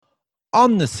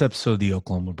On this episode of the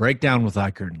Oklahoma Breakdown with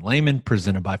Iker and Lehman,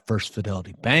 presented by First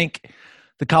Fidelity Bank,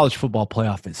 the college football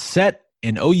playoff is set,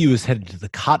 and OU is headed to the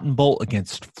Cotton Bowl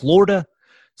against Florida.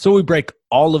 So we break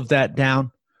all of that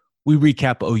down. We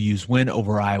recap OU's win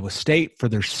over Iowa State for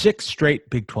their sixth straight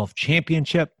Big 12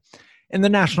 championship. In the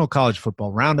National College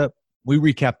Football Roundup, we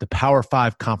recap the Power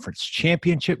 5 Conference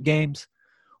Championship games.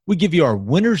 We give you our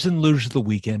winners and losers of the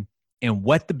weekend and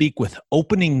wet the beak with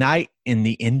opening night in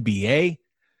the NBA.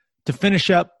 To finish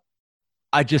up,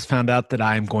 I just found out that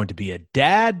I am going to be a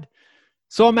dad.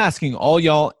 So I'm asking all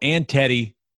y'all and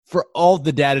Teddy for all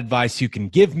the dad advice you can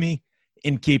give me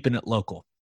in keeping it local.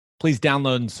 Please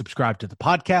download and subscribe to the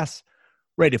podcast,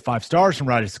 rate it 5 stars, and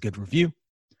write us a good review.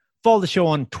 Follow the show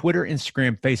on Twitter,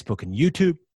 Instagram, Facebook, and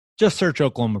YouTube. Just search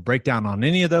Oklahoma Breakdown on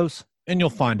any of those, and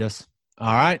you'll find us.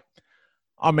 All right?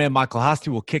 Our man Michael Hosty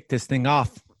will kick this thing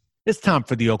off. It's time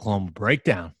for the Oklahoma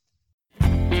Breakdown.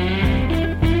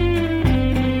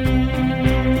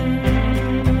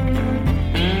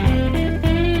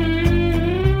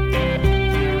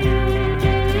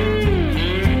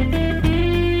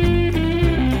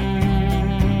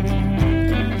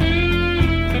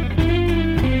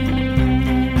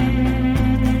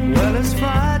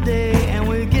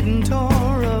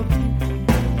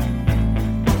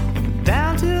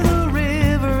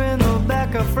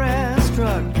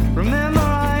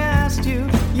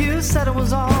 Said it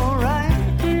was all right.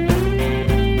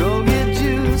 Go get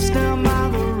juiced down by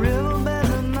the riverbed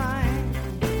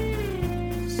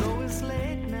tonight. So it's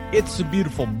late now. It's a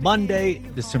beautiful Monday,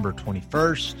 December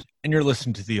 21st, and you're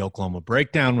listening to the Oklahoma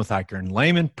Breakdown with Iker and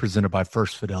Lehman, presented by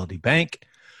First Fidelity Bank.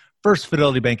 First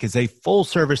Fidelity Bank is a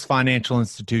full-service financial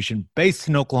institution based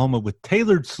in Oklahoma with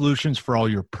tailored solutions for all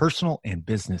your personal and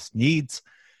business needs.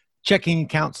 Checking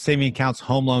accounts, saving accounts,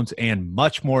 home loans, and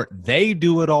much more. They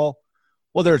do it all.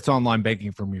 Whether it's online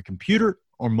banking from your computer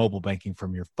or mobile banking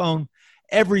from your phone,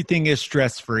 everything is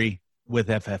stress-free with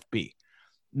FFB.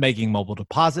 Making mobile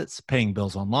deposits, paying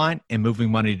bills online, and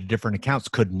moving money to different accounts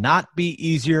could not be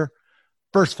easier.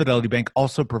 First Fidelity Bank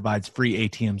also provides free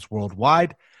ATMs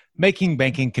worldwide, making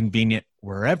banking convenient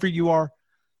wherever you are.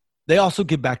 They also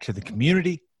give back to the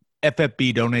community.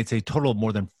 FFB donates a total of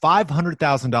more than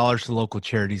 $500,000 to local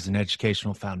charities and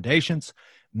educational foundations.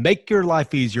 Make your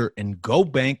life easier and go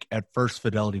bank at First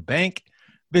Fidelity Bank.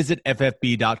 Visit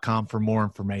ffb.com for more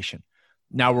information.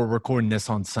 Now we're recording this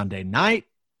on Sunday night.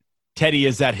 Teddy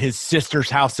is at his sister's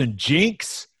house in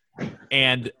Jinx.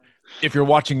 And if you're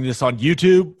watching this on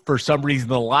YouTube, for some reason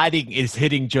the lighting is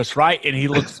hitting just right and he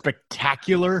looks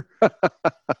spectacular.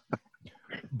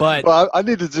 But well, I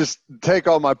need to just take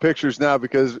all my pictures now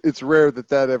because it's rare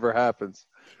that ever happens.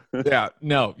 Yeah,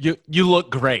 no, you look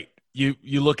great. You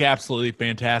look absolutely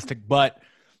fantastic, but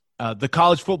the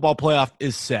college football playoff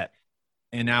is set.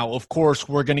 And now, of course,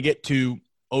 we're going to get to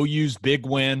OU's big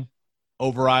win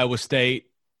over Iowa State.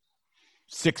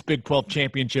 6 Big 12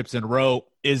 championships in a row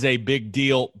is a big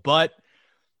deal, but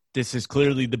this is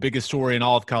clearly the biggest story in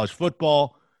all of college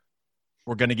football.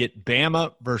 We're going to get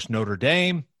Bama versus Notre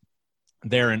Dame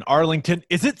there in Arlington.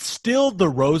 Is it still the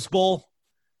Rose Bowl?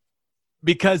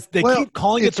 Because they keep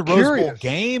calling it the Rose Bowl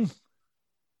game.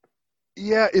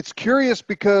 Yeah, it's curious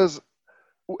because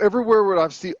everywhere where I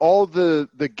see all the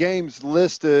games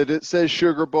listed, it says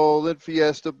Sugar Bowl and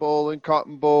Fiesta Bowl and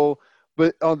Cotton Bowl.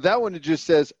 But on that one, it just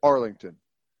says Arlington.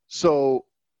 So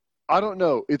I don't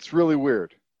know. It's really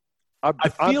weird.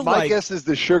 My guess is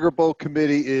the Sugar Bowl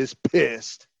committee is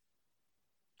pissed.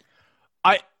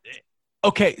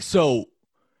 Okay, so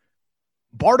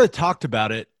Barta talked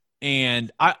about it,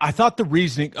 and I thought the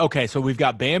reasoning – okay, so we've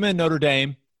got Bama and Notre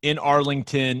Dame in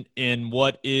Arlington in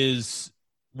what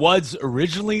was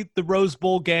originally the Rose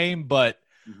Bowl game, but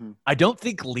I don't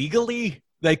think legally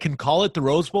they can call it the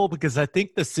Rose Bowl because I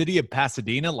think the city of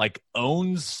Pasadena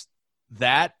owns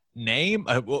that name.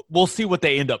 We'll see what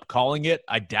they end up calling it.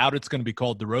 I doubt it's going to be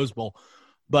called the Rose Bowl.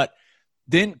 But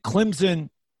then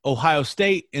Clemson, Ohio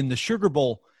State in the Sugar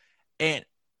Bowl, and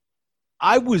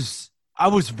I was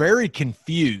very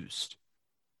confused.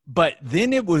 But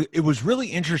then it was really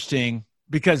interesting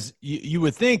because you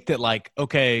would think that,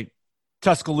 okay,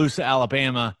 Tuscaloosa,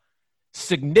 Alabama,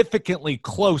 significantly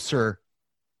closer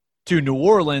to New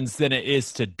Orleans than it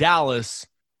is to Dallas.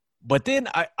 But then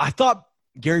I thought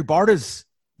Gary Barta's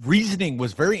reasoning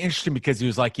was very interesting because he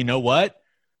was like, you know what?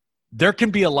 There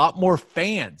can be a lot more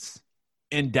fans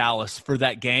in Dallas for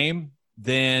that game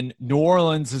than New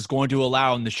Orleans is going to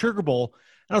allow in the Sugar Bowl.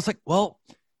 And I was like, well,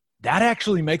 that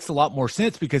actually makes a lot more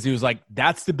sense because he was like,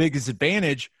 that's the biggest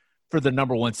advantage. for the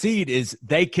number one seed is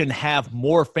they can have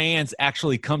more fans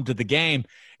actually come to the game.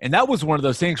 And that was one of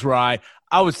those things where I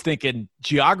was thinking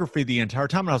geography the entire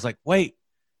time. And I was like, wait,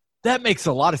 that makes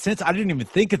a lot of sense. I didn't even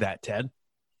think of that, Ted.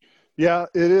 Yeah,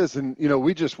 it is. And,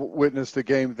 we just witnessed a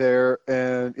game there,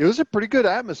 and it was a pretty good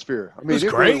atmosphere. I mean, was it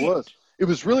great. really was. It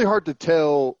was really hard to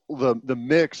tell the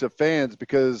mix of fans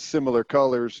because similar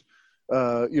colors,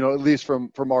 at least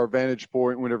from our vantage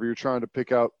point whenever you're trying to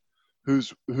pick out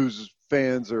who's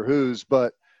fans or whose.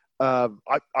 But I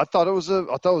thought it was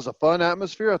a fun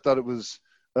atmosphere. I thought it was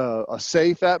a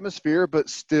safe atmosphere, but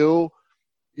still –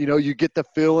 you get the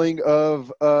feeling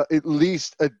of at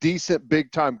least a decent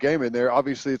big-time game in there.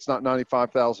 Obviously, it's not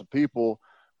 95,000 people,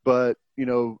 but,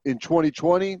 in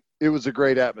 2020, it was a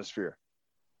great atmosphere.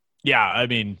 Yeah, I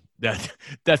mean,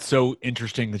 that's so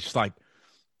interesting. It's just like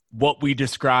what we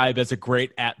describe as a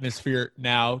great atmosphere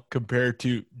now compared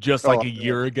to just like a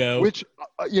year ago. Which,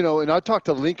 and I talked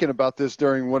to Lincoln about this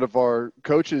during one of our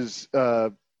coaches'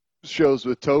 shows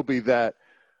with Toby, that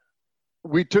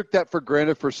we took that for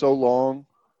granted for so long.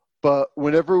 But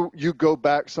whenever you go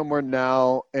back somewhere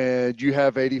now and you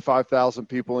have 85,000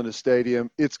 people in a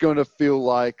stadium, it's going to feel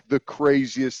like the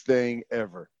craziest thing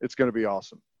ever. It's going to be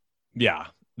awesome. Yeah,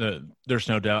 there's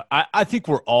no doubt. I think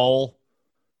we're all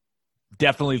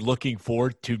definitely looking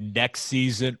forward to next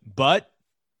season, but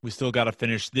we still got to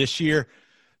finish this year.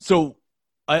 So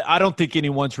I don't think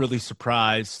anyone's really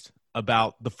surprised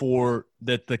about the 4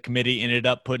 that the committee ended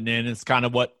up putting in. It's kind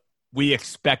of what we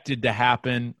expected to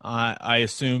happen. I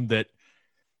assume that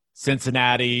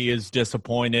Cincinnati is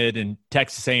disappointed and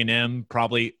Texas A&M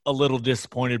probably a little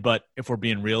disappointed, but if we're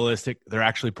being realistic, they're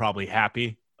actually probably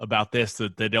happy about this,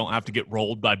 that they don't have to get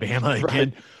rolled by Bama again.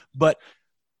 Right. But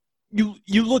you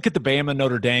look at the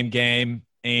Bama-Notre Dame game,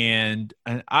 and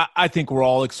I think we're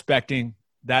all expecting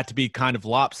that to be kind of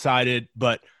lopsided,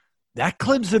 but that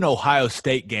Clemson-Ohio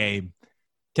State game,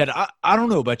 Ted, I don't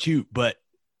know about you, but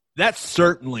that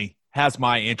certainly has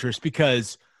my interest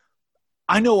because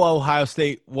I know Ohio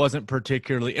State wasn't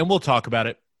particularly, and we'll talk about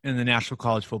it in the National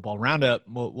College Football Roundup.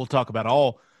 We'll talk about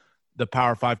all the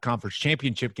Power 5 Conference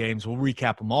Championship games. We'll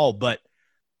recap them all, but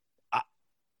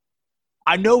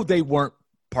I know they weren't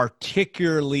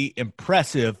particularly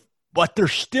impressive, but they're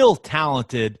still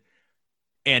talented,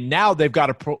 and now they've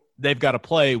got to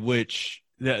play which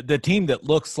the team that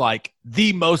looks like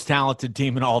the most talented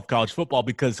team in all of college football,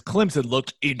 because Clemson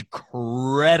looked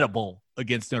incredible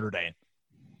against Notre Dame.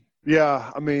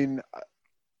 Yeah, I mean,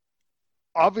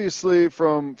 obviously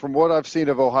from what I've seen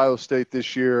of Ohio State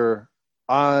this year,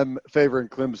 I'm favoring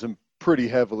Clemson pretty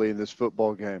heavily in this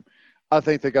football game. I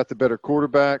think they got the better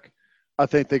quarterback. I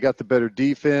think they got the better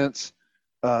defense.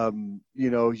 You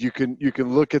can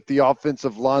look at the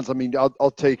offensive lines. I mean, I'll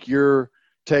take your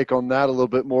take on that a little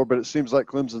bit more, but it seems like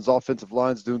Clemson's offensive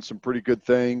line's doing some pretty good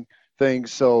things.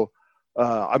 So,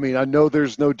 I mean, I know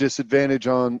there's no disadvantage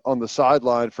on the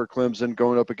sideline for Clemson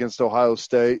going up against Ohio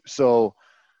State. So,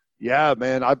 yeah,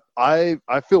 man,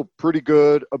 I feel pretty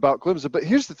good about Clemson. But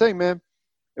here's the thing, man,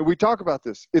 and we talk about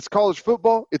this. It's college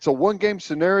football. It's a one-game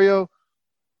scenario.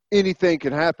 Anything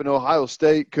can happen. Ohio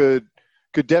State could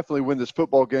definitely win this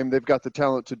football game. They've got the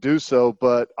talent to do so,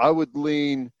 but I would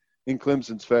lean in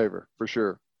Clemson's favor for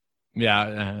sure.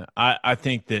 Yeah, I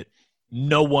think that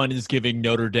no one is giving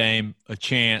Notre Dame a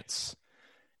chance,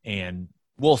 and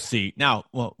we'll see. Now,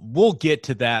 we'll get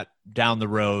to that down the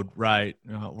road, right?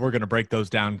 We're going to break those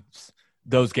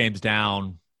games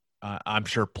down, I'm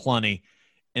sure plenty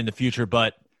in the future,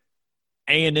 but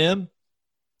A&M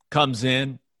comes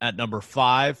in at number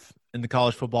 5 in the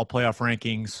college football playoff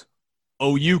rankings.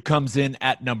 OU comes in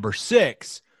at number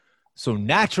 6. So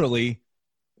naturally,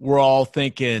 we're all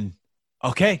thinking,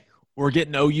 okay, we're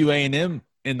getting OU A&M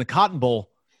in the Cotton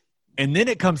Bowl. And then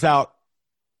it comes out,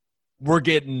 we're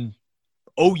getting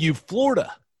OU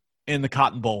Florida in the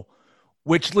Cotton Bowl,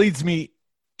 which leads me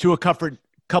to a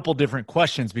couple different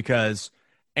questions, because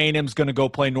A&M's going to go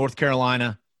play North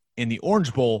Carolina in the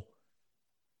Orange Bowl.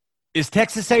 Is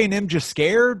Texas A&M just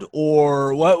scared,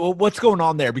 or what's going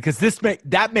on there? Because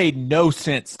that made no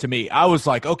sense to me. I was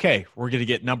like, okay, we're going to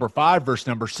get number 5 versus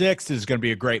number 6. This is going to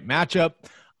be a great matchup.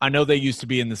 I know they used to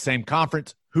be in the same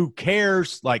conference. Who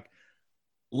cares? Like,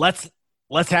 let's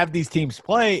have these teams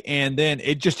play. And then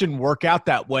it just didn't work out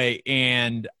that way,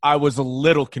 and I was a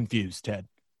little confused, Ted.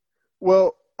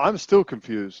 Well, I'm still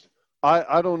confused.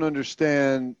 I don't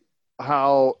understand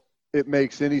how it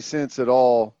makes any sense at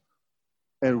all.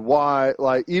 And why,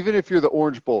 like, even if you're the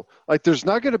Orange Bowl, like, there's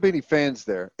not going to be any fans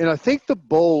there. And I think the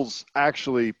bowls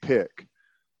actually pick,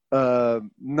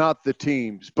 not the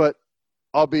teams. But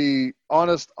I'll be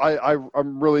honest, I'm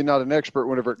really not an expert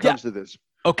whenever it comes to this.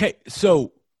 Okay,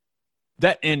 so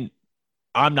And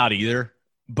I'm not either,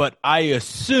 but I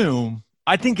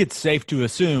think it's safe to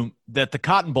assume that the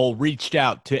Cotton Bowl reached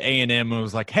out to A&M and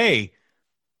was like, hey,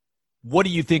 what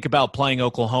do you think about playing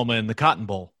Oklahoma in the Cotton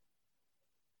Bowl?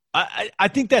 I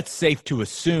think that's safe to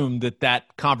assume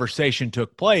that conversation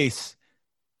took place.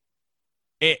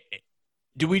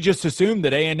 Do we just assume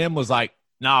that A&M was like,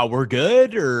 nah, we're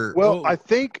good? Or Well, I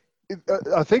think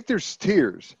there's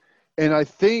tiers, and I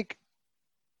think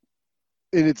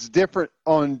and it's different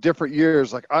on different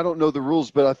years. Like, I don't know the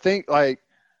rules, but I think like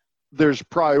there's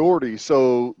priority.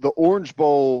 So the Orange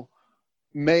Bowl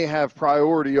may have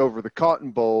priority over the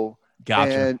Cotton Bowl.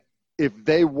 Gotcha. And if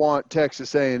they want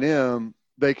Texas A&M,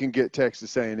 they can get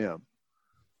Texas A&M.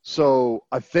 So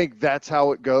I think that's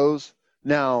how it goes.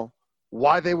 Now,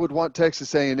 why they would want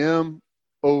Texas A&M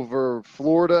over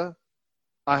Florida,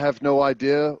 I have no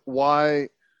idea. Why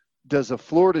does a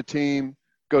Florida team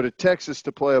go to Texas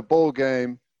to play a bowl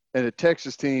game and a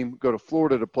Texas team go to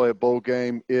Florida to play a bowl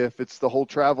game if it's the whole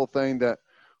travel thing that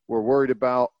we're worried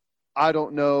about? I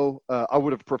don't know. I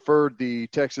would have preferred the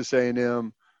Texas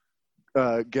A&M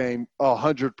game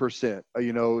 100%.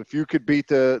 You know, if you could beat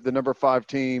the number 5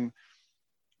 team,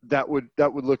 that would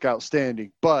look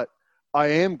outstanding. But I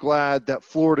am glad that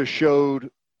Florida showed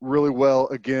really well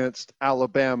against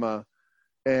Alabama,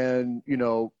 and you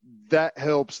know that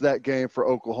helps that game for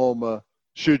Oklahoma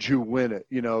should you win it.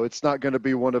 You know, it's not going to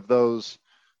be one of those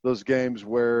games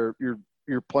where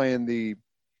you're playing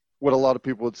what a lot of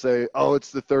people would say, oh,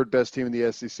 it's the third best team in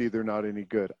the SEC, they're not any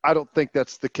good. I don't think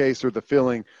that's the case or the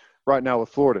feeling right now with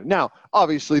Florida. Now,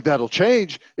 obviously that'll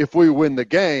change if we win the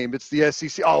game. It's the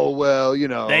SEC. Oh, well, you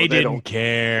know, they didn't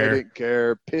care. They didn't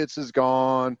care. Pitts is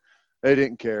gone. They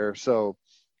didn't care. So,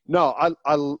 no,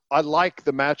 I like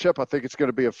the matchup. I think it's going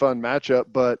to be a fun matchup,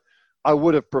 but I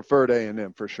would have preferred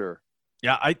A&M for sure.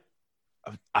 Yeah,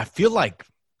 I feel like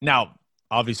now,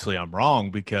 obviously I'm wrong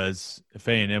because if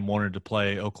A&M wanted to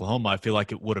play Oklahoma, I feel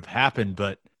like it would have happened,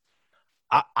 but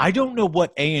I don't know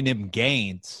what A&M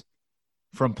gains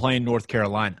from playing North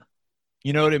Carolina.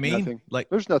 You know what I mean? Nothing. Like,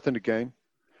 there's nothing to gain.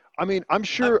 I mean, I'm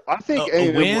sure. I think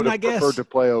A&M would have preferred to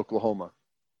play Oklahoma.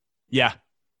 Yeah,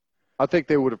 I think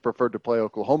they would have preferred to play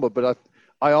Oklahoma, but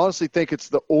I honestly think it's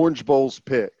the Orange Bowl's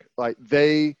pick. Like,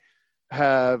 they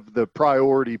have the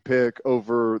priority pick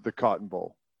over the Cotton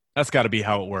Bowl. That's got to be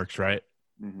how it works, right?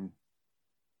 Mm-hmm.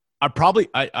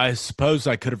 I suppose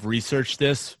I could have researched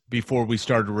this before we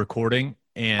started recording.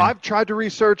 And I've tried to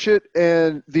research it,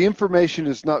 and the information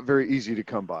is not very easy to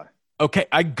come by. Okay,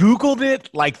 I Googled it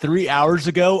like 3 hours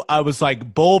ago. I was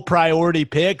like, bowl priority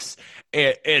picks,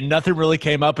 and nothing really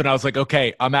came up. And I was like,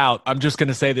 okay, I'm out. I'm just going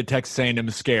to say that Texas A&M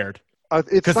is scared.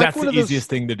 Because like that's the easiest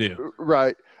thing to do.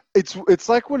 Right. It's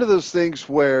like one of those things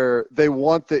where they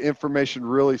want the information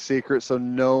really secret so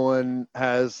no one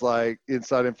has like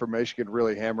inside information can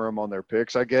really hammer them on their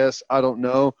picks, I guess. I don't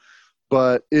know.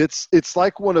 But it's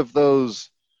like one of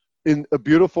those in A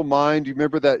Beautiful Mind. You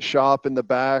remember that shop in the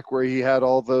back where he had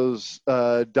all those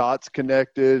dots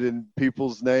connected and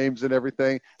people's names and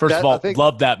everything? First of all,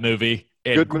 love that movie.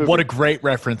 Good movie. What a great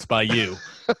reference by you.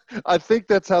 I think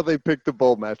that's how they pick the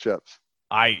bowl matchups.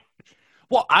 I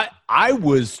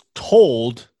was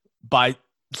told by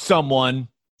someone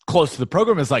close to the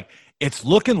program, is like, it's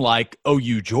looking like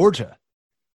OU Georgia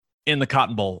in the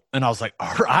Cotton Bowl. And I was like,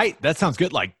 all right, that sounds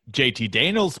good. Like JT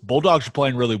Daniels, Bulldogs are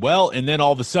playing really well. And then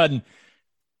all of a sudden,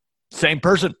 same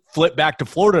person flipped back to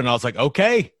Florida. And I was like,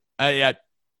 okay,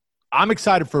 I'm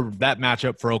excited for that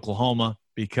matchup for Oklahoma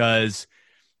because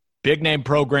big name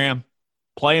program,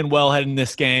 playing well heading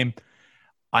this game.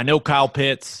 I know Kyle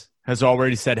Pitts has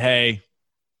already said, hey,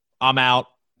 I'm out,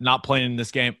 not playing in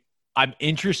this game. I'm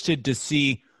interested to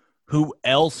see who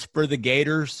else for the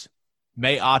Gators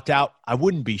may opt out. I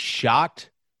wouldn't be shocked.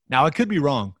 Now, I could be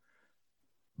wrong,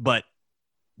 but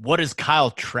what does Kyle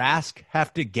Trask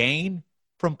have to gain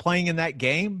from playing in that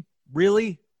game,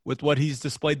 really, with what he's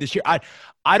displayed this year?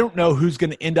 I don't know who's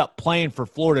going to end up playing for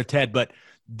Florida, Ted, but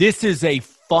this is a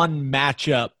fun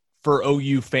matchup for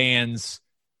OU fans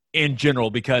in general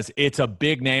because it's a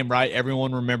big name, right?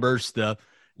 Everyone remembers the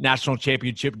national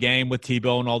championship game with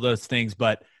Tebow and all those things,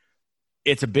 but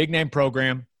it's a big name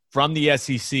program from the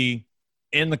SEC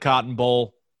in the Cotton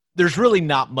Bowl. There's really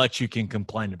not much you can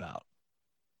complain about.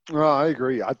 Well, I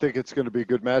agree. I think it's going to be a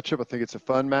good matchup. I think it's a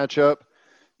fun matchup.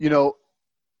 You know,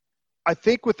 I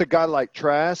think with a guy like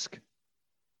Trask,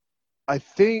 I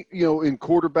think, you know, in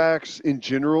quarterbacks in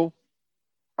general,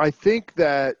 I think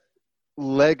that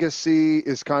legacy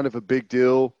is kind of a big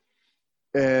deal,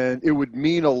 and it would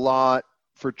mean a lot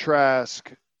for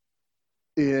Trask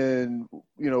in,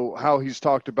 you know, how he's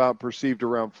talked about, perceived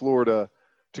around Florida,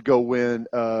 to go win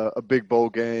a big bowl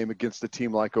game against a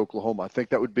team like Oklahoma. I think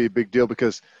that would be a big deal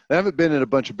because they haven't been in a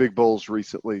bunch of big bowls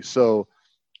recently. So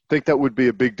I think that would be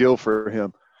a big deal for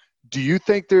him. Do you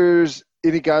think there's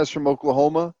any guys from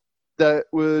Oklahoma that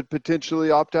would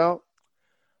potentially opt out?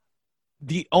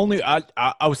 The only I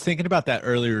was thinking about that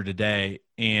earlier today,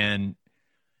 and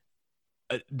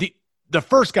the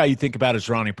first guy you think about is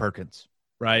Ronnie Perkins,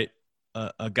 right?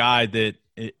 A guy that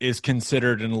is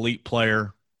considered an elite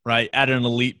player, right, at an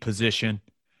elite position.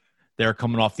 They're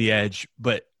coming off the edge,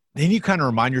 but then you kind of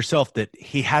remind yourself that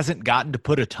he hasn't gotten to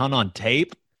put a ton on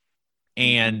tape,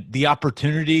 and the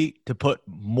opportunity to put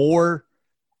more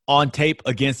on tape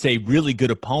against a really good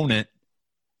opponent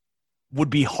would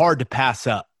be hard to pass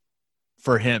up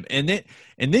for him. And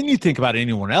then you think about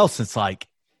anyone else, it's like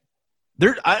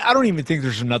I don't even think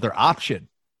there's another option,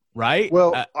 right?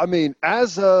 Well, I mean,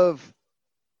 as of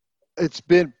it's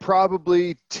been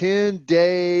probably 10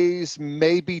 days,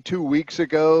 maybe 2 weeks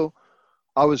ago,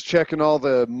 I was checking all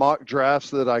the mock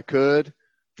drafts that I could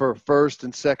for first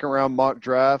and second round mock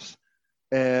drafts,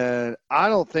 and I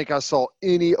don't think I saw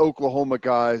any Oklahoma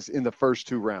guys in the first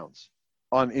 2 rounds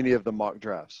on any of the mock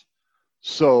drafts.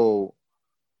 So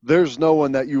there's no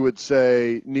one that you would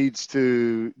say needs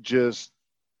to just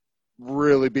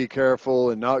really be careful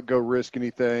and not go risk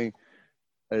anything.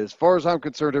 As far as I'm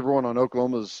concerned, everyone on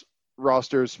Oklahoma's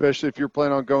roster, especially if you're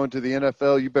planning on going to the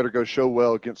NFL, you better go show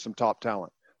well against some top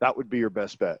talent. That would be your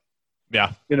best bet.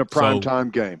 Yeah. In a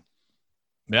primetime game.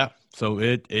 Yeah. So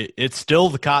it's still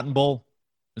the Cotton Bowl.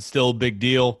 It's still a big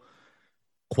deal.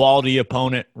 Quality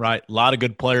opponent, right? A lot of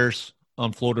good players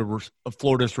on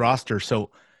Florida's roster.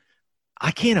 So I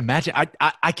can't imagine.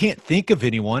 I can't think of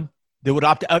anyone that would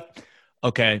opt out.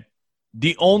 Okay.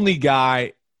 The only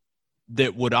guy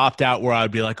that would opt out where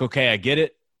I'd be like, okay, I get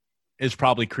it, is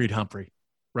probably Creed Humphrey,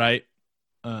 right?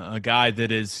 A guy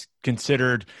that is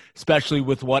considered, especially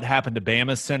with what happened to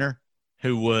Bama's center,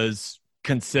 who was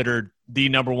considered the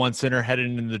number 1 center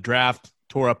heading into the draft,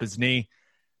 tore up his knee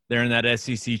there in that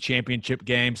SEC championship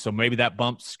game. So maybe that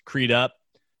bumps Creed up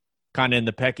kind of in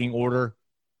the pecking order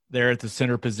there at the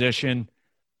center position.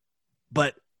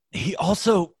 But he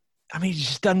also, I mean, he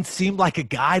just doesn't seem like a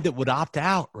guy that would opt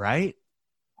out, right?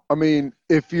 I mean,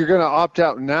 if you're going to opt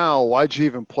out now, why'd you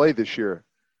even play this year?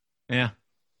 Yeah.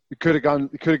 You could have gone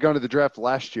to the draft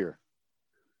last year.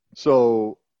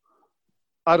 So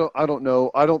I don't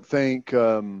know. I don't think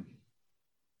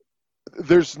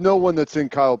there's no one that's in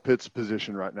Kyle Pitt's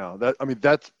position right now.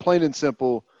 That's plain and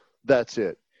simple. That's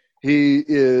it. He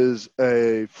is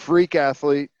a freak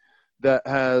athlete that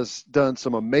has done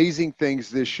some amazing things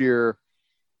this year.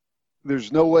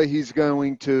 There's no way he's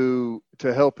going to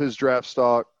help his draft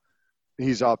stock.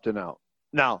 He's opting out.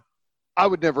 Now, I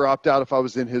would never opt out if I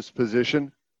was in his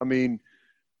position. I mean,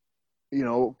 you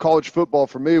know, college football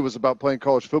for me was about playing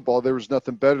college football. There was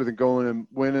nothing better than going and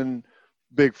winning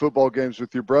big football games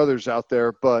with your brothers out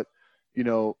there. But, you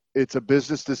know, it's a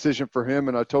business decision for him,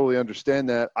 and I totally understand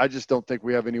that. I just don't think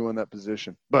we have anyone in that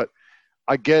position. But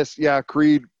I guess, yeah,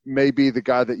 Creed may be the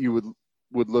guy that you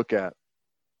would look at.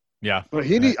 Yeah. But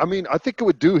I think it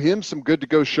would do him some good to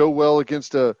go show well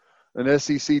against an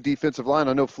SEC defensive line.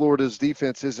 I know Florida's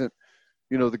defense isn't,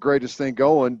 you know, the greatest thing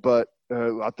going, but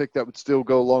I think that would still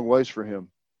go a long ways for him.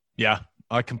 Yeah,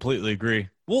 I completely agree.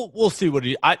 We'll see what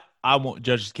I won't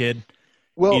judge the kid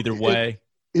either way.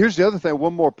 Here's the other thing.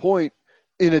 One more point.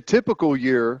 In a typical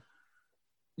year,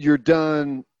 you're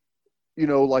done, you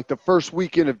know, like the first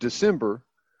weekend of December,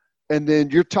 and then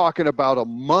you're talking about a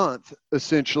month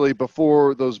essentially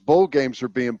before those bowl games are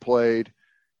being played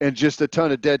and just a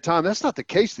ton of dead time. That's not the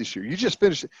case this year. You just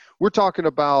finished it. We're talking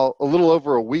about a little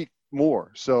over a week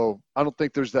more. So I don't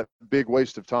think there's that big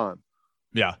waste of time.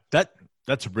 Yeah,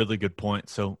 that's a really good point.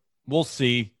 So we'll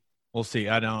see. We'll see.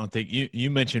 I don't think you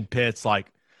mentioned Pitts,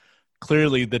 like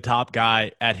clearly the top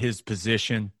guy at his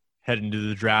position heading to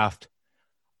the draft.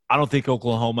 I don't think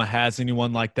Oklahoma has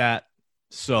anyone like that.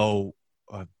 So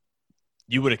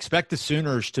you would expect the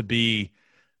Sooners to be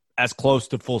as close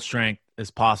to full strength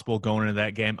as possible going into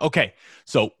that game. Okay,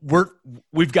 so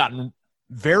we've gotten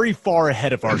very far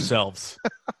ahead of ourselves,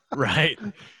 right?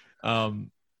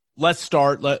 Let's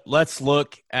start. Let's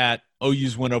look at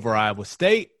OU's win over Iowa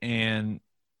State, and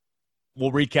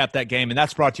we'll recap that game. And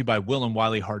that's brought to you by Will and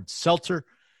Wiley Hard Seltzer.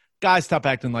 Guys, stop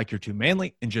acting like you're too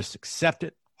manly and just accept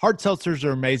it. Hard seltzers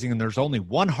are amazing, and there's only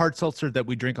one hard seltzer that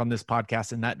we drink on this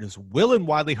podcast, and that is Will and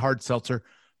Wiley Hard Seltzer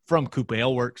from Coupe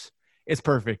Ale Works. It's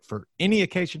perfect for any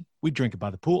occasion. We drink it by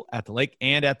the pool, at the lake,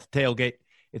 and at the tailgate.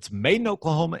 It's made in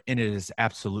Oklahoma, and it is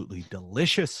absolutely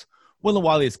delicious. Will and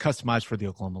Wiley is customized for the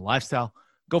Oklahoma lifestyle.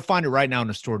 Go find it right now in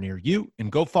a store near you, and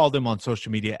go follow them on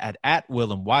social media at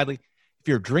Will and Wiley. If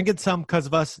you're drinking some because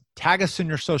of us, tag us in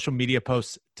your social media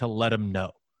posts to let them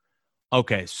know.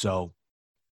 Okay, so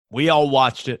we all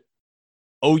watched it.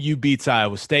 OU beats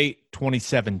Iowa State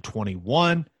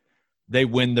 27-21. They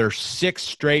win their 6th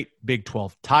straight Big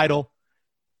 12 title.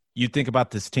 You think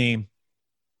about this team.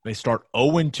 They start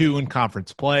 0-2 in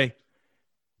conference play.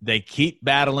 They keep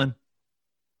battling.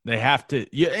 They have to,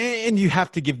 and you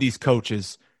have to give these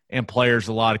coaches and players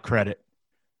a lot of credit.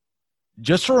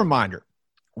 Just a reminder,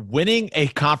 winning a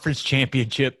conference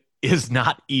championship is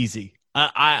not easy.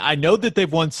 I know that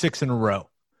they've won 6 in a row,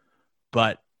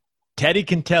 but Teddy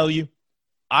can tell you,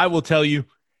 I will tell you,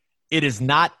 it is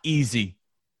not easy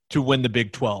to win the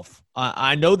Big 12.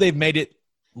 I know they've made it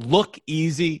look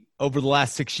easy over the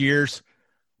last 6 years,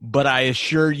 but I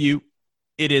assure you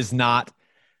it is not.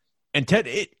 And Ted,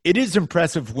 it is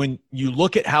impressive when you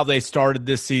look at how they started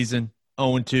this season,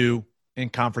 0-2 in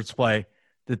conference play,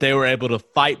 that they were able to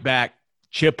fight back,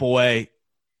 chip away,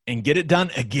 and get it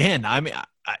done again. I mean,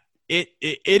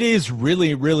 it is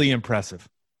really, really impressive.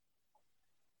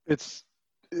 It's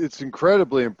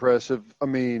incredibly impressive. I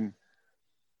mean,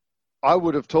 I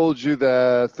would have told you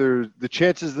that the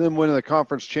chances of them winning the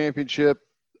conference championship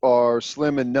are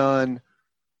slim and none.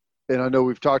 And I know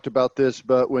we've talked about this,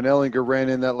 but when Ellinger ran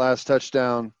in that last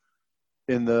touchdown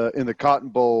in the Cotton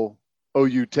Bowl,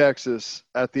 OU Texas,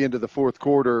 at the end of the fourth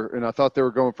quarter, and I thought they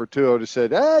were going for 2, I would have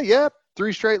said, yep,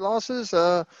 3 straight losses.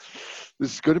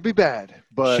 This is going to be bad.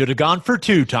 But should have gone for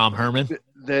 2, Tom Herman.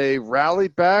 They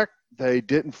rallied back. They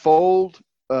didn't fold.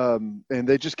 And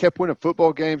they just kept winning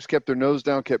football games, kept their nose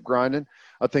down, kept grinding.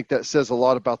 I think that says a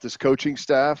lot about this coaching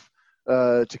staff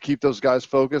to keep those guys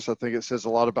focused. I think it says a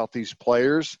lot about these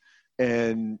players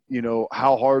and, you know,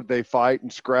 how hard they fight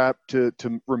and scrap to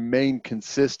remain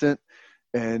consistent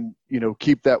and, you know,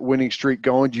 keep that winning streak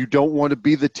going. You don't want to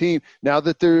be the team. Now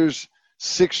that there's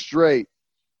 6 straight,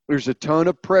 there's a ton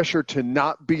of pressure to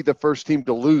not be the first team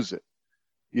to lose it.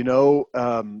 You know,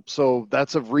 so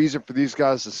that's a reason for these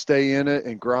guys to stay in it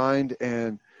and grind.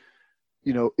 And,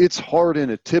 you know, it's hard in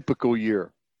a typical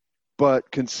year.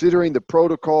 But considering the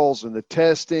protocols and the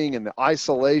testing and the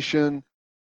isolation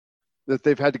that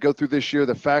they've had to go through this year,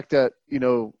 the fact that, you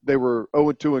know, they were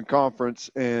 0-2 in conference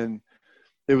and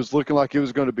it was looking like it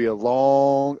was going to be a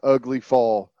long, ugly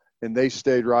fall, and they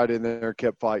stayed right in there and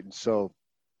kept fighting. So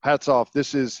hats off.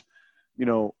 This is, you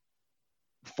know,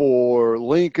 for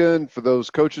Lincoln, for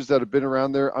those coaches that have been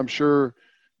around there, I'm sure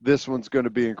this one's going to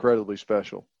be incredibly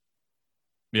special.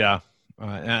 Yeah.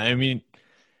 I mean,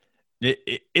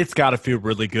 it's got to feel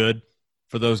really good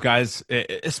for those guys,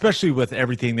 especially with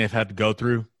everything they've had to go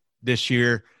through this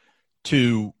year,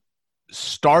 to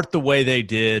start the way they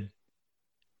did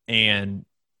and,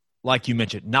 like you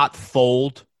mentioned, not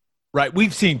fold, right?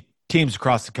 We've seen teams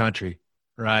across the country,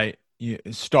 right, you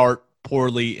start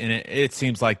poorly, and it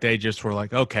seems like they just were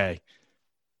like, okay,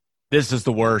 this is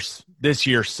the worst. This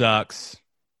year sucks.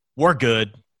 We're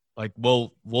good. Like,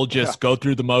 we'll just go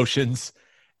through the motions.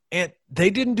 And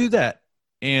they didn't do that.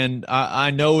 And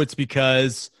I know it's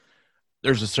because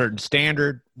there's a certain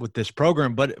standard with this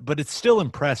program, but it's still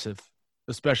impressive,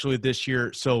 especially this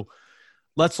year. So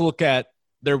let's look at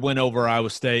their win over Iowa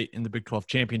State in the Big 12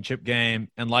 championship game.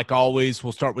 And like always,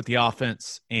 we'll start with the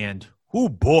offense. And, oh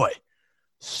boy,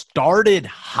 started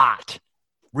hot,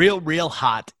 real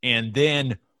hot. And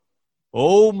then,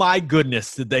 oh my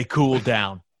goodness, did they cool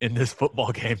down in this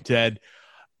football game, Ted.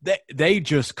 They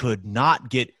just could not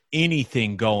get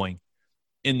anything going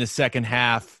in the second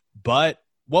half. But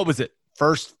what was it?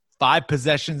 First 5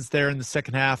 possessions there in the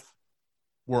second half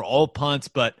were all punts.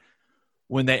 But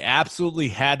when they absolutely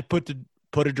had to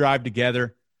put a drive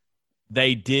together,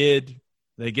 they did.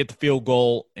 They get the field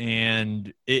goal,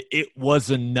 and it was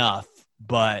enough.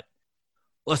 But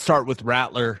let's start with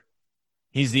Rattler.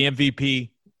 He's the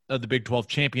MVP of the Big 12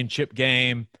 championship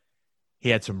game. He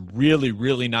had some really,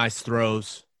 really nice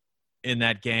throws in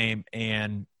that game.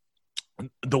 And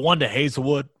the one to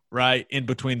Hazelwood, right, in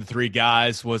between the 3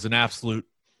 guys was an absolute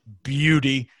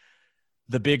beauty.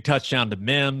 The big touchdown to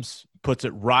Mims puts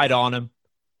it right on him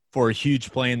for a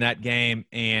huge play in that game.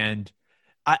 And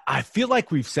I feel like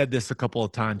we've said this a couple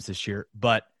of times this year,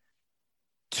 but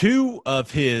 2 of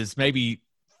his maybe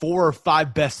 4 or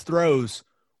 5 best throws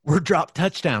were drop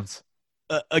touchdowns.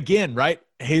 Again, right?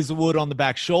 Hazelwood on the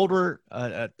back shoulder.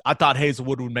 I thought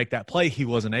Hazelwood would make that play. He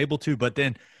wasn't able to, but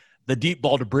then the deep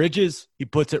ball to Bridges, he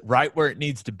puts it right where it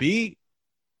needs to be.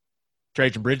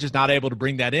 Trajan Bridges not able to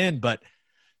bring that in, but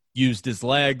used his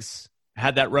legs,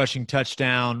 had that rushing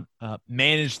touchdown,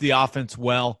 managed the offense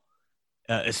well.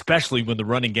 especially when the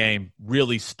running game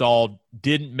really stalled,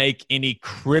 didn't make any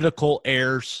critical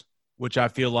errors, which I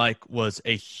feel like was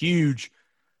a huge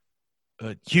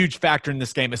factor in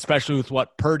this game, especially with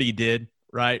what Purdy did,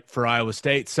 right, for Iowa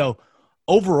State. So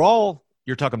overall,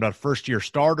 you're talking about a first-year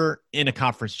starter in a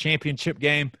conference championship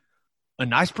game. A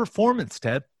nice performance,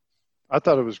 Ted. I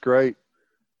thought it was great.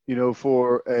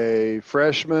 For a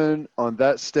freshman on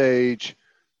that stage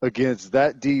against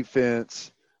that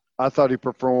defense, I thought he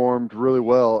performed really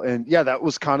well. And, yeah, that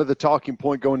was kind of the talking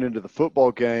point going into the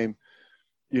football game.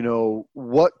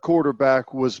 What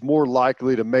quarterback was more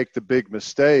likely to make the big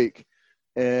mistake?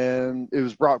 And it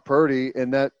was Brock Purdy,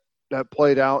 and that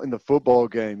played out in the football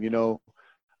game.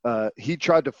 He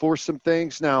tried to force some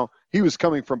things. Now, he was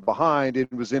coming from behind and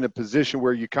was in a position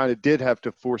where you kind of did have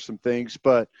to force some things.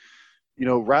 But,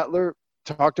 Rattler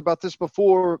talked about this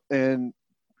before and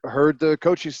heard the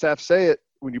coaching staff say it.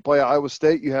 When you play Iowa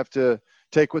State, you have to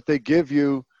take what they give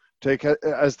you, take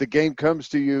as the game comes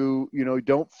to you,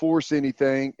 don't force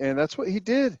anything. And that's what he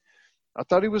did. I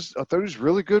thought he was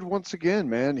really good once again,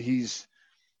 man. He's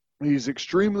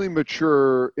extremely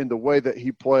mature in the way that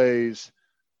he plays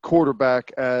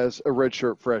quarterback as a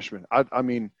redshirt freshman. I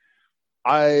mean,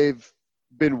 I've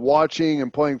been watching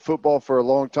and playing football for a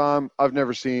long time. I've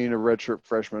never seen a redshirt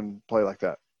freshman play like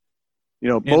that.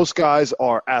 Most guys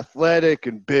are athletic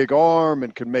and big arm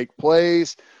and can make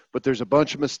plays, but there's a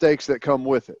bunch of mistakes that come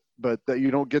with it. But that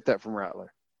you don't get that from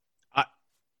Rattler.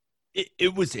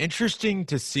 It was interesting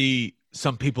to see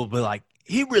some people be like,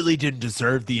 he really didn't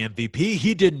deserve the MVP.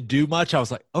 He didn't do much. I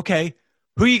was like, okay,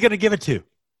 who are you going to give it to?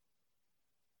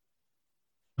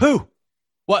 Who?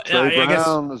 What? Trey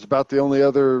Brown is about the only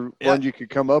other one you could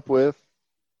come up with.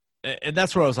 And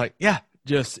that's where I was like, yeah,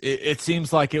 just it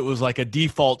seems like it was like a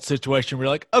default situation where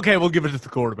you're like, okay, we'll give it to the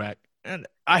quarterback. And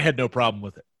I had no problem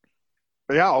with it.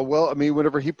 Yeah, well, I mean,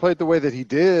 whenever he played the way that he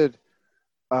did,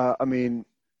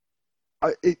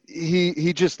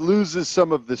 he just loses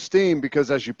some of the steam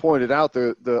because, as you pointed out,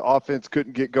 the offense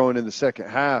couldn't get going in the second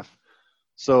half.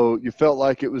 So you felt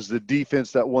like it was the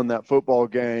defense that won that football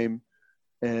game.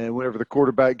 And whenever the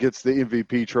quarterback gets the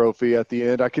MVP trophy at the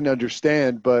end, I can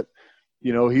understand. But,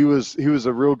 he was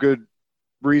a real good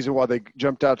reason why they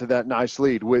jumped out to that nice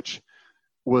lead, which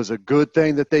was a good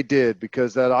thing that they did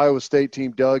because that Iowa State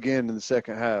team dug in the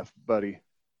second half, buddy.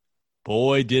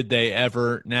 Boy, did they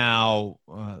ever. Now,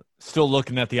 still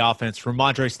looking at the offense,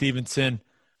 Ramondre Stevenson,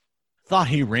 thought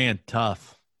he ran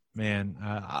tough, man.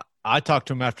 I talked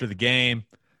to him after the game.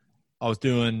 I was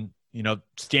doing,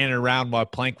 standing around while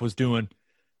Plank was doing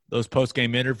those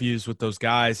post-game interviews with those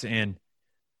guys, and,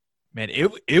 man,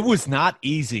 it was not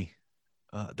easy.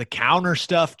 The counter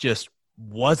stuff just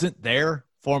wasn't there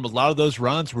for him. A lot of those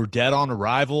runs were dead on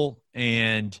arrival,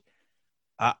 and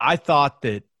I thought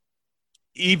that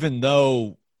even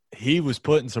though he was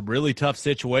put in some really tough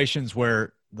situations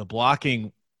where the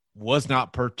blocking was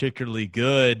not particularly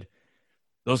good,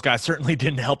 those guys certainly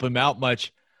didn't help him out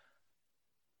much.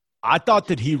 I thought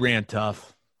that he ran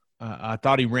tough. I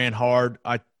thought he ran hard.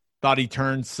 I thought he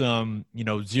turned some,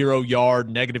 0-yard,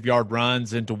 negative-yard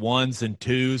runs into ones and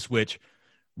twos, which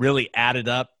really added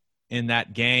up in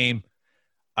that game.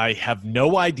 I have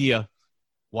no idea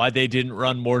why they didn't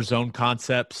run more zone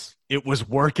concepts. It was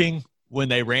working when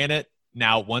they ran it.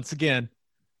 Now, once again,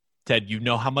 Ted, you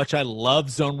know how much I love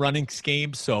zone running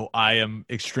schemes, so I am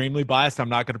extremely biased. I'm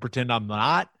not going to pretend I'm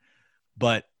not.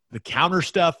 But the counter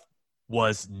stuff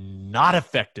was not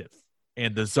effective,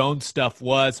 and the zone stuff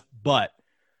was. But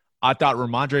I thought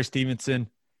Ramondre Stevenson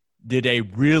did a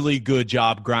really good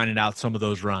job grinding out some of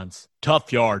those runs.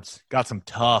 Tough yards. Got some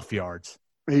tough yards.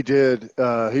 He did.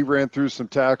 He ran through some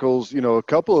tackles. A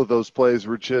couple of those plays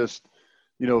were just,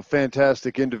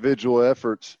 fantastic individual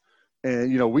efforts.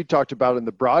 And, we talked about in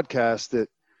the broadcast that,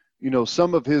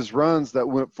 some of his runs that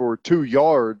went for 2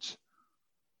 yards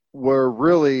were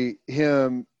really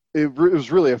him. It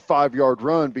was really a 5-yard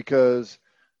run because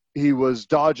he was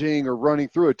dodging or running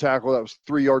through a tackle that was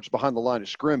 3 yards behind the line of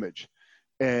scrimmage.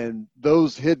 And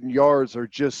those hidden yards are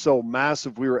just so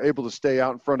massive. We were able to stay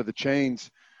out in front of the chains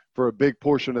for a big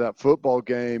portion of that football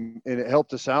game, and it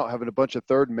helped us out having a bunch of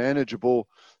third manageable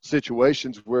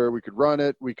situations where we could run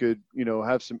it. We could,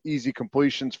 have some easy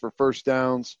completions for first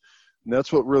downs, and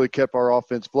that's what really kept our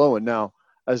offense flowing. Now,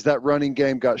 as that running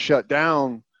game got shut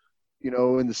down,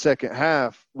 in the second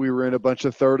half, we were in a bunch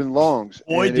of third and longs.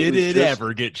 Boy, did it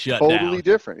ever get shut down. Totally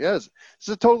different. Yes. It's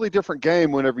a totally different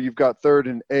game whenever you've got 3rd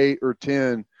and 8 or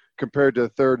 10 compared to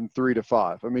 3rd and 3 to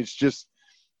 5. I mean, it's just –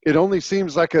 it only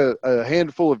seems like a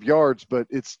handful of yards, but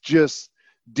it's just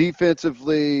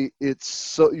defensively,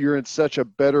 you're in such a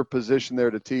better position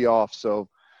there to tee off. So,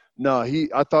 No,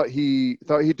 I thought he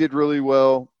did really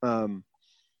well.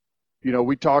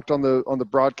 We talked on the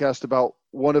broadcast about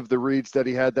one of the reads that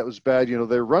he had that was bad.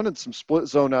 They're running some split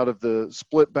zone out of the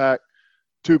split back,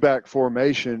 two back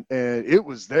formation, and it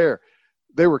was there.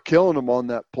 They were killing him on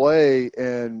that play,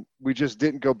 and we just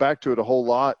didn't go back to it a whole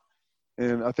lot.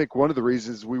 And I think one of the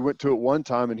reasons we went to it one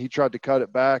time and he tried to cut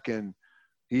it back and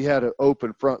he had an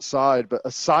open front side. But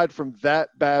aside from that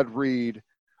bad read,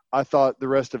 I thought the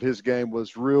rest of his game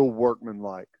was real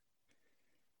workmanlike.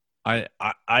 I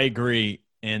agree.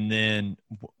 And then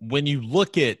when you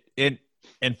look at it,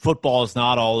 and football is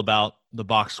not all about the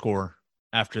box score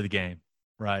after the game,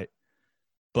 right?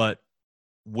 But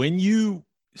when you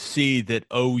see that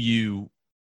OU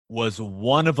was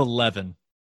 1 of 11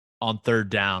 on third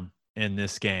down in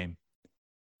this game,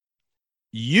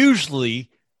 usually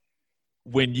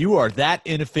when you are that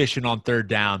inefficient on third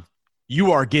down,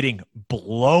 you are getting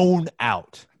blown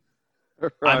out.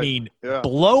 Right. I mean,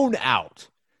 blown out.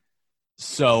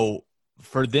 So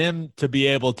for them to be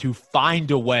able to find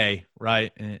a way,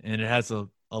 right, and it has a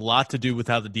lot to do with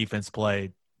how the defense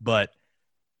played, but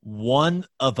 1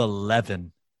 of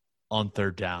 11 on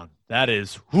third down. That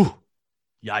is,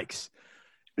 yikes.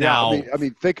 Now, I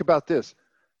mean, think about this.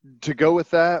 To go with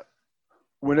that,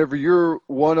 whenever you're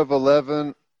 1 of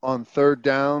 11 on third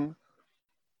down,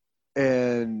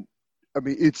 and I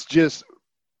mean, it's just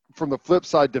from the flip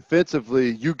side,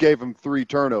 defensively, you gave them 3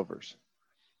 turnovers.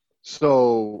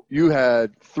 So you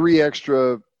had 3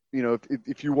 extra,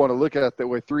 if you want to look at it that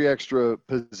way, 3 extra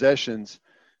possessions,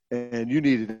 and you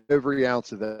needed every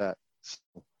ounce of that. So,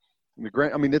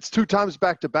 it's 2 times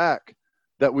back-to-back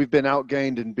that we've been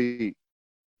outgained and beat.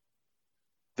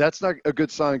 That's not a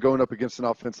good sign going up against an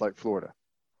offense like Florida.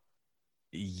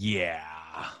 Yeah.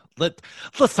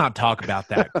 Let's not talk about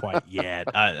that quite yet.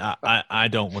 I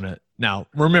don't want to. Now,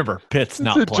 remember, Pitt's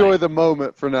not playing. Enjoy the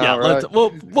moment for now, right?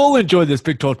 We'll enjoy this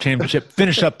Big 12 championship,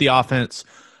 finish up the offense,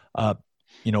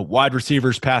 wide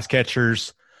receivers, pass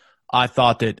catchers. I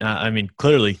thought that,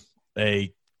 clearly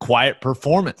a quiet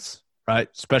performance, right,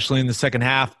 especially in the second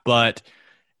half, but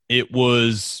it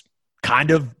was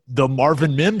kind of the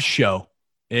Marvin Mims show.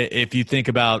 If you think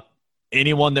about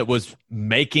anyone that was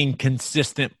making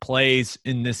consistent plays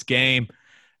in this game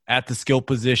at the skill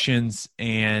positions,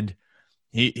 and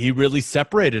he really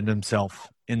separated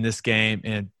himself in this game.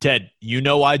 And Ted,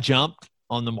 I jumped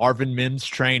on the Marvin Mims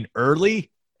train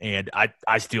early, and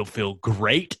I still feel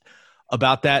great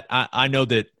about that. I know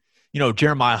that,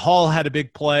 Jeremiah Hall had a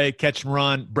big play, catch and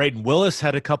run. Braden Willis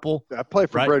had a couple. That play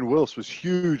for Braden Willis was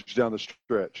huge down the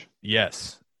stretch.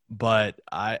 Yes. But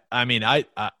I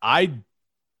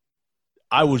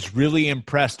was really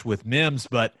impressed with Mims,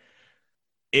 but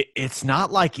it's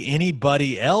not like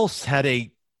anybody else had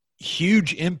a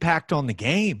huge impact on the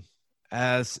game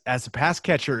as a pass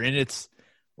catcher. And it's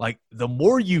like, the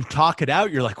more you talk it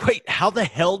out, you're like, wait, how the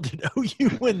hell did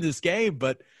OU win this game?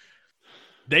 But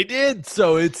they did.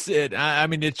 So it's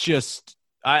just,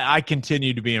 I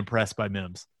continue to be impressed by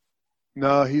Mims.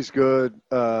 No, he's good.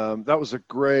 That was a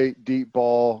great deep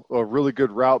ball, a really good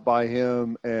route by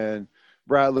him, and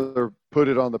Rattler put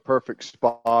it on the perfect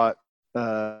spot.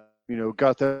 Got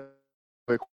that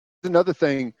quick. Another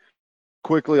thing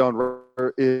quickly on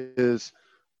Rattler is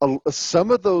some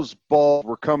of those balls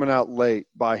were coming out late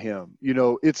by him.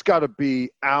 It's got to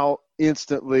be out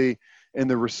instantly, and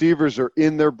the receivers are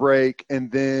in their break and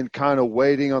then kind of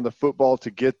waiting on the football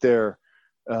to get there.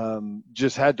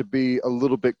 Just had to be a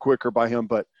little bit quicker by him.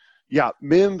 But, yeah,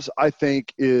 Mims, I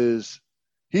think,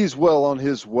 he's well on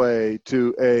his way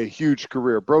to a huge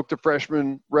career. Broke the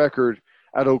freshman record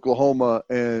at Oklahoma.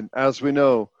 And as we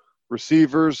know,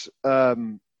 receivers,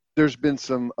 there's been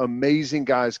some amazing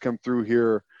guys come through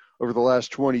here over the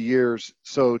last 20 years.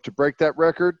 So to break that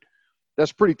record,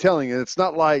 that's pretty telling. And it's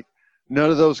not like none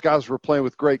of those guys were playing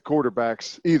with great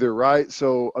quarterbacks either, right?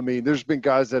 So, there's been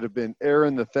guys that have been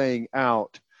airing the thing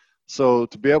out. So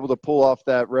to be able to pull off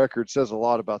that record says a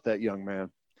lot about that young man.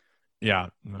 Yeah,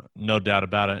 no doubt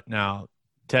about it. Now,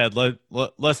 Ted,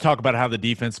 let's talk about how the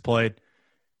defense played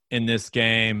in this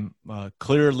game.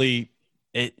 Clearly,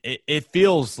 it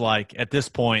feels like at this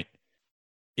point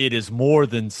it is more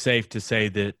than safe to say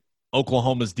that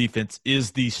Oklahoma's defense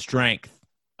is the strength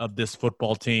of this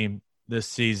football team this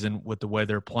season with the way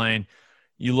they're playing.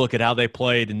 You look at how they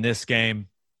played in this game.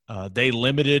 They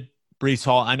limited Breece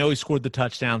Hall. I know he scored the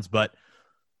touchdowns, but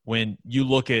when you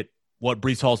look at what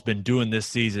Breece Hall's been doing this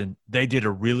season, they did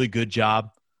a really good job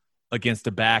against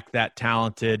a back that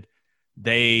talented.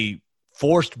 They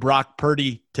forced Brock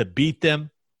Purdy to beat them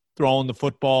throwing the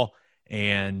football,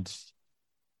 and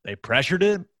they pressured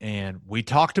him, and we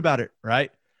talked about it,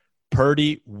 right?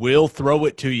 Purdy will throw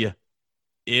it to you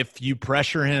if you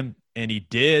pressure him, and he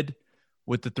did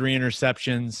with the 3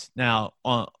 interceptions. Now,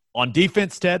 on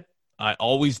defense, Ted, I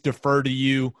always defer to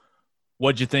you.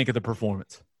 What'd you think of the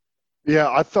performance? Yeah,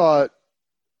 I thought,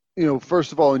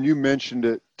 first of all, and you mentioned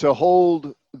it, to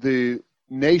hold the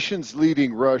nation's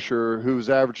leading rusher who was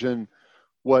averaging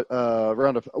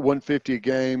around 150 a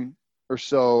game or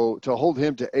so, to hold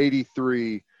him to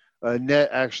 83, net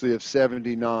actually of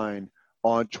 79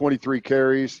 on 23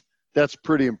 carries, that's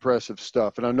pretty impressive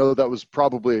stuff. And I know that was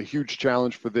probably a huge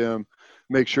challenge for them,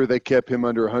 make sure they kept him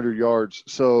under 100 yards.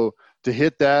 So to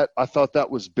hit that, I thought that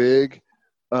was big.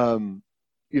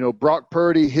 Brock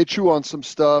Purdy hit you on some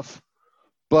stuff,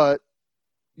 but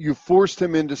you forced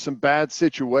him into some bad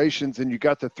situations and you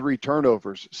got the 3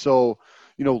 turnovers. So,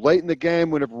 late in the game,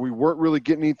 whenever we weren't really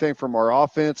getting anything from our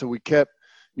offense and we kept,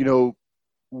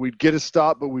 we'd get a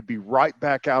stop, but we'd be right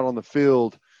back out on the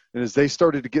field. And as they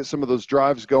started to get some of those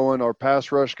drives going, our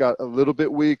pass rush got a little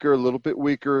bit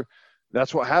weaker.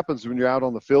 That's what happens when you're out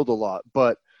on the field a lot.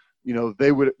 But,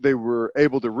 they were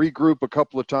able to regroup a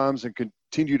couple of times and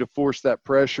continue to force that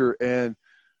pressure and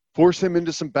force him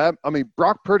into some bad –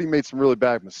 Brock Purdy made some really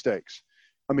bad mistakes.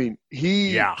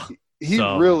 He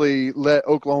really let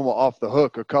Oklahoma off the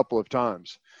hook a couple of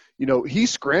times. He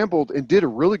scrambled and did a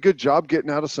really good job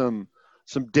getting out of some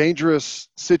dangerous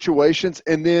situations,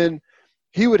 and then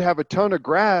he would have a ton of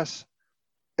grass,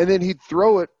 and then he'd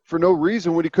throw it for no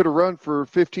reason when he could have run for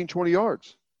 15, 20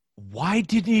 yards. Why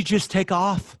didn't he just take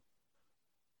off?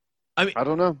 I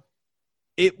don't know.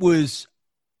 It was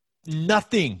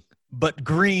nothing but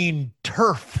green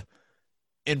turf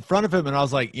in front of him, and I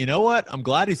was like, you know what? I'm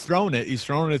glad he's throwing it. He's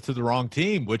throwing it to the wrong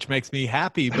team, which makes me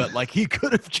happy. But he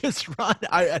could have just run.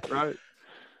 Right.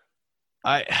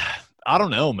 I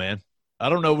don't know, man. I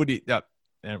don't know what he.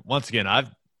 And once again,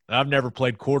 I've never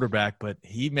played quarterback, but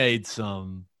he made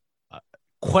some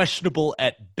questionable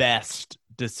at best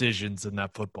decisions in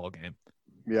that football game.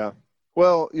 Yeah.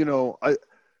 Well,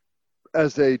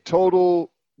 as a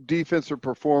total defensive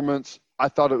performance, I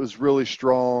thought it was really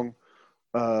strong.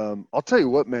 I'll tell you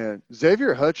what, man,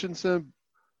 Xavier Hutchinson,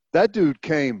 that dude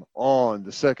came on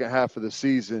the second half of the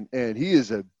season, and he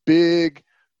is a big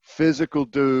physical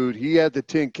dude. He had the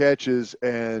 10 catches,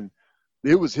 and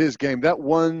it was his game. That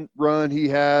one run he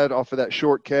had off of that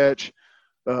short catch,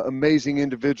 amazing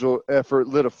individual effort,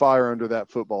 lit a fire under that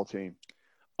football team.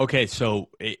 Okay, so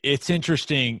it's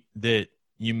interesting that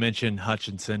you mentioned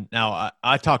Hutchinson. Now,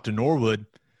 I talked to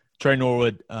Trey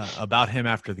Norwood, about him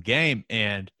after the game,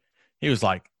 and he was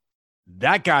like,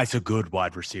 that guy's a good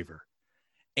wide receiver.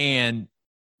 And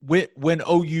when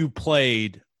OU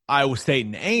played Iowa State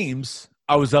and Ames,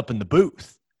 I was up in the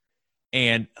booth.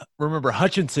 And remember,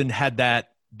 Hutchinson had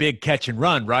that big catch and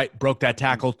run, right? Broke that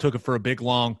tackle, took it for a big,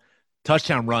 long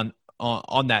touchdown run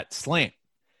on that slant.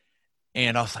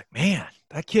 And I was like, man,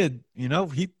 that kid, he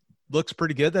looks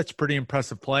pretty good. That's a pretty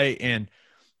impressive play. And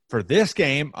for this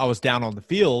game, I was down on the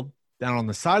field, down on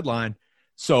the sideline.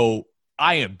 So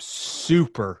I am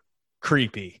super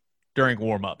creepy during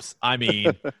warmups.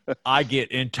 I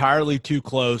get entirely too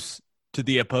close to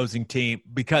the opposing team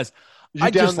because you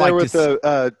down there with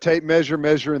the tape measure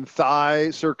measuring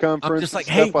thigh circumference. I'm just like,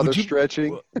 hey, while they're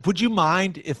stretching. Would you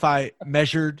mind if I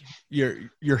measured your hip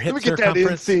circumference? Let me get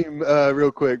circumference? that inseam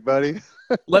real quick, buddy.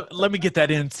 let me get that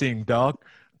inseam, dog.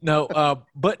 No,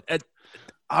 but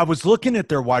I was looking at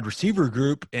their wide receiver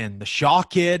group, and the Shaw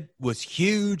kid was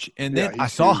huge. And then I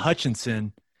saw huge.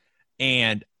 Hutchinson,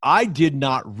 and I did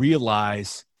not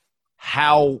realize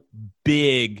how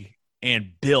big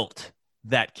and built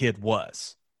that kid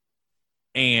was.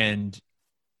 And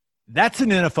that's an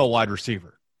NFL wide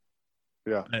receiver.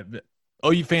 Yeah.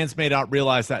 OU fans may not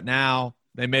realize that now.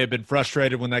 They may have been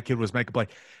frustrated when that kid was making play.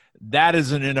 That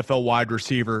is an NFL wide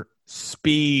receiver.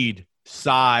 Speed,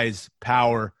 size,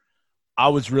 power. I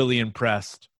was really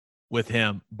impressed with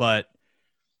him. But,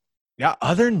 yeah,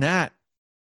 other than that,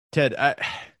 Ted,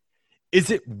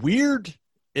 is it weird?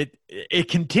 It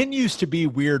continues to be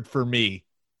weird for me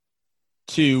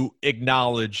to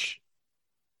acknowledge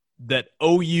that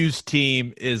OU's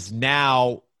team is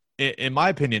now, in my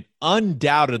opinion,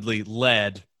 undoubtedly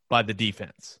led by the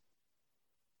defense.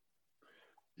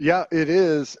 Yeah, it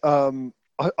is. I'll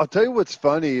tell you what's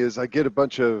funny is I get a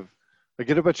bunch of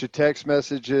text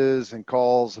messages and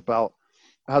calls about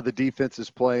how the defense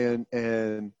is playing,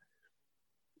 and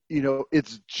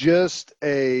it's just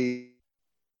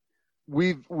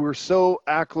we're so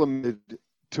acclimated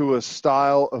to a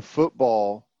style of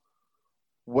football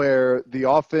where the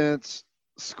offense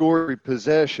scores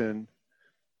possession,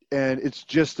 and it's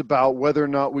just about whether or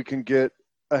not we can get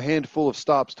a handful of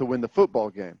stops to win the football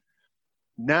game.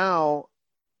 Now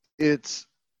it's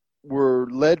were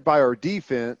led by our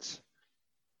defense.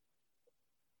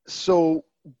 So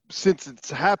since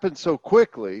it's happened so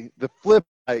quickly, the flip,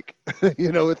 like,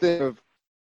 within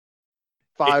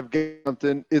 5 games,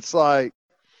 something, it's like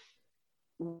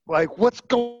what's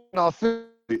going on? And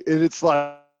it's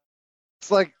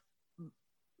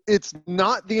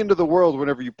not the end of the world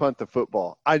whenever you punt the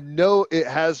football. I know it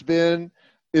has been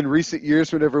in recent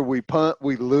years. Whenever we punt,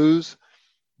 we lose.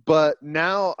 But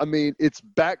now, I mean, it's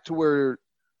back to where,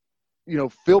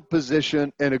 field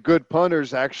position and a good punter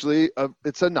is actually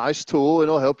it's a nice tool and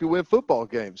it'll help you win football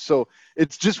games. So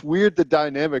it's just weird, the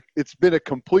dynamic. It's been a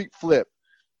complete flip.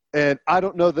 And I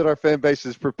don't know that our fan base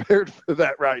is prepared for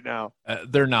that right now.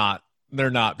 They're not. They're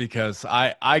not, because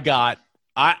I got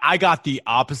the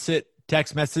opposite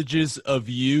text messages of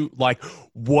you, like,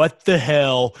 what the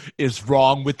hell is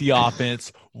wrong with the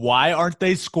offense? Why aren't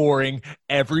they scoring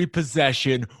every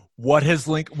possession?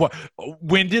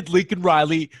 When did Lincoln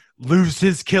Riley lose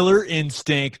his killer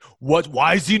instinct?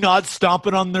 Why is he not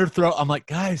stomping on their throat? I'm like,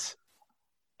 guys,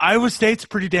 Iowa State's a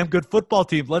pretty damn good football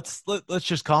team. Let's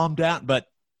just calm down. But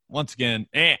once again,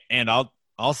 and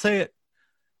I'll say it,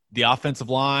 the offensive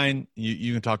line,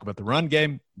 you can talk about the run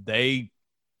game, they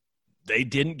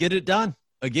didn't get it done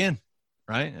again,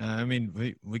 right? I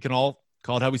mean, we can all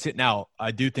call it how we see it. Now,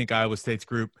 I do think Iowa State's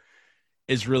group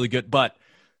is really good, but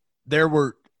there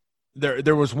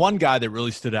was one guy that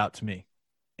really stood out to me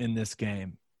in this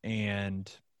game, and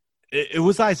it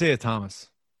was Isaiah Thomas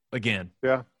again.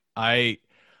 Yeah. I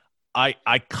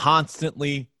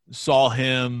constantly saw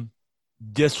him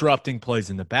disrupting plays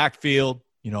in the backfield,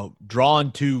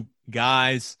 drawing two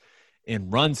guys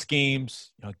in run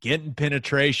schemes, getting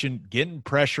penetration, getting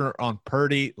pressure on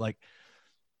Purdy,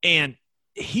 and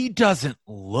he doesn't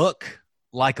look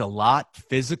like a lot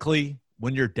physically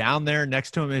when you're down there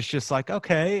next to him. It's just like,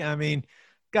 okay, I mean,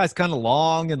 guy's kind of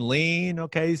long and lean.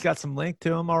 Okay, he's got some length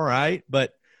to him, all right,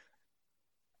 but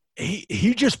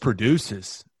he just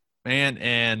produces, man,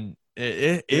 and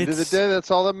End of the day,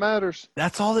 that's all that matters.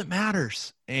 That's all that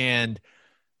matters. And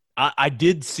I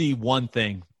did see one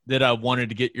thing that I wanted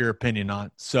to get your opinion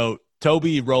on. So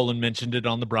Toby Rowland mentioned it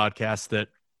on the broadcast that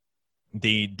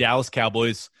the Dallas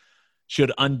Cowboys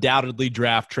should undoubtedly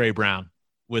draft Trey Brown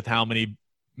with how many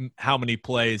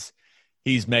plays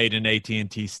he's made in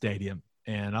AT&T Stadium.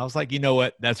 And I was like, you know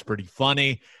what? That's pretty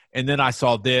funny. And then I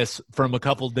saw this from a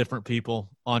couple different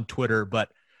people on Twitter,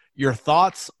 but your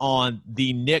thoughts on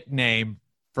the nickname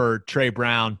for Trey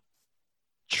Brown,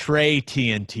 Trey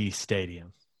TNT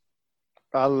Stadium?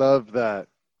 I love that.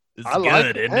 It's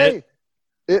good, isn't it?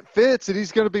 It fits, and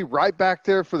he's going to be right back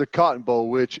there for the Cotton Bowl,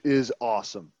 which is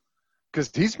awesome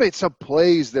because he's made some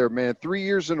plays there, man, 3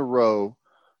 years in a row.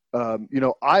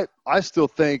 I still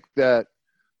think that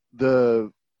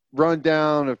the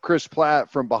rundown of Chris Platt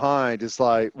from behind is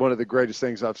like one of the greatest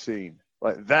things I've seen.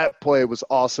 Like, that play was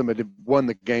awesome, and it won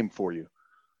the game for you.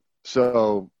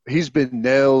 So he's been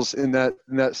nails in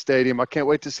that stadium. I can't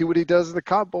wait to see what he does in the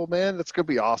Cotton Bowl, man. That's going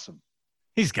to be awesome.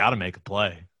 He's got to make a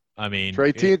play. I mean,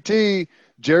 Trey TNT,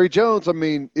 Jerry Jones. I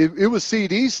mean, it was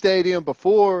CD's stadium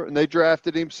before, and they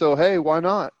drafted him. So, hey, why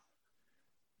not?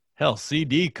 Hell,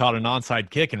 CD caught an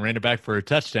onside kick and ran it back for a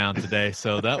touchdown today.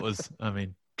 So that was, I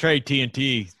mean, Trey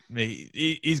TNT,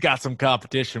 he's got some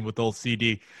competition with old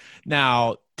CD.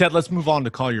 Now, Ted, let's move on to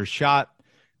Call Your Shot.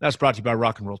 That's brought to you by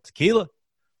Rock and Roll Tequila.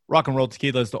 Rock and Roll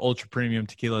Tequila is the ultra premium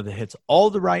tequila that hits all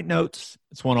the right notes.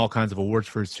 It's won all kinds of awards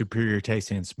for its superior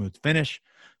taste and smooth finish.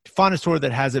 To find a store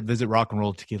that has it, visit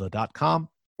rockandrolltequila.com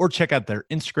or check out their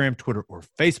Instagram, Twitter, or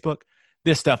Facebook.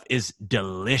 This stuff is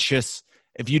delicious.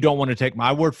 If you don't want to take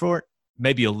my word for it,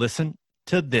 maybe you'll listen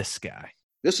to this guy.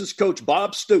 This is Coach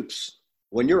Bob Stoops.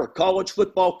 When you're a college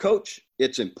football coach,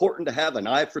 it's important to have an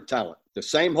eye for talent. The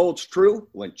same holds true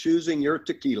when choosing your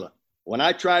tequila. When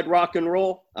I tried Rock and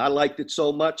Roll, I liked it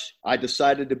so much, I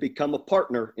decided to become a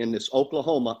partner in this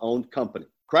Oklahoma-owned company.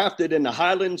 Crafted in the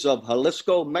highlands of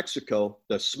Jalisco, Mexico,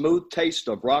 the smooth taste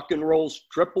of Rock and Roll's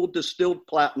triple distilled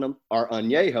platinum, our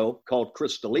añejo, called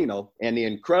Cristalino, and the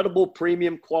incredible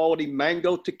premium quality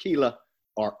mango tequila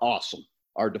are awesome.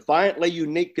 Our defiantly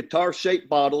unique guitar-shaped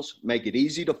bottles make it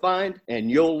easy to find,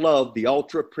 and you'll love the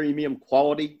ultra-premium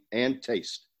quality and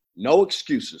taste. No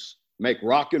excuses. Make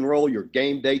Rock and Roll your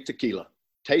game day tequila.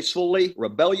 Tastefully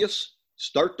rebellious,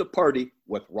 start the party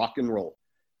with Rock and Roll.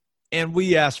 And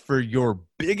we asked for your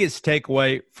biggest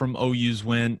takeaway from OU's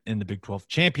win in the Big 12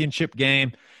 championship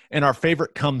game. And our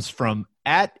favorite comes from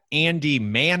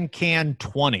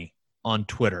 @AndyMancan20 on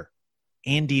Twitter.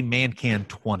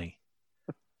 AndyMancan20.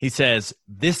 He says,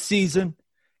 this season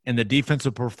and the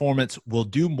defensive performance will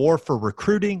do more for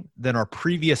recruiting than our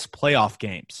previous playoff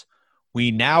games.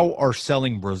 We now are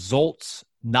selling results,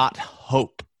 not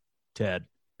hope. Ted,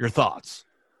 your thoughts?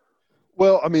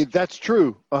 Well, I mean, that's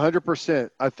true, 100%.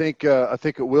 I think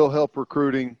it will help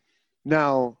recruiting.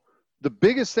 Now, the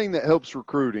biggest thing that helps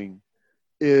recruiting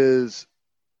is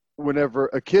whenever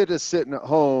a kid is sitting at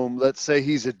home, let's say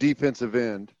he's a defensive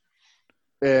end,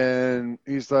 and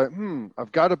he's like,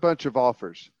 I've got a bunch of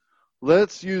offers.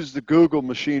 Let's use the Google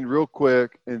machine real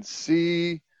quick and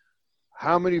see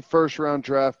how many first-round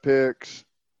draft picks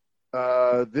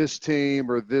this team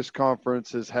or this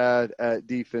conference has had at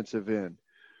defensive end.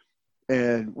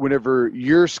 And whenever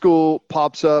your school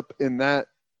pops up in that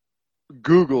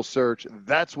Google search,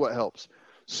 that's what helps.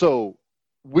 So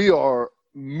we are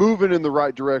moving in the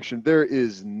right direction. There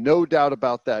is no doubt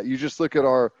about that. You just look at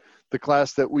the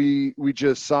class that we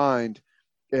just signed,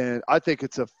 and I think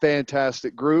it's a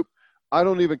fantastic group. I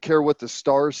don't even care what the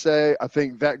stars say. I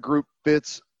think that group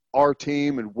fits our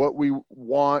team and what we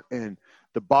want, and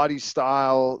the body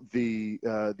style, the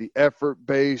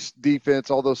effort-based defense,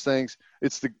 all those things.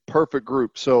 It's the perfect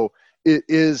group. So it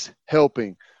is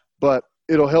helping, but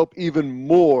it'll help even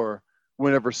more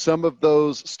whenever some of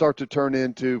those start to turn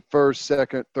into first,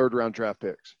 second, third-round draft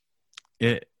picks.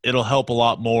 It'll help a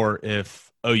lot more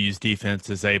if OU's defense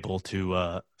is able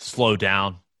to slow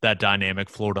down that dynamic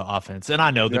Florida offense. And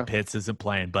I know that Pitts isn't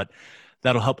playing, but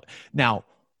that'll help. Now,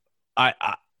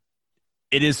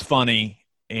 it is funny,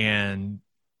 and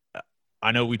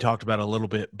I know we talked about it a little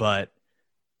bit, but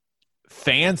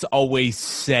fans always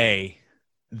say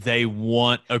they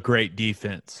want a great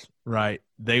defense, right?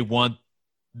 They want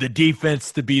the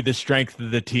defense to be the strength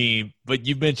of the team. But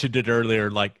you mentioned it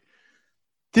earlier, like,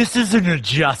 this is an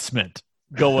adjustment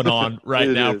going on right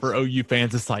now for OU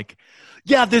fans. It's like,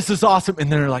 yeah, this is awesome.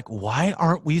 And they're like, why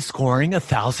aren't we scoring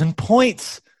 1,000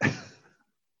 points?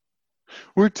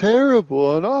 We're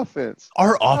terrible on offense.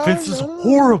 Our offense is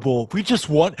horrible.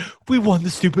 We won the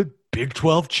stupid Big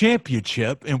 12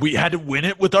 championship, and we had to win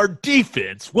it with our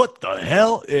defense. What the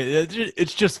hell?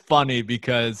 It's just funny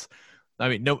because, I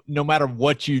mean, no matter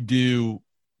what you do,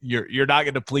 you're not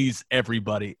going to please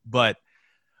everybody. But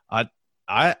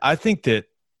I think that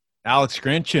Alex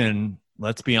Grinch, and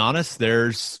let's be honest,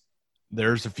 there's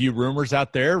a few rumors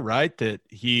out there, right, that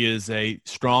he is a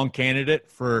strong candidate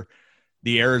for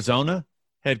the Arizona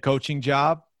head coaching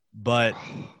job. But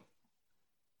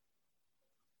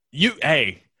you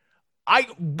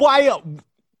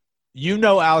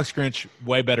know Alex Grinch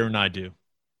way better than I do.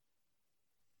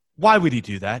 Why would he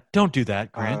do that? Don't do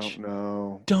that, Grinch. I don't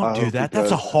know. Don't do that. That's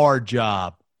a hard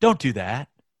job. Don't do that.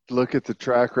 Look at the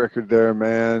track record there,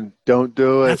 man. Don't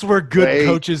do it. That's where good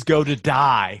coaches go to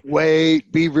die.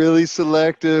 Wait, be really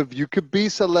selective. You can be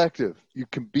selective.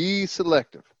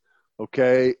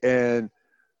 Okay? And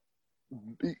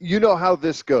you know how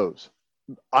this goes.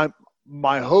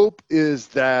 My hope is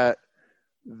that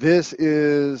this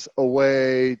is a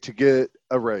way to get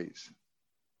a raise,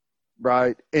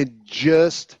 right? And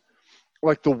just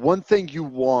like the one thing you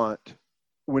want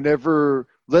whenever,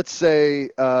 let's say,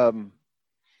 I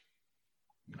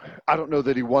don't know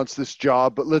that he wants this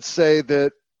job, but let's say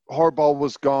that Harbaugh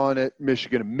was gone at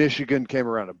Michigan, and Michigan came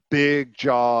around, a big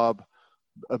job,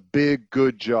 a big,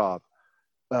 good job.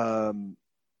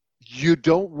 You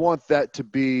don't want that to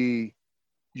be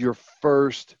your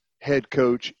first head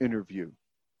coach interview.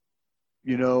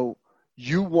 You know,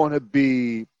 you want to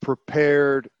be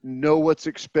prepared, know what's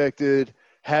expected,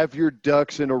 have your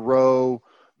ducks in a row,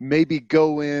 maybe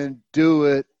go in, do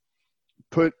it,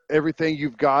 put everything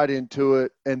you've got into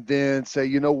it, and then say,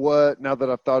 you know what, now that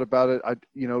I've thought about it,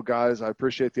 guys, I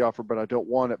appreciate the offer, but I don't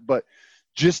want it. But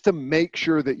just to make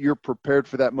sure that you're prepared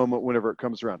for that moment whenever it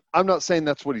comes around. I'm not saying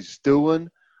that's what he's doing,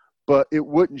 but it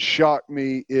wouldn't shock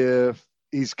me if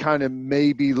he's kind of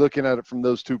maybe looking at it from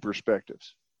those two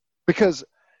perspectives, because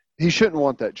he shouldn't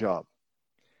want that job.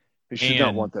 He should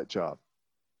not want that job.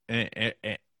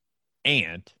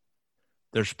 And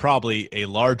there's probably a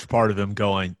large part of him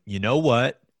going, you know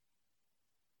what?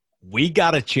 We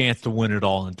got a chance to win it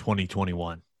all in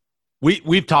 2021.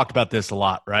 We've talked about this a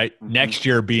lot, right? Mm-hmm. Next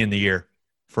year being the year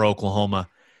for Oklahoma,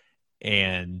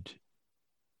 and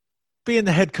being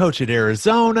the head coach at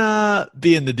Arizona,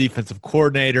 being the defensive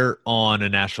coordinator on a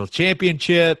national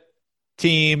championship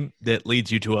team that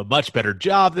leads you to a much better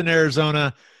job than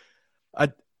Arizona.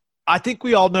 I think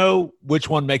we all know which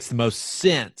one makes the most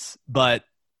sense, but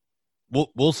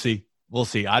we'll see. We'll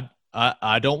see. I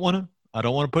don't want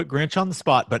to put Grinch on the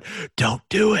spot, but don't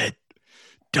do it.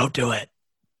 Don't do it.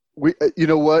 You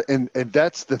know what? And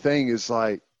that's the thing is,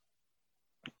 like,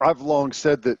 I've long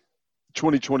said that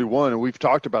 2021, and we've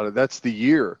talked about it, that's the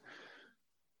year.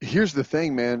 Here's the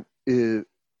thing, man, is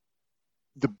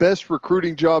the best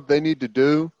recruiting job they need to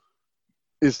do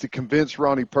is to convince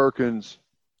Ronnie Perkins,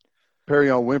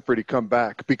 Perrion Winfrey to come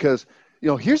back. Because,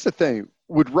 here's the thing.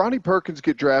 Would Ronnie Perkins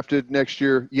get drafted next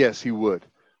year? Yes, he would.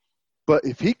 But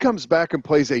if he comes back and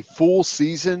plays a full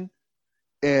season,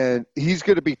 and he's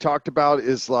going to be talked about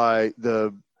as like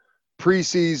the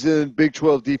preseason Big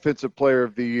 12 Defensive Player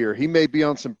of the Year. He may be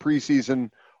on some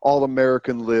preseason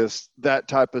All-American lists, that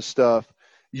type of stuff.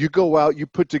 You go out, you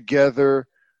put together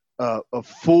a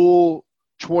full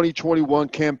 2021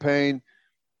 campaign,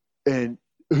 and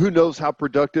who knows how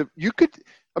productive you could.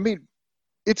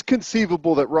 It's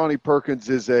conceivable that Ronnie Perkins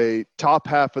is a top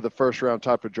half of the first round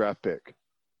type of draft pick.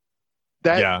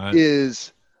 That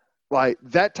is like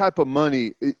that type of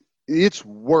money. It's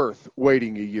worth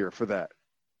waiting a year for that.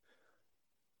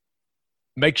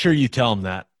 Make sure you tell him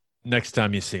that next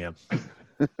time you see him.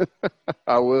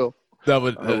 I will.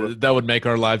 That would make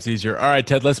our lives easier. All right,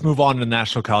 Ted, let's move on to the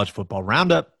National College Football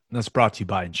Roundup. That's brought to you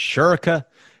by Insurica.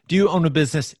 Do you own a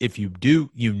business? If you do,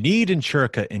 you need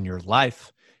Insurica in your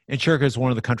life. Insurica is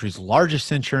one of the country's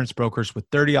largest insurance brokers with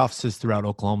 30 offices throughout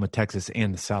Oklahoma, Texas,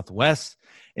 and the Southwest.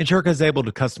 Insurica is able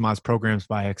to customize programs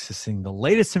by accessing the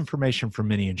latest information from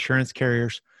many insurance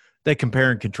carriers. They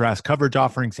compare and contrast coverage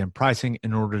offerings and pricing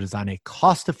in order to design a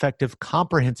cost-effective,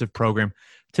 comprehensive program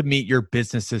to meet your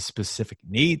business's specific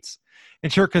needs.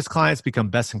 Insurica's clients become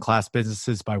best-in-class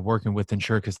businesses by working with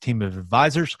Insurica's team of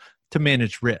advisors to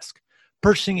manage risk.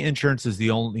 Purchasing insurance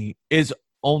is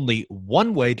only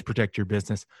one way to protect your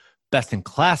business.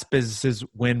 Best-in-class businesses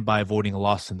win by avoiding a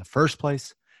loss in the first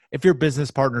place. If your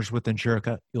business partners with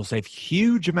Insurica, you'll save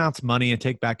huge amounts of money and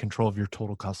take back control of your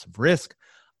total cost of risk.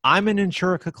 I'm an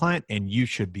Insurica client, and you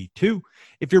should be too.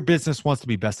 If your business wants to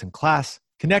be best in class,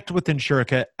 connect with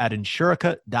Insurica at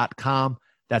insurica.com.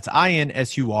 That's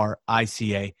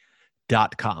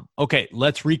INSURICA.com. Okay,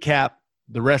 let's recap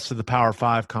the rest of the Power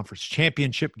 5 Conference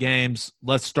Championship games.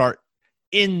 Let's start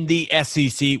in the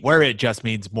SEC, where it just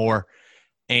means more.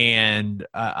 And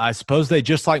I suppose they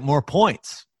just like more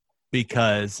points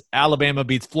because Alabama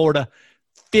beats Florida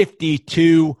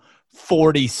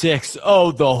 52-46.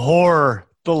 Oh, the horror,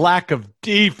 the lack of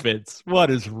defense. What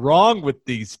is wrong with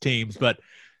these teams? But,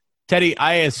 Teddy,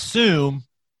 I assume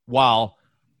while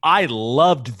I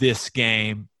loved this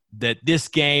game, that this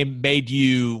game made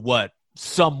you,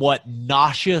 somewhat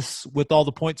nauseous with all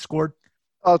the points scored?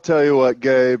 I'll tell you what,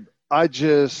 Gabe.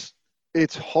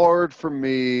 It's hard for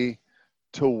me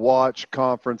to watch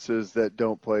conferences that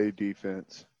don't play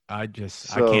defense. I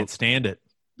can't stand it.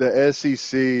 The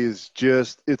SEC is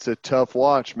it's a tough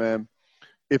watch, man.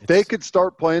 If they could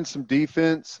start playing some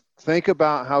defense, think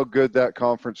about how good that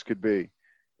conference could be.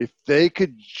 If they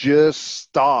could just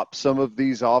stop some of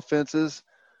these offenses,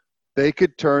 they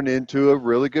could turn into a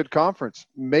really good conference.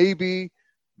 Maybe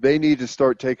they need to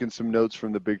start taking some notes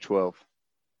from the Big 12.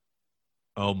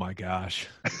 Oh, my gosh.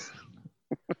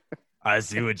 I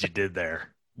see what you did there.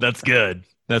 That's good.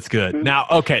 That's good. Now,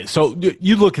 okay, so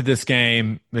you look at this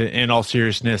game, in all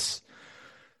seriousness,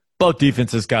 both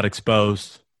defenses got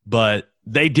exposed, but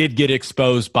they did get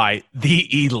exposed by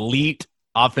the elite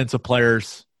offensive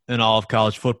players in all of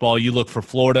college football. You look for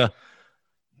Florida,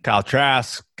 Kyle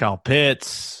Trask, Kyle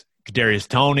Pitts, Kadarius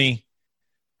Toney.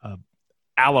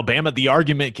 Alabama, the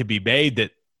argument could be made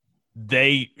that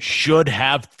they should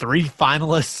have 3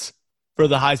 finalists for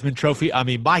the Heisman Trophy. I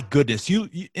mean, my goodness,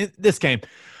 in this game,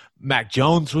 Mac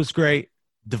Jones was great.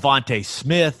 Devontae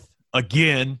Smith,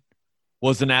 again,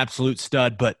 was an absolute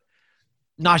stud. But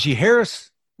Najee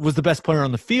Harris was the best player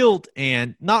on the field,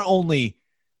 and not only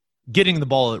getting the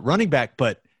ball at running back,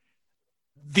 but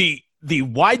the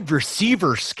wide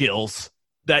receiver skills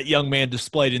that young man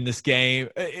displayed in this game,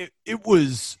 it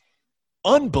was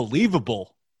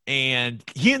unbelievable. And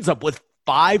he ends up with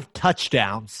 5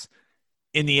 touchdowns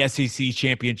in the SEC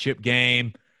championship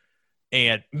game.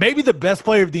 And maybe the best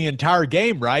player of the entire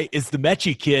game, right, is the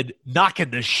Mechie kid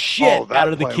knocking the shit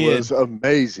out of the kid. That was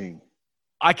amazing.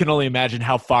 I can only imagine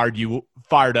how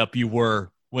fired up you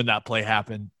were when that play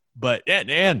happened. But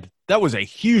and that was a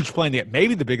huge play in the game,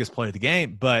 maybe the biggest play of the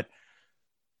game. But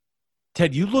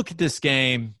Ted, you look at this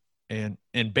game, and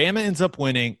Bama ends up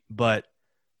winning, but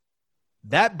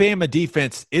that Bama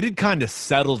defense, it had kind of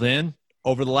settled in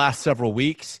over the last several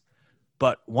weeks.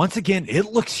 But once again, it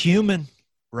looks human,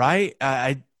 right?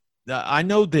 I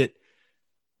know that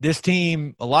this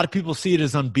team, a lot of people see it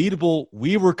as unbeatable.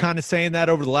 We were kind of saying that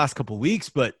over the last couple of weeks,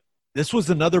 but this was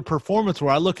another performance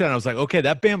where I looked at it and I was like, okay,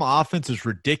 that Bama offense is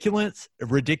ridiculous,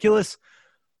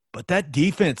 but that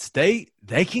defense, they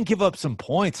can give up some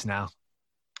points now.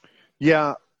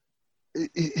 Yeah,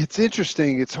 it's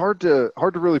interesting. It's hard to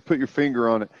really put your finger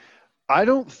on it. I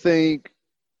don't think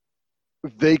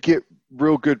they get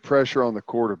real good pressure on the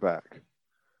quarterback.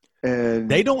 And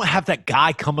They don't have that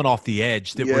guy coming off the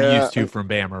edge that we're used to from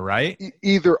Bama, right?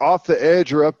 Either off the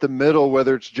edge or up the middle,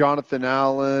 whether it's Jonathan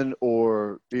Allen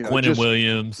or Quinnen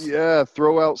Williams. Yeah,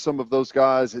 throw out some of those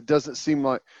guys. It doesn't seem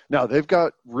like – now, they've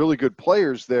got really good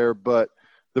players there, but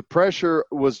the pressure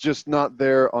was just not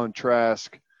there on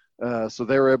Trask. So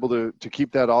they were able to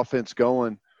keep that offense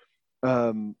going.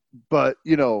 But,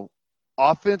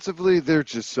 offensively, they're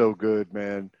just so good,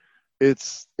 man.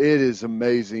 It is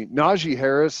amazing. Najee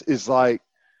Harris is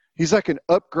he's like an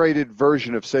upgraded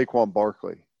version of Saquon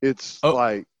Barkley.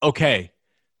 Okay.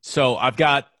 So I've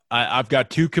got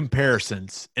two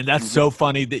comparisons, and that's so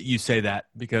funny that you say that,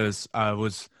 because I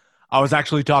was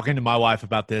actually talking to my wife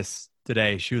about this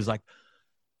today. She was like,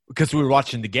 because we were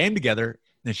watching the game together,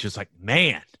 and she was like,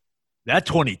 "Man, that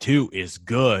 22 is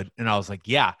good." And I was like,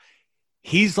 "Yeah,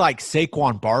 he's like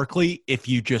Saquon Barkley if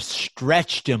you just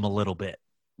stretched him a little bit."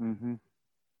 Mm-hmm.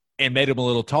 And made him a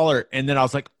little taller. And then I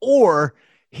was like, or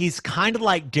he's kind of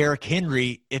like Derrick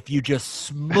Henry if you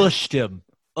just smushed him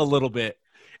a little bit.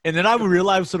 And then I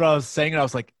realized what I was saying, and I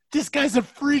was like, this guy's a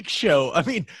freak show. I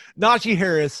mean, Najee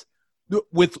Harris,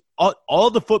 with all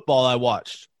the football I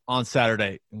watched on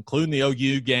Saturday, including the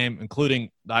OU game, including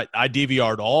I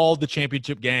DVR'd all the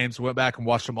championship games, went back and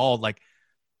watched them all. Like,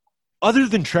 other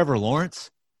than Trevor Lawrence,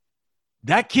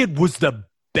 that kid was the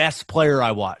best player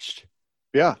I watched.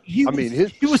 Yeah, he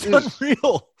was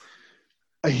unreal.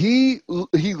 He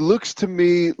looks to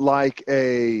me like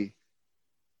a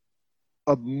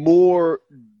more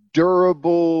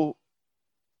durable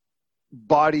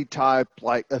body type,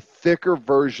 like a thicker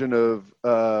version of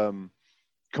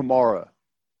Kamara.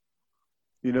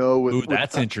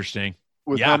 That's interesting.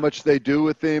 With how much they do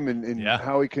with him and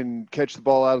how he can catch the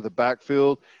ball out of the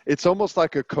backfield. It's almost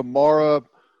like a Kamara,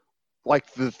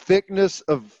 like the thickness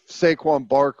of Saquon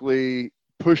Barkley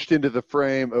pushed into the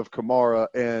frame of Kamara,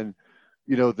 and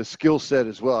the skill set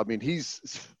as well. I mean, he's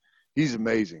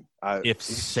amazing. If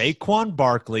Saquon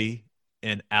Barkley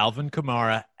and Alvin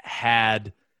Kamara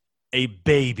had a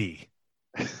baby,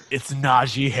 it's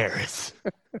Najee Harris.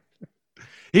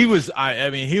 He was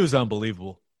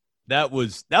unbelievable. That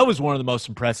was one of the most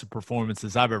impressive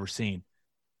performances I've ever seen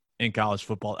in college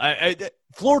football.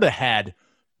 Florida had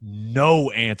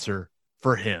no answer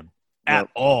for him at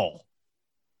all.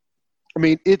 I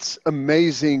mean, it's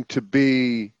amazing to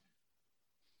be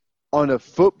on a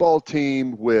football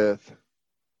team with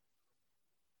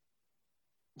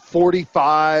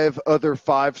 45 other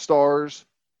 5-stars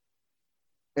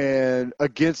and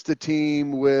against a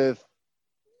team with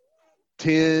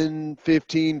 10,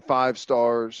 15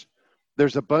 5-stars.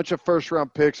 There's a bunch of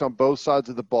first-round picks on both sides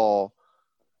of the ball.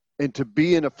 And to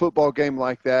be in a football game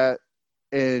like that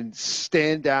and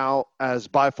stand out as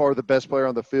by far the best player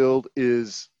on the field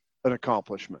is an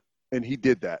accomplishment, and he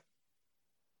did that.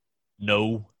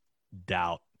 No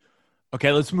doubt.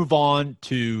 Okay, let's move on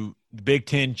to the Big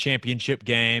Ten championship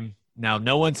game. Now,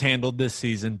 no one's handled this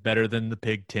season better than the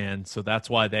Big Ten, so that's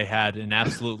why they had an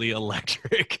absolutely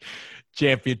electric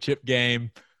championship game.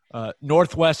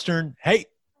 Northwestern, hey,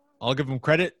 I'll give them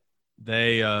credit.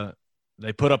 They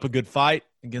put up a good fight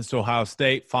against Ohio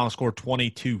State. Final score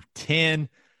 22-10.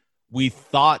 We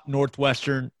thought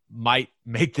Northwestern might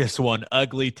make this one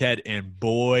ugly, Ted, and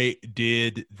boy,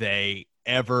 did they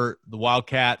ever. The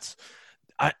Wildcats,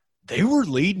 they were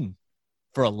leading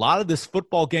for a lot of this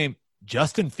football game.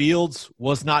 Justin Fields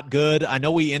was not good. I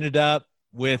know he ended up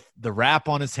with the wrap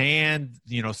on his hand,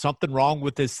 something wrong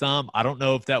with his thumb. I don't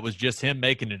know if that was just him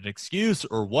making an excuse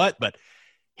or what, but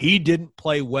he didn't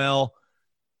play well,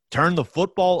 turned the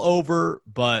football over,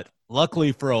 but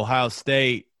luckily for Ohio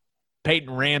State,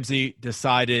 Peyton Ramsey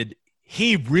decided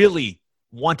he really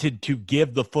wanted to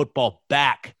give the football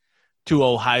back to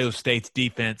Ohio State's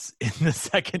defense in the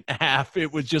second half.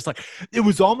 It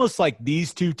was almost like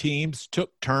these two teams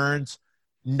took turns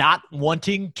not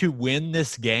wanting to win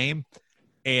this game.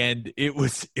 And it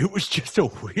was just a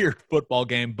weird football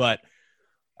game. But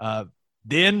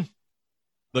then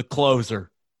the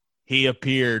closer, he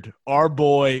appeared. Our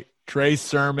boy, Trey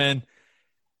Sermon,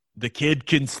 the kid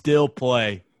can still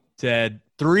play, Ted.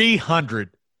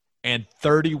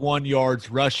 331 yards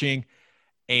rushing,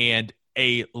 and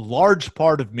a large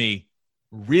part of me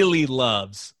really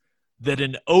loves that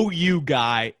an OU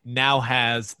guy now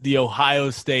has the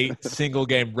Ohio State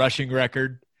single-game rushing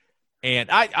record. And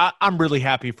I'm really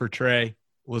happy for Trey. It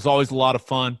was always a lot of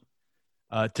fun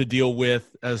to deal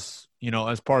with as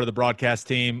part of the broadcast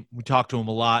team. We talked to him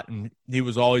a lot, and he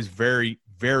was always very,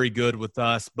 very good with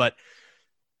us. But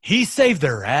he saved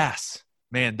their ass.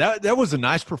 Man, that was a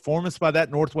nice performance by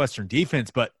that Northwestern defense.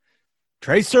 But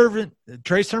Trey Sermon,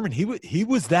 he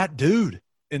was that dude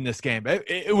in this game.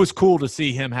 It was cool to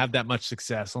see him have that much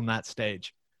success on that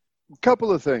stage. A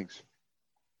couple of things.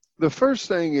 The first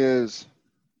thing is,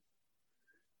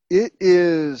 it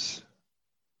is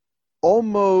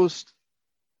almost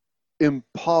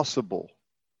impossible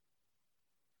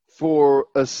for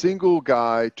a single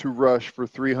guy to rush for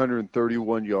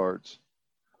 331 yards,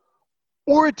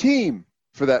 or a team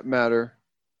for that matter,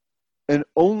 and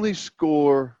only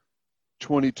score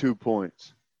 22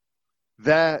 points.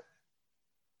 That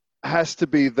has to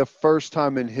be the first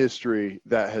time in history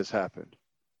that has happened.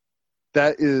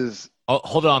 That is.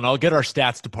 Hold on. I'll get our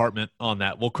stats department on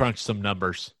that. We'll crunch some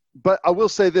numbers. But I will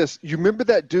say this. You remember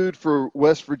that dude for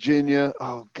West Virginia?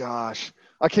 Oh, gosh.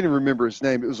 I can't even remember his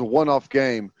name. It was a one-off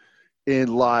game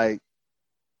in like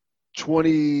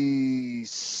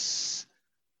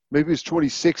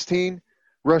 2016.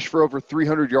 Rushed for over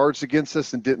 300 yards against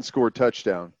us and didn't score a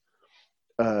touchdown.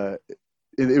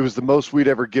 It was the most we'd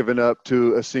ever given up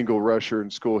to a single rusher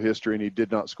in school history, and he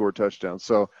did not score a touchdown.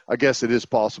 So I guess it is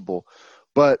possible.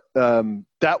 But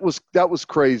that was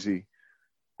crazy.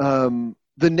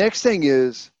 The next thing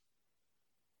is,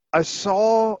 I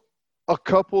saw a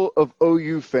couple of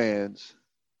OU fans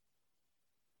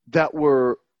that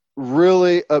were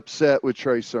really upset with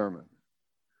Trey Sermon,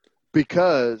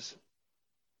 because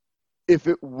if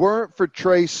it weren't for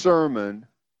Trey Sermon,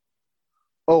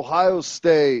 Ohio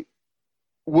State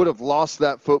would have lost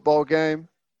that football game,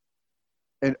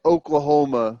 and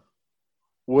Oklahoma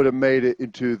would have made it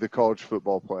into the college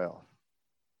football playoff.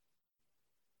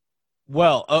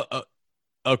 Well,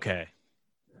 okay.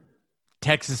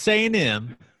 Texas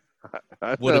A&M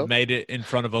would have made it in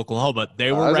front of Oklahoma.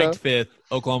 They were ranked fifth.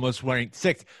 Oklahoma's ranked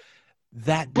sixth.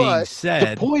 That being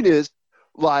said, the point is,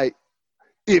 like,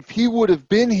 if he would have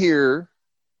been here,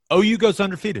 OU goes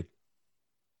undefeated.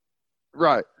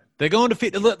 Right. They go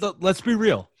undefeated. Let's be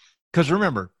real. Because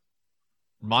remember,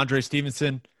 Ramondre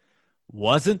Stevenson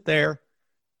wasn't there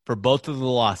for both of the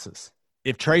losses.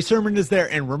 If Trey Sermon is there,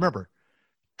 and remember,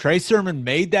 Trey Sermon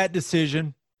made that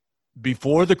decision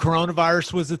before the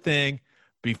coronavirus was a thing,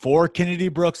 before Kennedy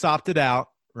Brooks opted out,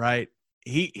 right?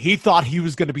 He thought he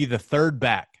was going to be the third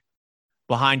back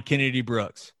behind Kennedy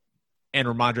Brooks and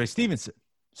Ramondre Stevenson.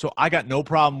 So I got no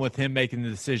problem with him making the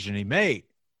decision he made.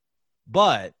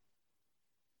 But,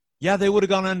 yeah, they would have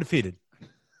gone undefeated.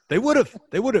 They would have.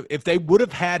 If they would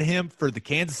have had him for the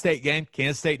Kansas State game,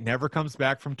 Kansas State never comes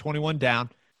back from 21 down.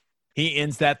 He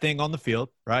ends that thing on the field,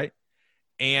 right?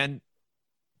 And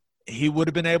he would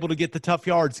have been able to get the tough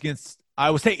yards against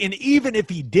Iowa State. And even if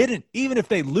he didn't, even if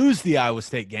they lose the Iowa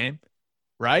State game,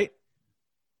 right,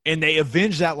 and they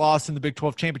avenge that loss in the Big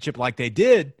 12 championship like they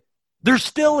did, they're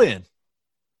still in.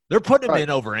 They're putting them in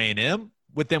over A&M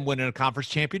with them winning a conference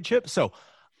championship. So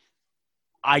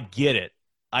I get it.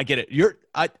 I get it.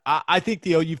 I think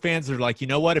the OU fans are like, you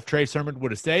know what? If Trey Sermon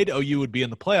would have stayed, OU would be in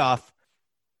the playoff.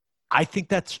 I think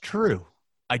that's true.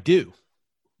 I do.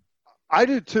 I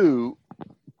do too,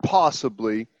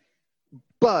 possibly.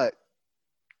 But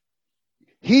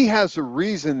he has a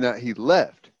reason that he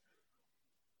left.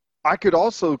 I could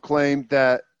also claim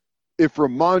that if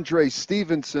Ramondre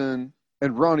Stevenson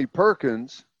and Ronnie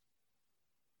Perkins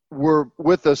were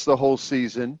with us the whole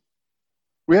season,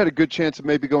 we had a good chance of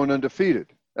maybe going undefeated.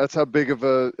 That's how big of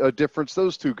a difference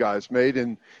those two guys made.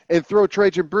 And throw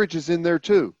Trajan Bridges in there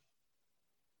too.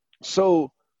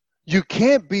 So you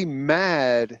can't be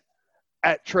mad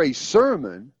at Trey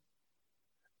Sermon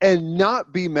and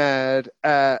not be mad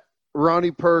at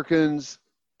Ronnie Perkins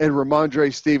and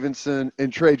Ramondre Stevenson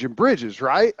and Trajan Bridges,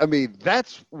 right? I mean,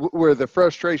 that's where the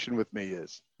frustration with me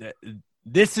is.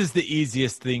 This is the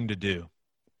easiest thing to do.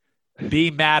 Be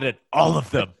mad at all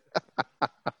of them.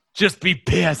 Just be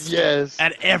pissed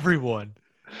at everyone.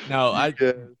 No, I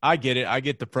get it. I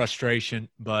get the frustration,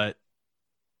 but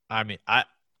I mean, I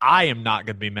am not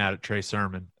going to be mad at Trey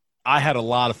Sermon. I had a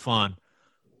lot of fun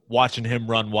watching him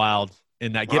run wild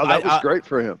in that game. Wow, that was great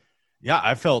for him. Yeah,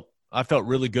 I felt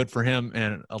really good for him,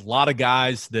 and a lot of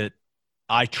guys that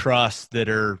I trust that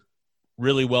are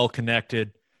really well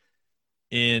connected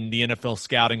in the NFL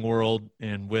scouting world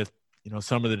and with, you know,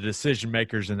 some of the decision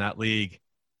makers in that league.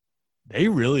 They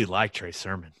really like Trey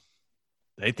Sermon.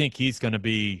 They think he's going to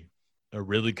be a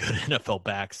really good NFL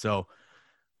back. So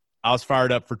I was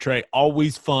fired up for Trey.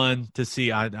 Always fun to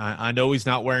see. I know he's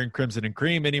not wearing crimson and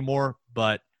cream anymore,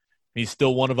 but he's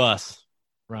still one of us,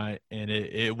 right? And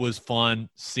it was fun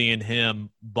seeing him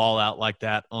ball out like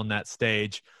that on that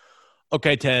stage.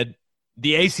 Okay, Ted,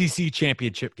 the ACC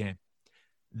championship game,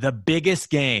 the biggest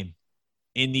game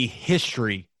in the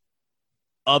history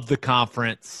of the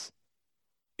conference.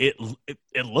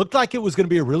 it looked like it was going to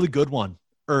be a really good one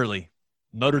early.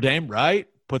 Notre Dame, right,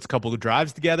 puts a couple of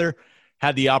drives together,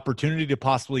 had the opportunity to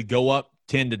possibly go up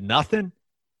 10-0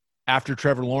 after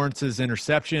Trevor Lawrence's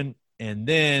interception, and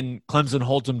then Clemson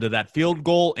holds them to that field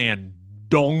goal, and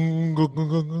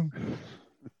dong,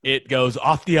 it goes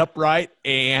off the upright,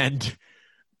 and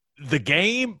the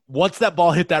game, once that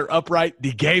ball hit that upright,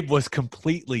 the game was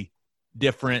completely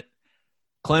different.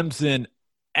 Clemson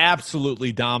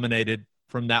absolutely dominated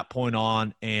from that point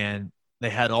on, and they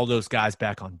had all those guys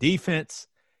back on defense.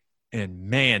 And,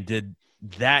 man, did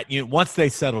that unit – once they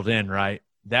settled in, right,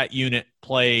 that unit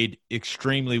played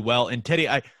extremely well. And, Teddy,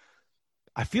 I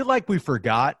feel like we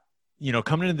forgot,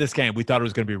 coming into this game, we thought it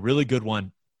was going to be a really good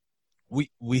one.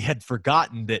 We had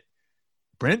forgotten that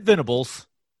Brent Venables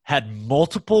had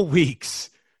multiple weeks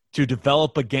to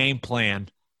develop a game plan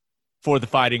for the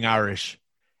Fighting Irish.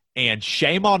 And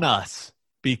shame on us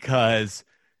because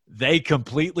they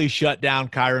completely shut down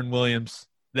Kyron Williams.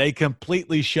 They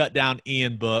completely shut down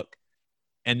Ian Book.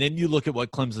 And then you look at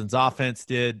what Clemson's offense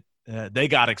did. They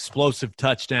got explosive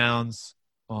touchdowns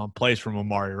on plays from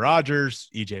Amari Rodgers,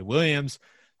 E.J. Williams,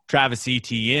 Travis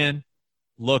Etienne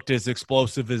looked as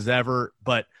explosive as ever.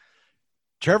 But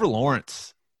Trevor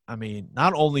Lawrence, I mean,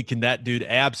 not only can that dude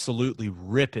absolutely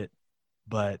rip it,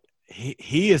 but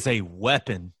he is a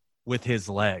weapon with his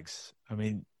legs. I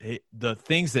mean, the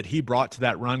things that he brought to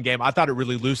that run game, I thought it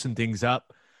really loosened things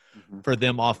up for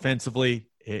them offensively.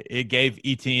 It gave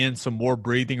Etienne some more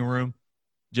breathing room,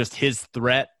 just his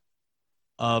threat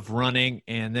of running.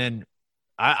 And then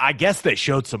I guess they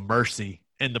showed some mercy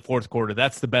in the fourth quarter.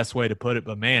 That's the best way to put it.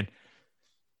 But, man,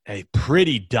 a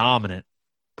pretty dominant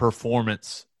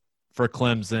performance for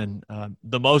Clemson.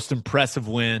 The most impressive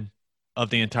win of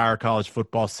the entire college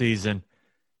football season.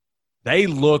 They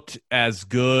looked as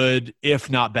good, if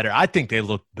not better. I think they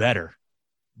looked better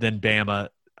than Bama.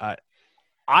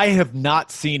 I have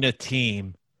not seen a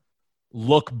team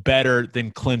look better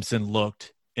than Clemson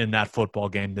looked in that football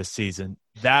game this season.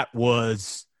 That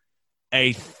was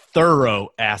a thorough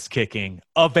ass-kicking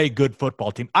of a good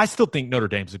football team. I still think Notre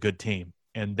Dame's a good team,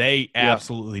 and they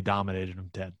absolutely dominated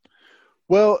them, Ted.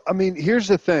 Well, I mean, here's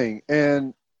the thing,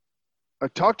 and I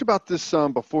talked about this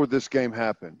some before this game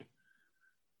happened.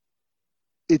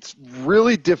 It's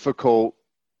really difficult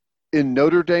in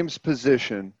Notre Dame's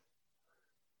position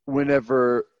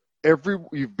whenever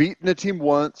you've beaten a team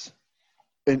once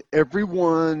and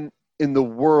everyone in the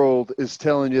world is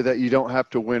telling you that you don't have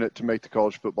to win it to make the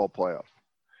college football playoff.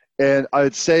 And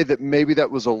I'd say that maybe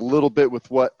that was a little bit with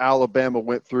what Alabama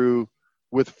went through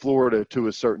with Florida to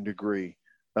a certain degree,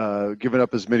 giving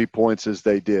up as many points as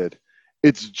they did.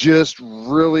 It's just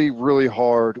really, really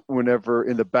hard whenever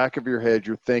in the back of your head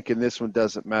you're thinking this one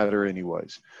doesn't matter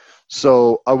anyways.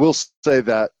 So I will say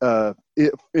that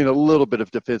in a little bit of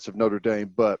defense of Notre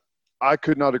Dame, but I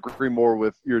could not agree more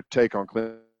with your take on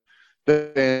Clemson.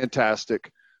 They're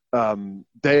fantastic.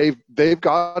 They've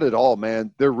got it all,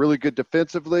 man. They're really good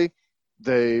defensively.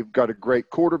 They've got a great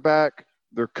quarterback.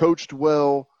 They're coached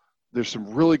well. There's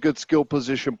some really good skill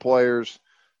position players.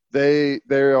 They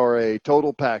are a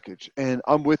total package. And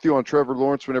I'm with you on Trevor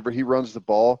Lawrence whenever he runs the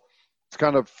ball. It's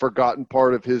kind of forgotten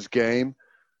part of his game.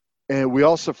 And we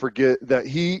also forget that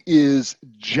he is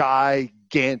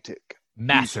gigantic.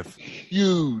 Massive. He's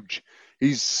huge.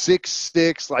 He's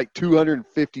 6'6", like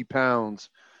 250 pounds.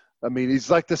 I mean, he's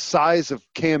like the size of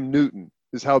Cam Newton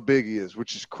is how big he is,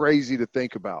 which is crazy to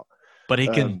think about. But he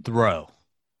can throw.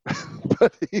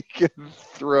 But he can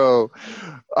throw.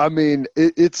 I mean,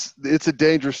 it's a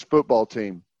dangerous football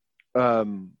team.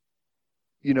 Going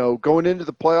into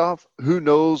the playoff, who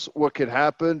knows what could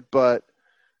happen, but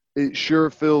it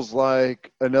sure feels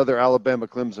like another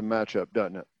Alabama-Clemson matchup,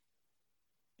 doesn't it?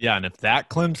 Yeah, and if that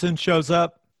Clemson shows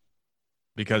up,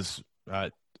 because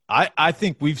I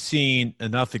think we've seen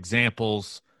enough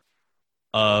examples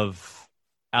of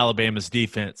Alabama's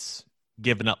defense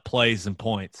giving up plays and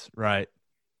points, right?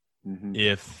 Mm-hmm.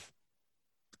 If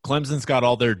Clemson's got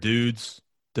all their dudes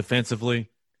defensively,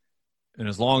 and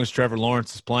as long as Trevor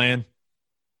Lawrence is playing,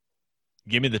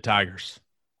 give me the Tigers.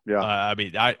 Yeah. I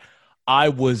mean, I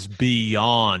was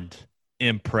beyond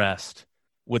impressed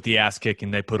with the ass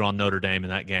kicking they put on Notre Dame in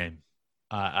that game.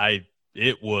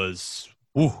 It was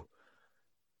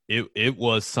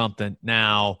something.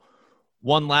 Now,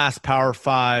 one last Power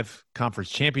 5 conference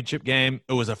championship game.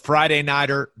 It was a Friday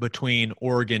nighter between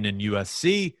Oregon and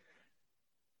USC.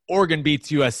 Oregon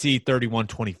beats USC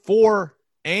 31-24,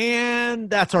 and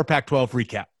that's our Pac-12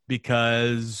 recap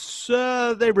because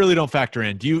they really don't factor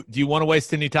in. Do you want to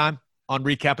waste any time on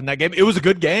recapping that game? It was a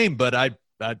good game, but I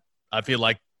feel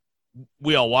like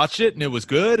we all watched it and it was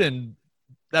good, and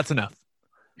that's enough.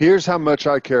 Here's how much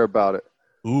I care about it.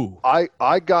 Ooh.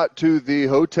 I got to the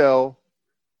hotel,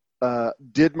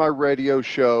 did my radio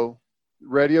show.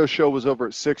 Radio show was over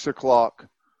at 6 o'clock.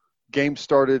 Game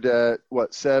started at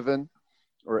 7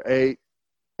 or 8.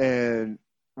 And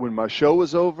when my show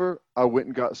was over, I went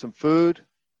and got some food,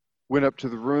 went up to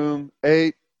the room,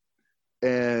 ate,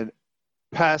 and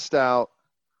passed out.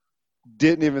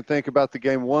 Didn't even think about the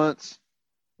game once.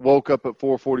 Woke up at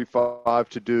 4:45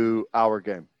 to do our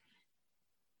game.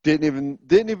 Didn't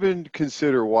even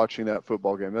consider watching that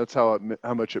football game. That's how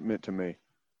much it meant to me.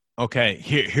 Okay,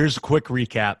 here's a quick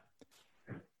recap.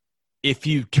 If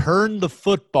you turn the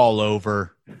football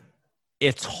over,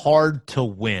 it's hard to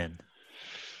win.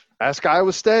 Ask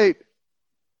Iowa State.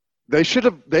 They should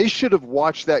have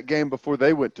watched that game before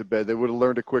they went to bed. They would have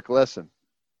learned a quick lesson.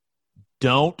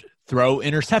 Don't throw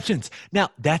interceptions. Now,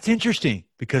 that's interesting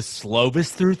because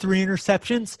Slovis threw 3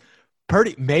 interceptions.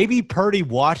 Maybe Purdy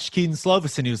watched Keaton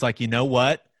Slovis and he was like, you know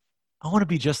what? I want to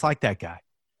be just like that guy.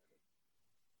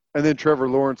 And then Trevor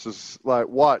Lawrence is like,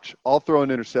 watch, I'll throw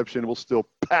an interception. We'll still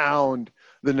pound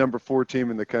the number 4 team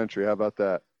in the country. How about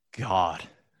that? God,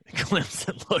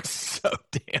 Clemson looks so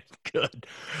damn good.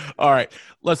 All right,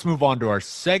 let's move on to our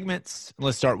segments.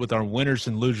 Let's start with our winners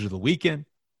and losers of the weekend.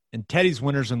 And Teddy's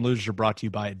winners and losers are brought to you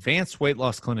by Advanced Weight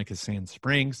Loss Clinic of Sand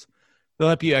Springs. They'll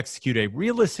help you execute a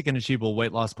realistic and achievable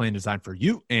weight loss plan designed for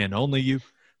you and only you.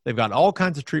 They've got all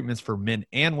kinds of treatments for men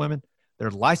and women.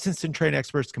 They're licensed and trained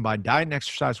experts combine diet and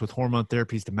exercise with hormone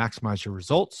therapies to maximize your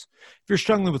results. If you're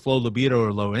struggling with low libido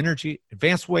or low energy,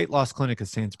 Advanced Weight Loss Clinic of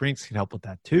Sand Springs can help with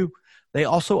that too. They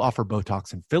also offer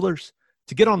Botox and fillers.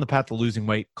 To get on the path to losing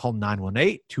weight, call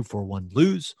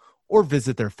 918-241-LOSE or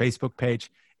visit their Facebook page.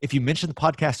 If you mention the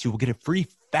podcast, you will get a free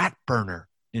fat burner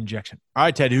injection. All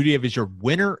right, Ted, who do you have as your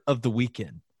winner of the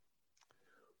weekend?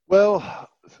 Well,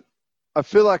 I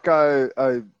feel like I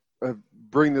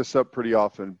bring this up pretty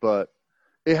often, but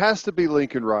it has to be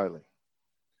Lincoln Riley.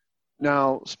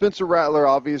 Now, Spencer Rattler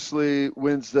obviously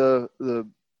wins the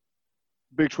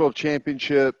Big 12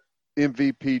 championship,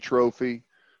 MVP trophy.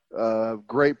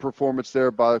 Great performance there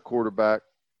by the quarterback.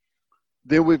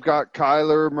 Then we've got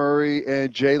Kyler Murray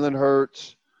and Jalen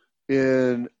Hurts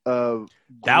in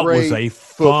that was a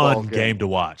fun game to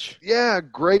watch. Yeah,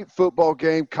 great football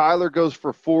game. Kyler goes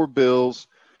for 4 bills.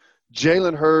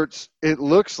 Jalen Hurts, it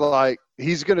looks like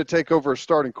he's going to take over a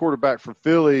starting quarterback for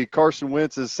Philly. Carson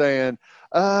Wentz is saying,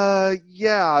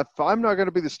 if I'm not going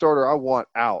to be the starter, I want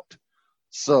out.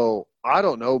 So I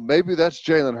don't know. Maybe that's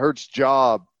Jalen Hurts'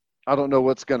 job. I don't know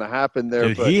what's going to happen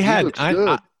there. Dude, but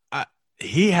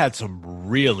he had some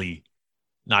really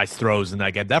nice throws in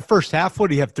that game. That first half, what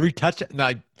did he have? 3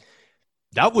 touchdowns?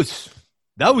 That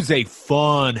was a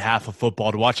fun half of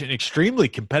football to watch. An extremely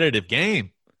competitive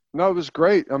game. No, it was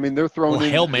great. I mean, they're throwing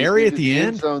Hail Mary at the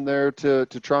end zone there to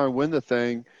try and win the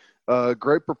thing.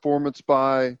 Great performance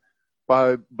by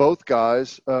both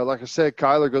guys. Like I said,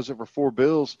 Kyler goes over 4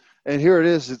 bills, and here it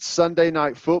is. It's Sunday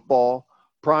night football,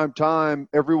 prime time.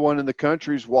 Everyone in the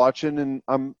country's watching, and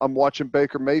I'm watching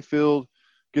Baker Mayfield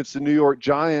against the New York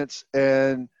Giants,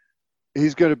 and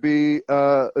he's going to be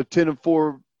a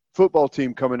 10-4 football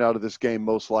team coming out of this game.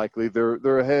 Most likely,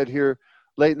 they're ahead here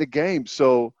late in the game.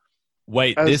 So.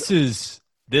 Wait, this is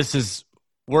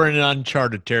we're in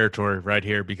uncharted territory right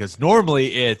here because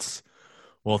normally it's,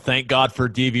 well, thank God for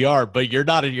DVR, but you're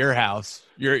not at your house.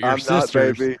 You're at your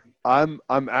sister's. Not, baby.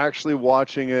 I'm actually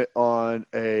watching it on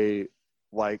a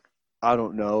I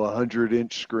don't know,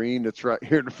 100-inch screen. It's right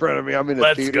here in front of me. I'm in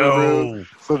a theater room,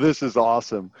 so this is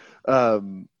awesome.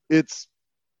 You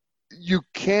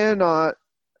cannot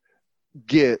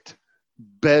get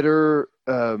better.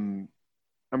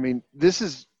 This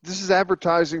is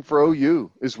advertising for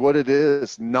OU is what it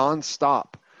is,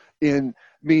 nonstop.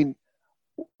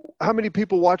 How many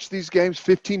people watch these games?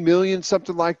 15 million,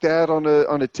 something like that on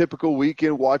a typical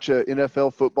weekend, watch a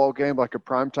NFL football game, like a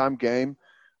primetime game.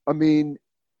 I mean,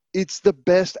 it's the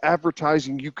best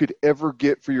advertising you could ever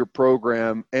get for your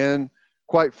program and,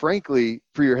 quite frankly,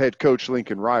 for your head coach,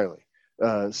 Lincoln Riley.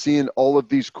 Seeing all of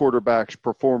these quarterbacks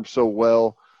perform so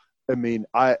well,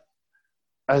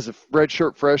 as a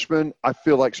redshirt freshman, I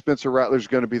feel like Spencer Rattler's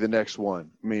going to be the next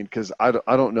one. Because I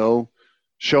don't know.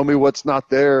 Show me what's not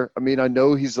there. I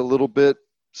know he's a little bit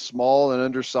small and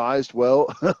undersized. Well,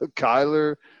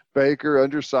 Kyler, Baker,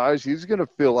 undersized. He's going to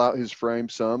fill out his frame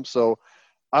some. So,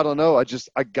 I don't know.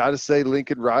 I got to say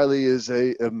Lincoln Riley is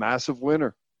a massive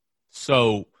winner.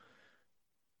 So,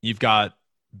 you've got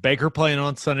Baker playing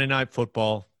on Sunday Night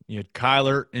Football. You had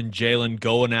Kyler and Jalen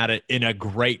going at it in a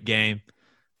great game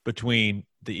between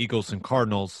the Eagles and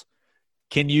Cardinals.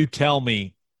 Can you tell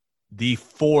me the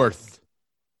 4th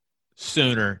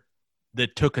Sooner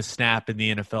that took a snap in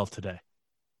the NFL today.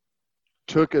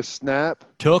 Took a snap.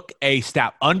 Took a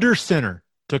snap. Under center,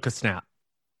 took a snap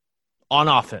on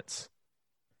offense.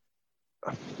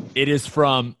 It is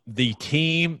from the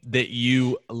team that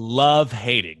you love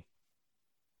hating.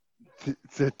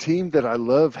 The team that I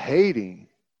love hating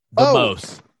The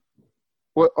most.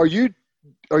 What are you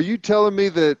telling me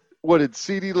that? What did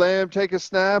CeeDee Lamb take a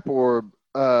snap or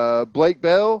Blake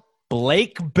Bell?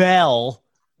 Blake Bell,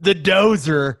 the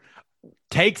dozer,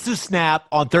 takes a snap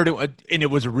on 31, and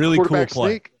it was a really cool play.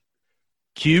 Sneak?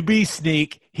 QB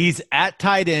sneak. He's at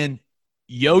tight end,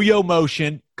 yo-yo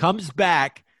motion, comes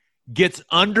back, gets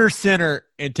under center,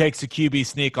 and takes a QB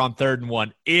sneak on 3rd and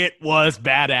 1. It was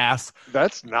badass.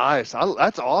 That's nice.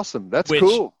 That's awesome. That's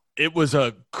cool. It was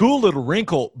a cool little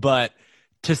wrinkle, but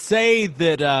to say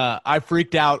that I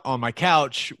freaked out on my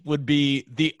couch would be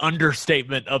the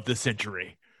understatement of the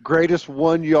century. Greatest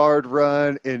 1-yard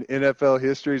run in NFL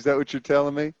history. Is that what you're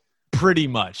telling me? Pretty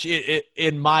much.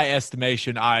 In my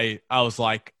estimation, I was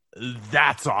like,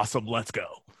 that's awesome. Let's go.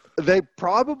 They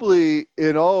probably,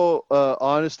 in all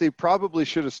honesty, probably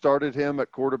should have started him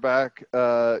at quarterback,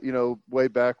 way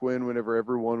back whenever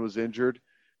everyone was injured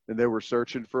and they were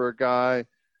searching for a guy.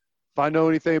 If I know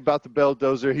anything about the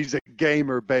Belldozer, he's a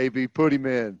gamer, baby. Put him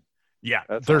in. Yeah,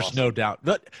 That's there's awesome. no doubt.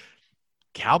 But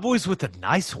Cowboys with a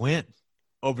nice win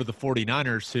over the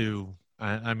 49ers who,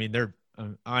 I mean,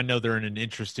 I know they're in an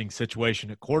interesting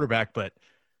situation at quarterback, but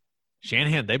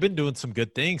Shanahan, they've been doing some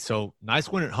good things. So nice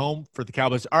win at home for the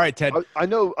Cowboys. All right, Ted. I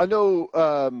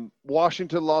know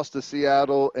Washington lost to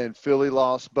Seattle and Philly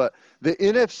lost, but the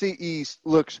NFC East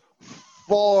looks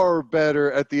far better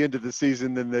at the end of the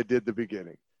season than they did the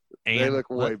beginning. They look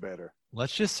way better.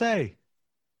 Let's just say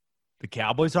the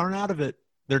Cowboys aren't out of it.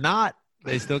 They're not.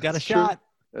 They still got a shot.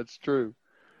 That's true.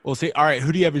 We'll see. All right,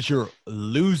 who do you have as your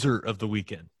loser of the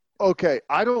weekend? Okay,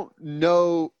 I don't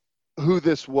know who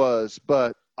this was,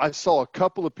 but I saw a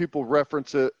couple of people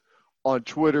reference it on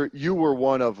Twitter. You were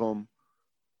one of them.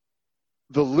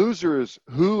 The loser is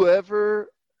whoever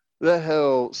the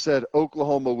hell said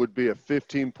Oklahoma would be a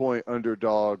 15-point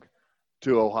underdog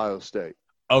to Ohio State.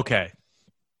 Okay.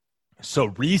 So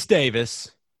Reese Davis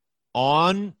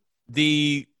on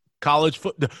the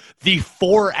the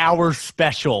 4-hour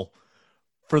special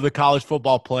for the college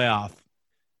football playoff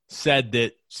said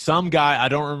that some guy, I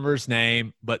don't remember his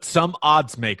name, but some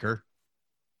odds maker,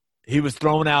 he was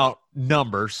throwing out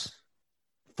numbers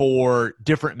for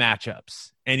different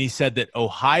matchups. And he said that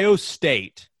Ohio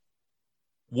State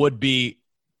would be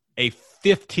a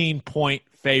 15-point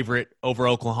favorite over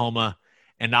Oklahoma.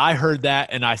 And I heard that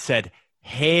and I said,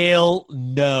 hell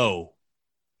no.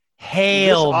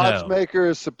 Hell no. This odds maker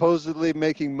is supposedly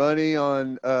making money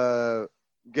on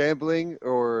gambling,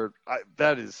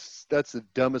 that's the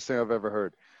dumbest thing I've ever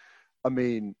heard. I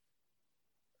mean,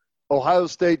 Ohio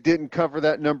State didn't cover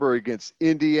that number against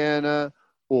Indiana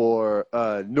or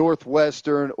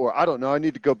Northwestern, or I don't know. I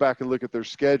need to go back and look at their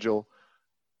schedule.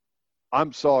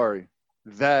 I'm sorry.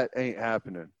 That ain't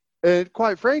happening. And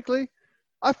quite frankly,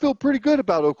 I feel pretty good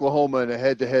about Oklahoma in a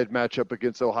head-to-head matchup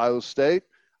against Ohio State.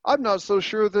 I'm not so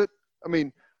sure that –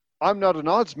 I'm not an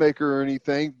odds maker or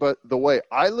anything, but the way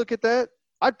I look at that,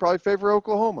 I'd probably favor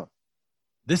Oklahoma.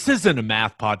 This isn't a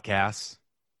math podcast.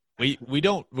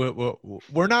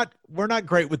 We're not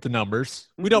great with the numbers.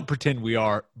 We don't pretend we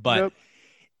are, but Nope.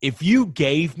 If you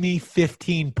gave me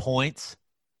 15 points,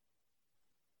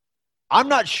 I'm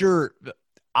not sure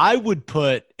I would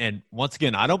put, and once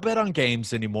again, I don't bet on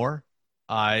games anymore.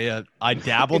 I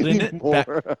dabbled in it.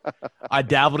 I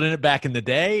dabbled in it back in the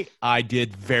day. I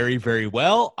did very, very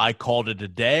well. I called it a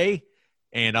day,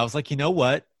 and I was like, you know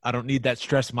what? I don't need that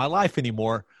stress in my life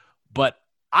anymore. But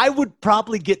I would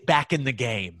probably get back in the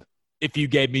game if you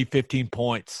gave me 15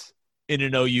 points in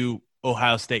an OU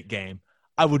Ohio State game.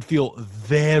 I would feel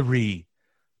very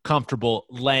comfortable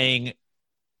laying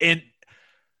in,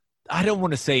 I don't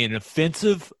want to say an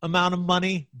offensive amount of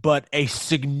money, but a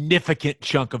significant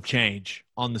chunk of change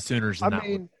on the Sooners.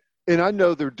 And I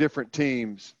know they're different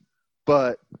teams,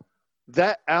 but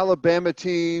that Alabama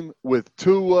team with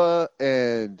Tua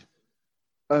and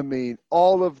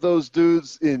all of those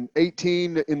dudes in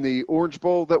 18 in the Orange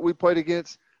Bowl that we played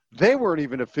against, they weren't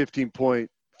even a 15-point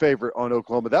favorite on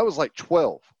Oklahoma. That was like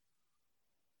 12.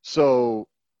 So,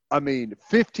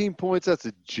 15 points, that's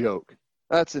a joke.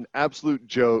 That's an absolute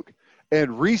joke.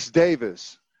 And Reese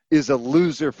Davis is a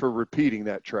loser for repeating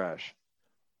that trash.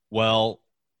 Well,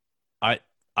 I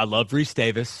love Reese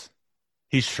Davis.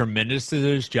 He's tremendous at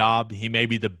his job. He may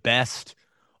be the best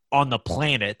on the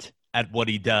planet at what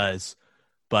he does,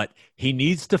 but he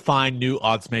needs to find new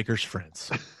odds makers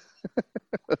friends.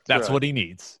 That's right. what he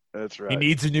needs. That's right. He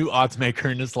needs a new odds maker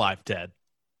in his life, Ted.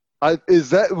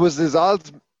 Was his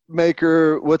odds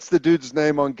maker? What's the dude's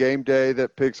name on game day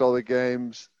that picks all the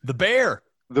games? The Bear.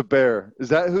 The Bear. Is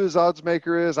that who his odds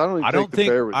maker is? I don't even think the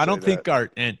Bear would I say don't think that. our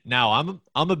and now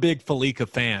I'm a big Felica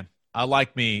fan. I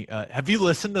like me. Have you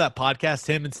listened to that podcast,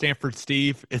 him and Stanford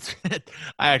Steve?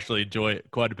 I actually enjoy it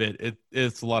quite a bit.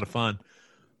 It's a lot of fun.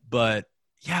 But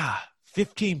yeah,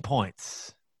 15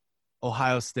 points,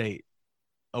 Ohio State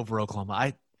over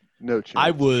Oklahoma. No chance.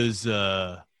 I was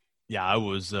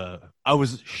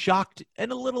shocked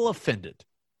and a little offended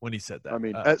when he said that. I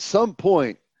mean, at some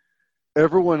point,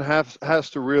 everyone has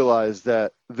to realize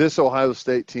that this Ohio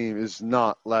State team is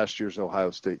not last year's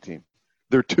Ohio State team.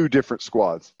 They're two different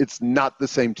squads. It's not the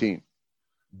same team.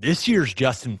 This year's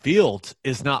Justin Fields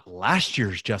is not last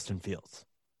year's Justin Fields.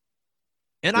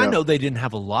 And I know they didn't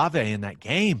have Olave in that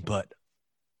game, but,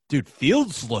 dude,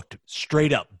 Fields looked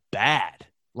straight up bad.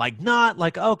 Like, not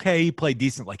like, okay, he played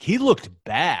decent. Like, he looked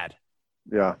bad.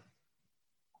 Yeah.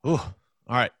 Ooh. All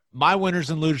right. My winners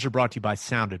and losers are brought to you by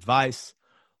Sound Advice.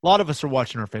 A lot of us are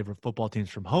watching our favorite football teams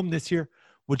from home this year,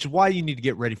 which is why you need to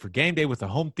get ready for game day with a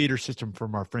home theater system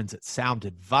from our friends at Sound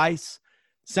Advice.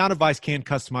 Sound Advice can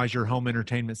customize your home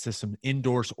entertainment system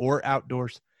indoors or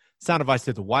outdoors. Sound Advice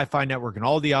did the Wi-Fi network and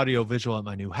all the audio visual at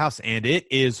my new house, and it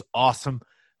is awesome.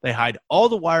 They hide all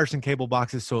the wires and cable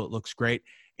boxes so it looks great,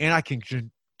 and I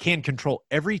can control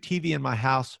every TV in my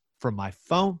house from my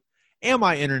phone, and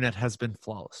my internet has been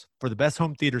flawless. For the best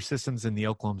home theater systems in the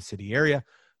Oklahoma City area,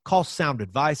 call Sound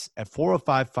Advice at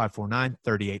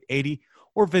 405-549-3880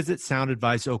 or visit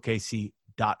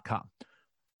soundadviceokc.com.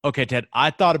 Okay, Ted, I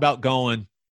thought about going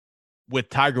with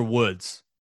Tiger Woods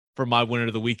for my winner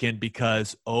of the weekend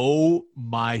because, oh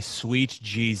my sweet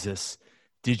Jesus,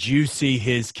 did you see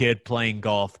his kid playing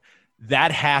golf?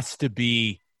 That has to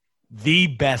be the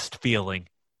best feeling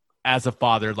as a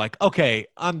father. Like, okay,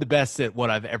 I'm the best at what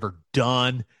I've ever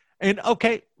done. And,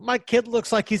 okay, my kid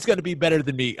looks like he's going to be better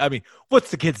than me. I mean,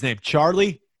 what's the kid's name?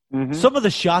 Charlie? Mm-hmm. Some of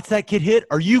the shots that kid hit,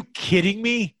 are you kidding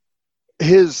me?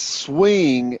 His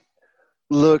swing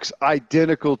looks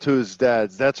identical to his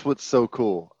dad's. That's what's so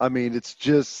cool. I mean, it's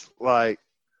just like,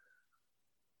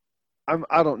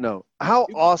 I don't know. How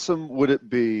awesome would it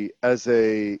be as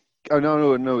I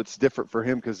know it's different for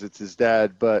him because it's his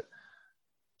dad, but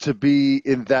to be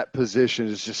in that position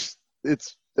is just,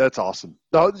 that's awesome.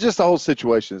 Just the whole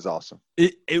situation is awesome.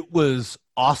 It was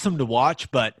awesome to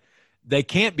watch, but they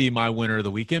can't be my winner of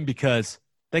the weekend because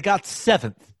they got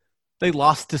 7th. They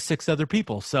lost to 6 other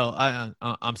people. So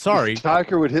I'm sorry. If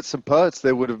Tiger would hit some putts,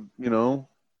 they would have,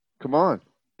 come on.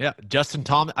 Yeah, Justin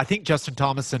Thomas. I think Justin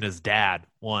Thomas and his dad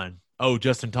won. Oh,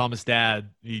 Justin Thomas' dad,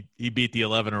 he beat the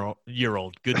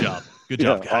 11-year-old. Good job. Good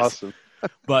job, guys. Awesome.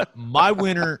 But my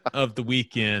winner of the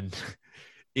weekend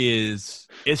is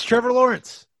Trevor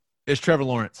Lawrence. It's Trevor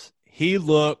Lawrence. He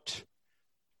looked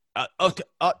okay,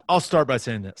 I'll start by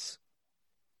saying this.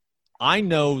 I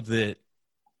know that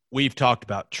we've talked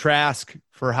about Trask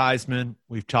for Heisman.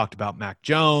 We've talked about Mac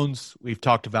Jones. We've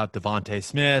talked about Devontae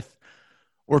Smith.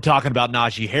 We're talking about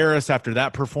Najee Harris after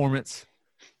that performance.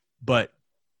 But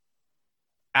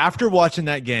after watching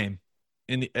that game,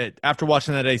 after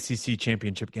watching that ACC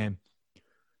championship game,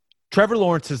 Trevor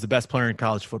Lawrence is the best player in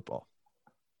college football.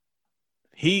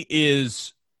 He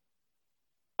is,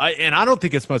 and I don't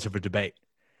think it's much of a debate.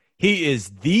 He is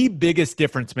the biggest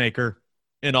difference maker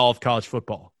in all of college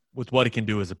football with what he can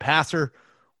do as a passer,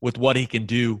 with what he can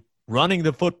do running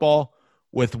the football,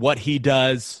 with what he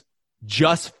does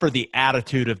just for the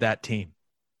attitude of that team.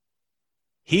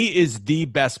 He is the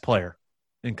best player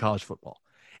in college football.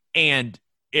 And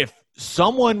if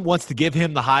someone wants to give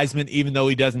him the Heisman, even though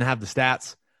he doesn't have the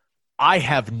stats, I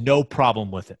have no problem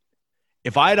with it.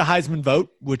 If I had a Heisman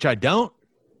vote, which I don't,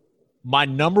 my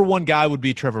number one guy would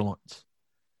be Trevor Lawrence.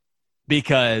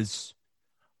 Because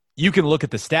you can look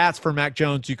at the stats for Mac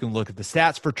Jones. You can look at the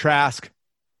stats for Trask.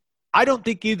 I don't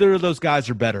think either of those guys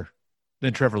are better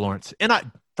than Trevor Lawrence. And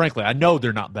frankly, I know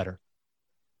they're not better.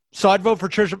 So I'd vote for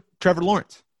Trevor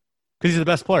Lawrence because he's the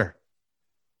best player.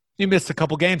 He missed a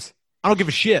couple games. I don't give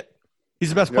a shit. He's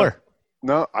the best player.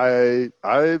 No, I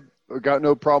got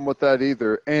no problem with that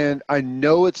either. And I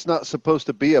know it's not supposed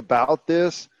to be about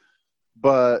this,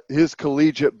 but his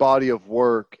collegiate body of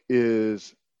work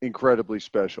is incredibly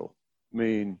special. I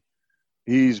mean,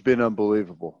 he's been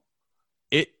unbelievable.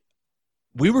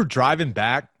 We were driving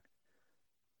back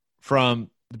from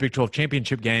the Big 12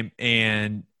 championship game,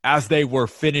 and as they were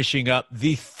finishing up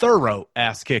the thorough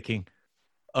ass kicking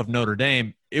of Notre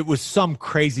Dame, it was some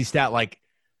crazy stat. Like,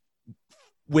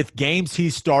 with games he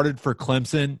started for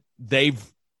Clemson, they've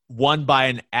won by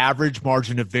an average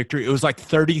margin of victory. It was like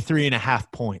 33 and a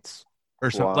half points or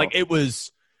something. Wow. Like it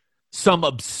was some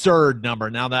absurd number.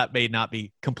 Now that may not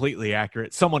be completely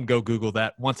accurate. Someone go Google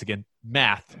that. Once again,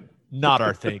 math, not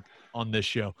our thing on this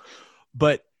show.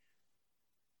 But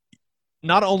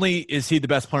not only is he the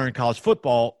best player in college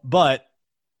football, but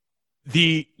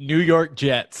the New York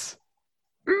Jets,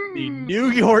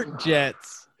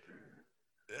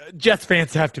 Jets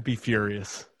fans have to be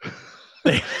furious.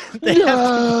 They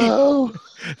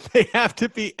have to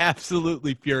be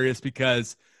absolutely furious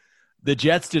because the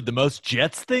Jets did the most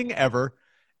Jets thing ever,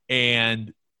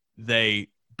 and they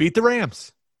beat the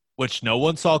Rams, which no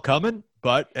one saw coming.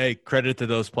 But hey, credit to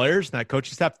those players and that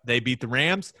coaching staff. They beat the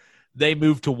Rams. They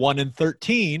moved to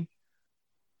 1-13,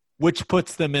 which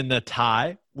puts them in the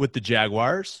tie with the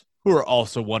Jaguars, who are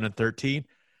also 1-13.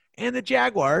 And the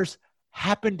Jaguars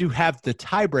happen to have the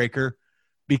tiebreaker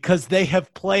because they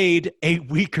have played a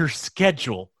weaker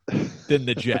schedule than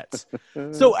the Jets.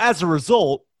 So as a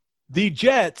result, the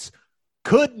Jets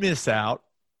could miss out,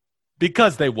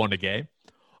 because they won a game,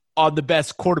 on the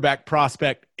best quarterback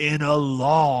prospect in a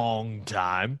long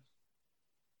time.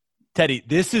 Teddy,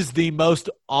 this is the most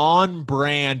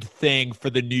on-brand thing for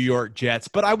the New York Jets,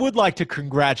 but I would like to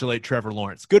congratulate Trevor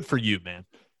Lawrence. Good for you, man.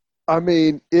 I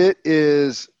mean, it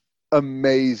is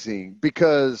amazing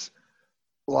because,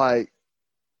 like,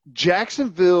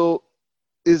 Jacksonville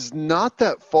is not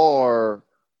that far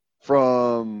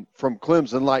from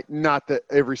Clemson. Like, not that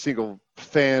every single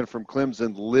fan from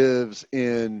Clemson lives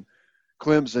in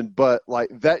Clemson, but like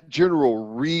that general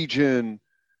region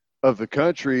of the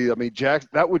country, I mean,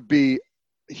 that would be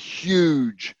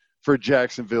huge for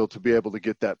Jacksonville to be able to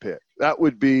get that pick. That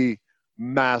would be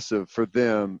massive for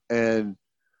them. And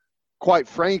quite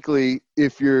frankly,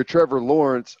 if you're Trevor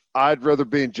Lawrence, I'd rather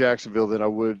be in Jacksonville than I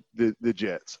would the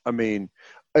Jets. I mean,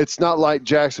 it's not like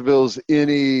Jacksonville's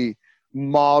any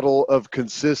model of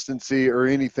consistency or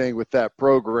anything with that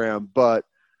program, but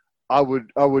I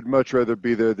would much rather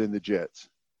be there than the Jets.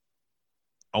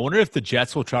 I wonder if the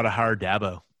Jets will try to hire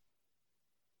Dabo.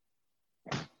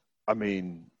 I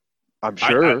mean, I'm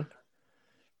sure.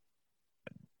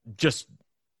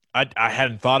 I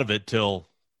hadn't thought of it till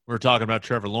we were talking about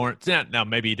Trevor Lawrence. Yeah, now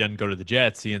maybe he doesn't go to the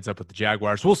Jets. He ends up with the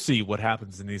Jaguars. We'll see what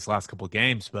happens in these last couple of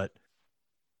games, but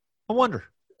I wonder.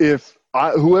 If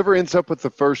whoever ends up with the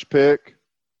first pick,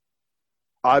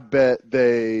 I bet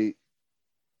they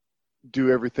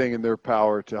do everything in their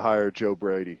power to hire Joe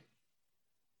Brady.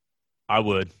 I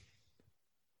would.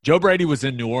 Joe Brady was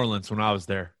in New Orleans when I was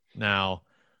there. Now,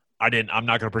 I'm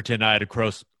not going to pretend I had a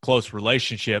close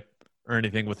relationship or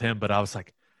anything with him, but I was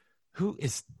like, who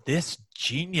is this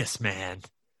genius man?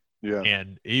 Yeah.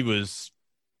 And he was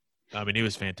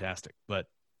fantastic. But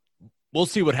we'll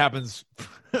see what happens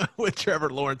with Trevor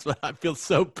Lawrence, but I feel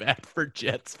so bad for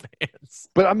Jets fans.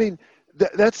 But, I mean,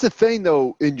 that's the thing,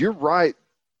 though, and you're right.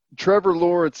 Trevor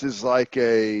Lawrence is like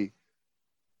a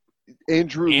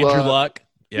Andrew Luck.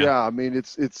 Yeah, I mean,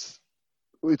 it's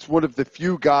one of the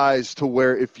few guys to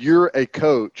where if you're a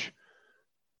coach,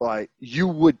 like, you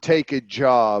would take a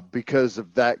job because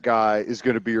of that guy is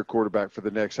going to be your quarterback for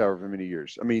the next however many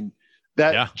years. I mean,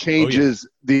 that changes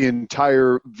the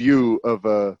entire view of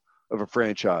a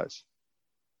franchise.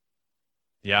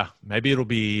 Yeah, maybe it'll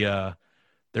be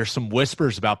there's some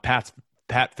whispers about Pat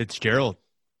Fitzgerald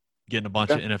getting a bunch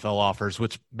of NFL offers,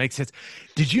 which makes sense.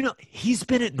 Did you know he's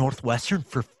been at Northwestern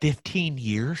for 15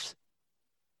 years?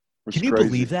 Can you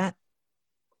believe that?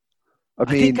 I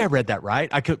think I read that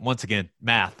right. I could, once again,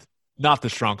 math, not the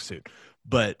strong suit,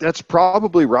 but that's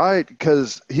probably right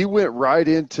because he went right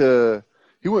into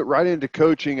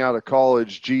coaching out of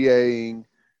college, GAing,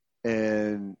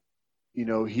 and you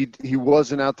know he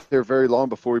wasn't out there very long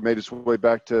before he made his way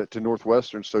back to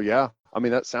Northwestern. So yeah, I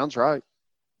mean that sounds right.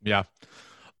 Yeah.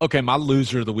 Okay, my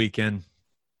loser of the weekend.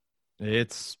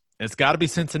 It's got to be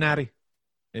Cincinnati.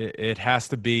 It has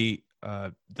to be.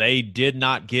 They did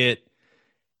not get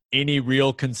any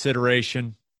real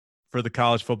consideration for the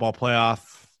college football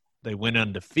playoff. They went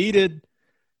undefeated.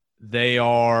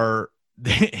 Now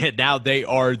they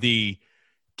are the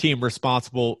team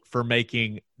responsible for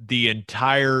making the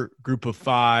entire group of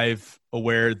five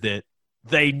aware that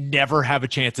they never have a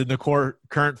chance in the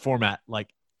current format. Like,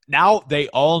 now they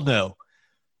all know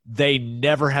they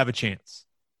never have a chance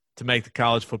to make the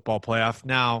college football playoff.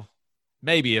 Now,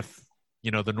 maybe if,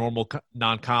 the normal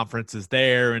non-conference is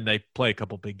there and they play a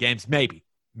couple big games, maybe.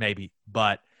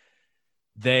 But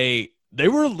they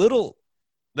were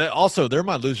they're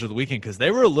my loser of the weekend because they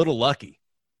were a little lucky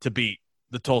to beat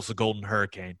the Tulsa Golden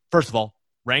Hurricane. First of all,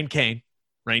 Rain Cane.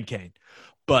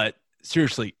 But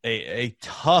seriously, a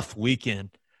tough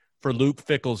weekend for Luke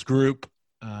Fickell's group.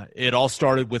 It all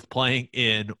started with playing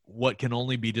in what can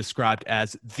only be described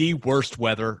as the worst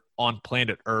weather on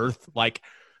planet Earth, like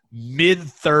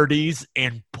mid-30s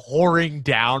and pouring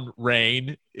down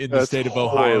rain in the That's state of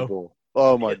horrible. Ohio.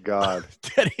 Oh my God.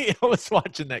 Teddy, I was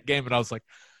watching that game and I was like,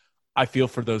 I feel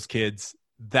for those kids.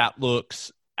 That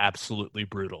looks absolutely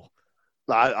brutal.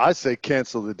 I say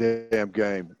cancel the damn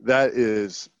game. That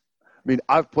is, I mean,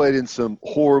 I've played in some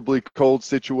horribly cold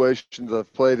situations.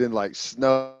 I've played in like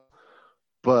snow,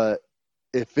 but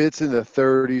if it's in the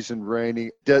 30s and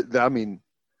raining, I mean,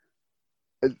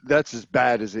 that's as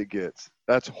bad as it gets.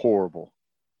 That's horrible.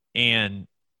 And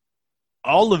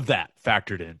all of that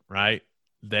factored in, right?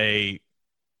 They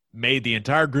made the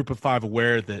entire group of five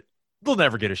aware that they'll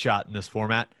never get a shot in this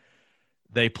format.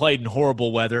 They played in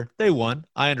horrible weather. They won.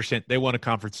 I understand. They won a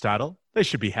conference title. They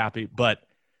should be happy. But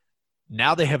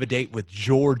now they have a date with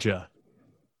Georgia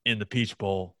in the Peach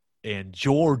Bowl, and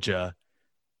Georgia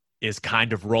is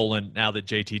kind of rolling now that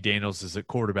JT Daniels is at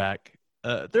quarterback.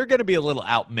 They're going to be a little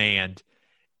outmanned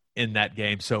in that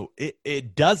game. So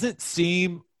it doesn't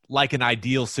seem like an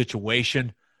ideal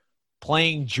situation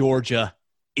playing Georgia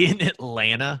in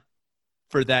Atlanta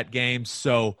for that game.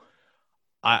 So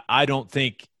I don't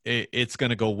think it's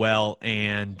going to go well.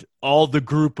 And all the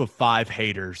group of five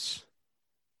haters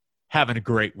having a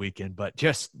great weekend, but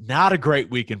just not a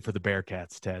great weekend for the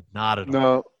Bearcats, Ted. Not at all.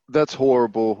 No, that's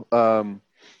horrible.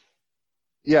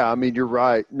 Yeah, I mean, you're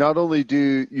right. Not only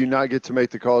do you not get to make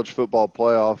the college football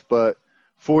playoff, but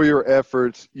for your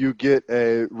efforts, you get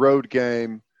a road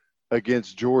game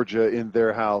against Georgia in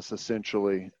their house,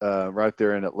 essentially, right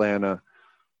there in Atlanta.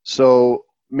 So,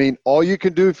 I mean, all you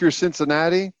can do if you're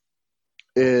Cincinnati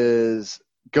is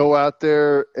go out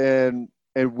there and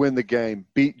win the game,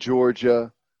 beat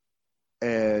Georgia,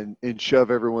 and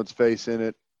shove everyone's face in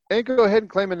it, and go ahead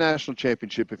and claim a national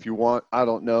championship if you want. I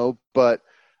don't know, but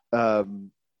go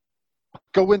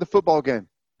win the football game.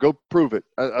 Go prove it.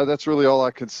 That's really all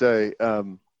I can say.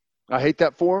 I hate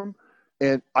that for them,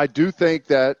 and I do think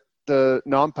that the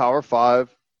non-Power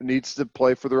 5 needs to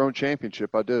play for their own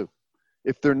championship. I do.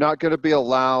 If they're not going to be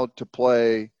allowed to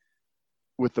play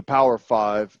with the Power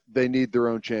 5, they need their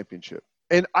own championship.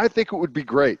 And I think it would be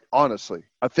great, honestly.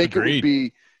 I think Agreed. It would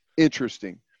be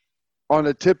interesting. On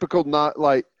a typical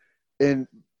and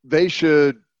they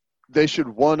should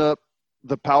one up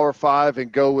the Power 5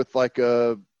 and go with like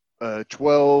a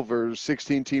 12 or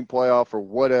 16 team playoff or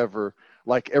whatever,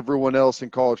 like everyone else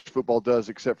in college football does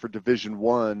except for Division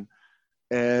I.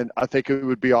 And I think it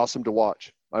would be awesome to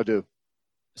watch. I do.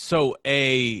 So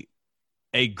a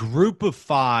group of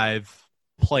five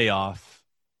playoff,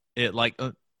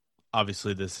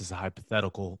 obviously this is a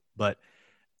hypothetical, but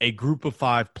a group of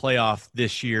five playoff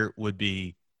this year would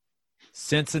be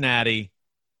Cincinnati,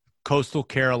 Coastal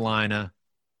Carolina,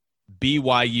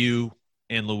 BYU,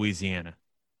 and Louisiana,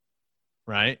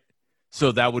 right?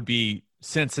 So that would be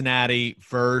Cincinnati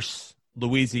versus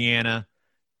Louisiana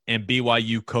and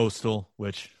BYU Coastal,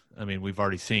 which, I mean, we've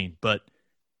already seen. But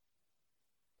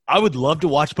I would love to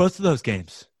watch both of those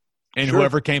games and Sure.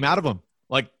 whoever came out of them.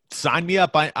 Like, sign me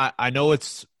up. I know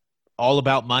it's all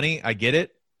about money. I get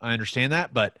it. I understand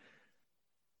that. But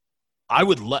I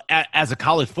would as a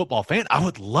college football fan, I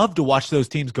would love to watch those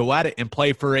teams go at it and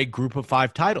play for a group of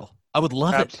five title. I would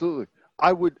love Absolutely.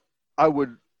 I would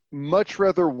much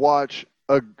rather watch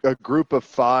a group of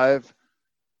five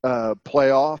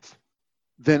playoff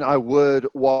than I would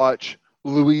watch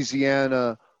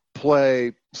Louisiana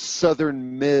play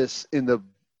Southern Miss in the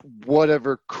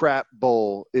whatever crap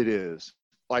bowl it is.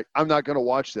 Like, I'm not going to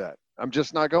watch that. I'm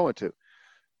just not going to.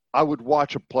 I would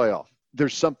watch a playoff.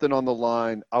 There's something on the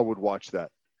line. I would watch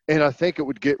that. And I think it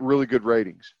would get really good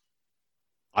ratings.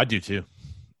 I do too.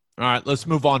 All right, let's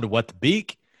move on to What the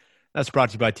Beak. That's brought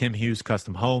to you by Tim Hughes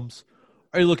Custom Homes.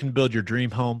 Are you looking to build your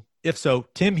dream home? If so,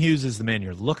 Tim Hughes is the man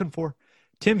you're looking for.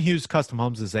 Tim Hughes Custom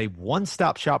Homes is a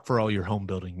one-stop shop for all your home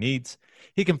building needs.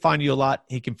 He can find you a lot.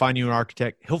 He can find you an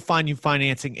architect. He'll find you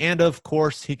financing. And, of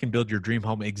course, he can build your dream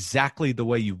home exactly the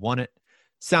way you want it.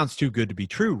 Sounds too good to be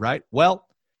true, right? Well,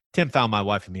 Tim found my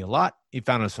wife and me a lot. He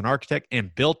found us an architect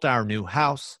and built our new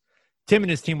house. Tim and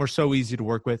his team were so easy to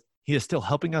work with. He is still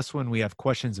helping us when we have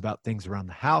questions about things around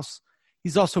the house.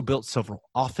 He's also built several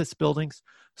office buildings.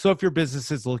 So if your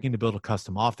business is looking to build a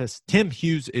custom office, Tim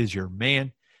Hughes is your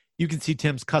man. You can see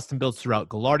Tim's custom builds throughout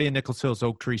Gaillardia, Nichols Hills,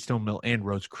 Oak Tree, Stone Mill, and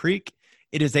Rose Creek.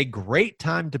 It is a great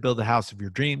time to build the house of your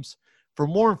dreams. For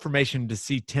more information to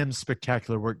see Tim's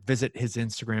spectacular work, visit his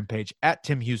Instagram page at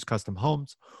Tim Hughes Custom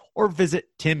Homes or visit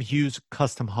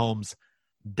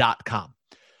timhughescustomhomes.com.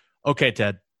 Okay,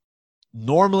 Ted.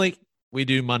 Normally, we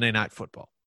do Monday Night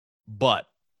Football, but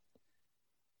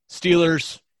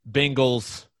Steelers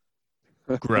Bengals,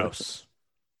 gross.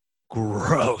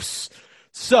 Gross.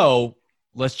 So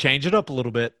let's change it up a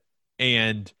little bit.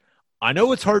 And I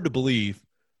know it's hard to believe,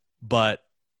 but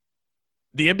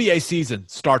the NBA season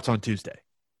starts on Tuesday.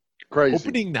 Crazy.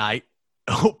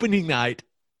 Opening night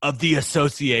of the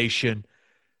association.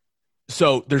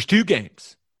 So there's 2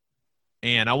 games.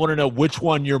 And I want to know which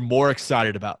one you're more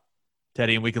excited about,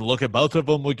 Teddy. And we can look at both of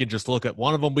them. We can just look at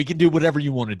one of them. We can do whatever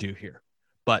you want to do here.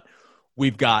 But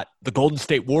we've got the Golden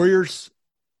State Warriors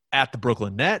at the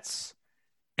Brooklyn Nets,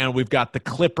 and we've got the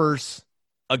Clippers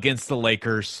against the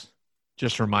Lakers.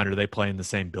 Just a reminder, they play in the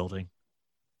same building.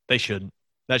 They shouldn't.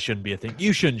 That shouldn't be a thing.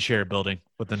 You shouldn't share a building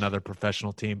with another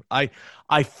professional team. I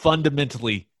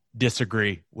fundamentally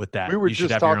disagree with that. We were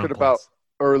just talking about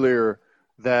earlier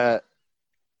that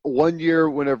one year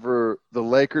whenever the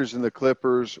Lakers and the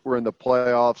Clippers were in the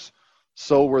playoffs,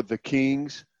 so were the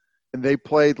Kings. And they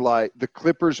played like – the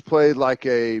Clippers played like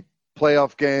a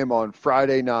playoff game on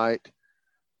Friday night.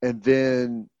 And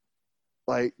then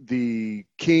like the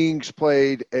Kings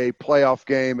played a playoff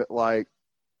game at like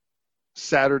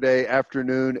Saturday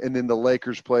afternoon. And then the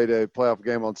Lakers played a playoff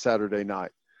game on Saturday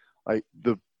night. Like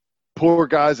the poor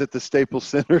guys at the Staples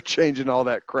Center changing all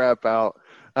that crap out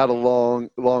a long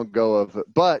go of it.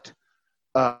 But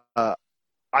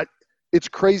it's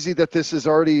crazy that this is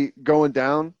already going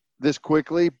down this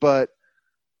quickly, but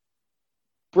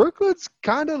Brooklyn's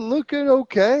kind of looking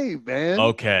okay, man.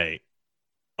 Okay.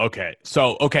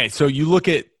 So you look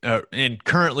at and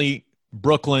currently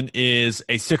Brooklyn is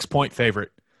a 6-point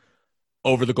favorite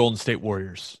over the Golden State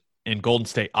Warriors. And Golden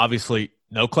State, obviously,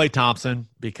 no Klay Thompson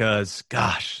because,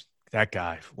 gosh, that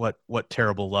guy, what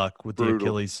terrible luck with the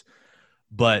Achilles.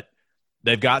 But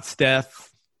they've got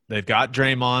Steph. They've got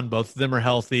Draymond. Both of them are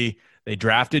healthy. They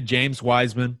drafted James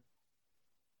Wiseman.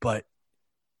 But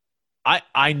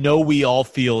I know we all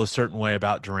feel a certain way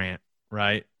about Durant,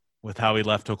 right, with how he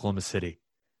left Oklahoma City.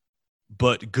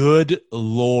 But good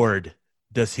Lord,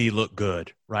 does he look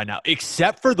good right now,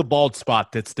 except for the bald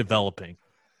spot that's developing.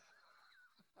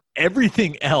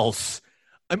 Everything else,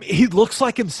 I mean, he looks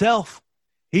like himself.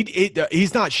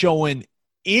 He's not showing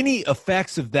any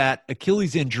effects of that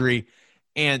Achilles injury,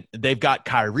 and they've got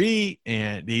Kyrie,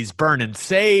 and he's burning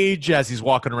sage as he's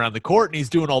walking around the court, and he's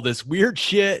doing all this weird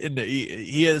shit, and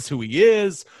he is who he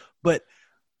is. But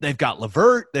they've got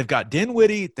LeVert, they've got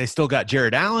Dinwiddie, they still got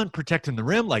Jared Allen protecting the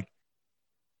rim. Like,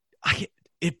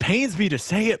 it pains me to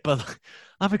say it, but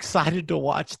I'm excited to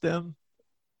watch them.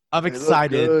 I'm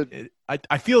excited.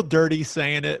 I feel dirty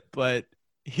saying it, but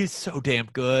he's so damn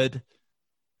good.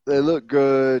 They look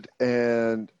good,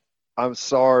 and I'm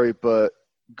sorry, but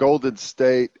Golden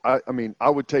State, I mean, I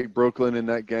would take Brooklyn in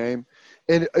that game.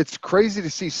 And it's crazy to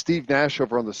see Steve Nash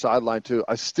over on the sideline, too.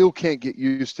 I still can't get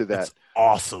used to that. That's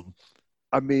awesome.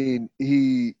 I mean,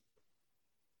 he's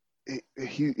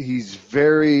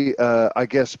very, I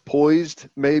guess, poised,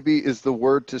 maybe is the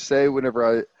word to say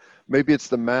whenever maybe it's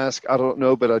the mask. I don't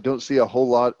know, but I don't see a whole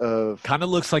lot of. Kind of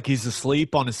looks like he's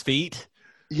asleep on his feet.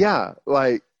 Yeah.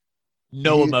 Like.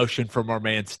 No emotion from our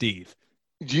man, Steve.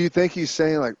 Do you think he's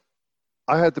saying, like,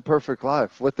 I had the perfect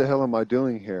life. What the hell am I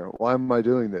doing here? Why am I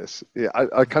doing this? Yeah,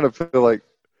 I kind of feel like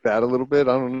that a little bit.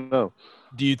 I don't know.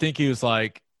 Do you think he was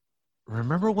like,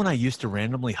 remember when I used to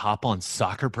randomly hop on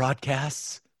soccer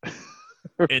broadcasts?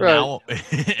 And now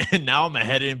I'm a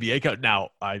head NBA coach.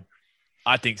 Now, I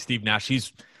think Steve Nash,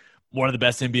 he's one of the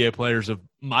best NBA players of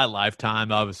my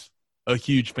lifetime. I was a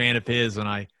huge fan of his, and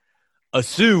I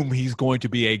assume he's going to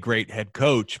be a great head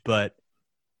coach. But,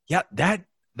 yeah, that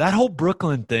whole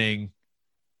Brooklyn thing,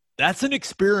 that's an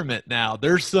experiment now.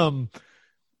 There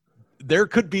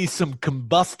could be some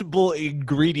combustible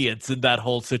ingredients in that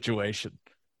whole situation.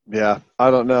 Yeah,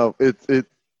 I don't know. If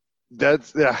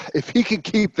he can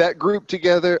keep that group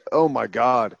together, oh my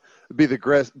God, it'd be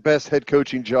the best head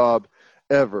coaching job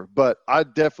ever. But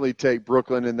I'd definitely take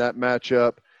Brooklyn in that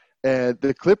matchup. And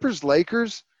the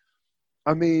Clippers-Lakers,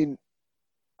 I mean,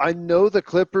 I know the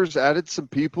Clippers added some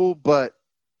people, but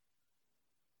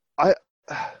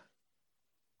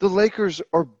the Lakers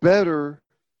are better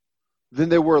than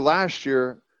they were last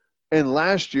year. And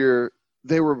last year,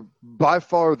 they were by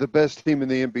far the best team in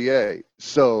the NBA.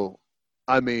 So,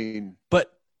 I mean.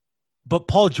 But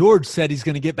Paul George said he's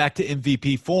going to get back to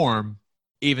MVP form,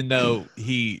 even though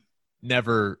he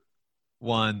never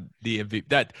won the MVP.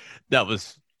 That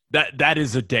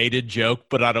is a dated joke,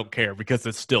 but I don't care because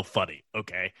it's still funny.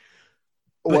 Okay.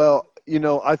 Well,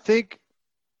 I think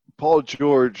Paul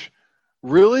George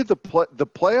really the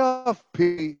playoff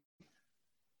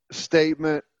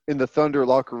statement in the Thunder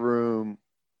locker room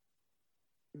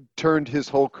turned his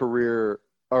whole career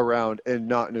around, and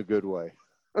not in a good way.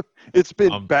 It's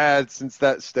been bad since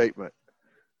that statement.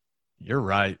 You're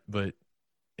right, but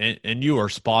and you are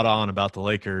spot on about the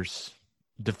Lakers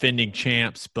defending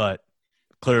champs, but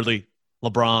clearly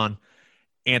LeBron,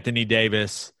 Anthony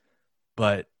Davis,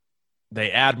 but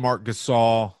they add Marc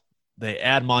Gasol, they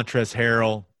add Montrezl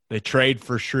Harrell, they trade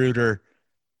for Schroeder.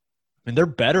 I mean, they're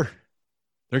better.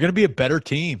 They're going to be a better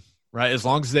team, right? As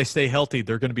long as they stay healthy,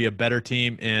 they're going to be a better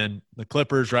team. And the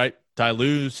Clippers, right? Ty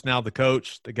Lue's now the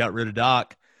coach. They got rid of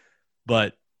Doc,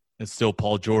 but it's still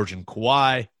Paul George and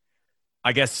Kawhi.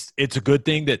 I guess it's a good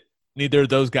thing that neither of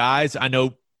those guys, I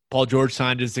know Paul George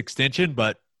signed his extension,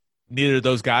 but neither of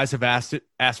those guys have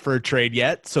asked for a trade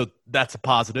yet. So that's a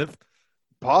positive.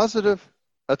 Positive.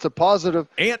 That's a positive.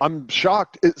 And I'm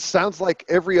shocked. It sounds like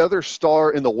every other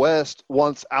star in the West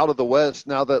wants out of the West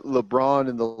now that LeBron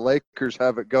and the Lakers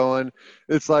have it going.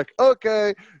 It's like,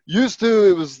 okay, used to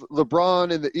it was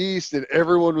LeBron in the East and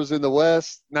everyone was in the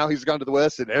West. Now he's gone to the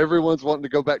West and everyone's wanting to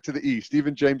go back to the East,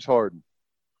 even James Harden.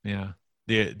 Yeah.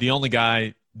 The only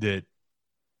guy that,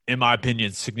 in my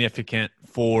opinion, significant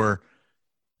for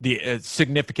the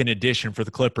significant addition for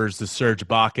the Clippers is Serge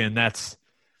Ibaka, and that's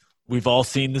we've all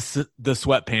seen the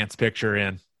sweatpants picture,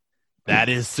 and that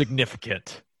is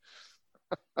significant.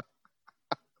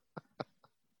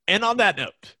 And on that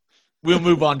note, we'll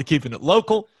move on to keeping it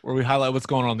local, where we highlight what's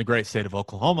going on in the great state of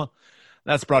Oklahoma.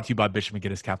 That's brought to you by Bishop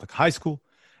McGinnis Catholic High School.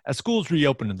 As schools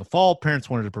reopened in the fall, parents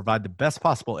wanted to provide the best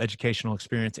possible educational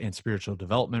experience and spiritual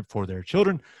development for their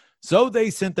children, so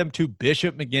they sent them to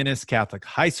Bishop McGinnis Catholic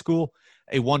High School.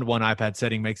 A 1-to-1 iPad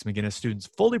setting makes McGinnis students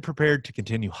fully prepared to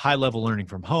continue high-level learning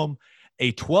from home.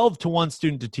 A 12-to-1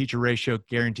 student-to-teacher ratio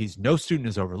guarantees no student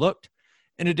is overlooked.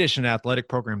 In addition to athletic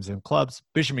programs and clubs,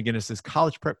 Bishop McGinnis's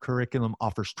college prep curriculum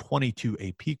offers 22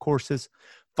 AP courses.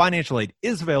 Financial aid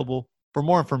is available. For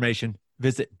more information,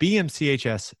 visit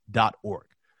bmchs.org.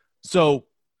 So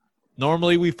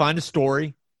normally we find a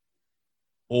story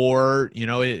or,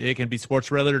 it can be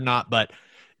sports related or not, but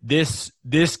this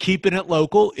keeping it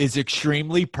local is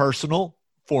extremely personal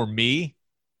for me.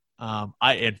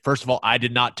 And first of all, I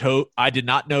did not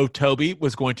know Toby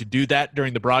was going to do that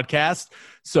during the broadcast.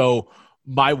 So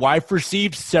my wife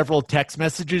received several text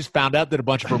messages, found out that a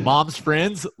bunch of her mom's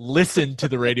friends listened to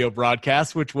the radio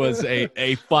broadcast, which was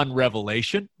a fun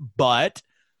revelation, but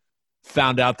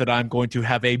found out that I'm going to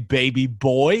have a baby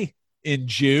boy in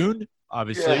June.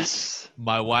 Obviously, yes.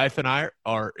 My wife and I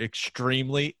are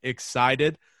extremely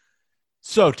excited.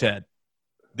 So, Ted,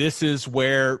 this is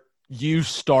where you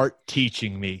start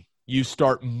teaching me. You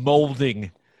start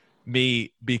molding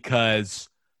me because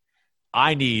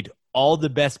I need all the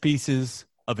best pieces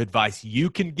of advice you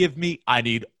can give me. I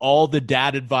need all the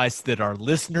dad advice that our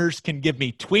listeners can give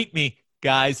me. Tweet me,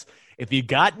 guys. If you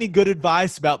got any good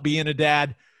advice about being a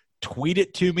dad, tweet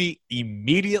it to me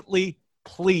immediately,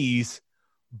 please.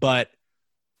 But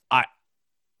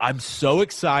I'm so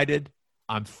excited.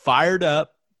 I'm fired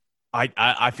up.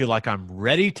 I feel like I'm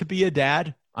ready to be a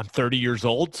dad. I'm 30 years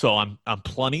old, so I'm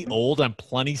plenty old. I'm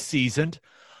plenty seasoned.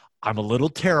 I'm a little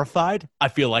terrified. I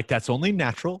feel like that's only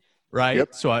natural, right?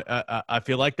 Yep. So I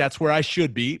feel like that's where I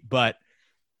should be. But,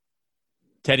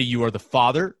 Teddy, you are the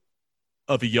father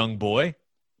of a young boy.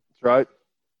 That's right.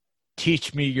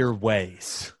 Teach me your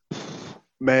ways.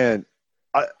 Man,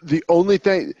 the only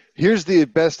thing – here's the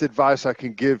best advice I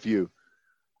can give you.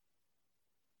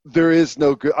 There is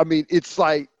no good – I mean, it's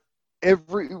like you're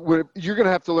going to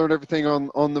have to learn everything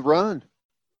on the run.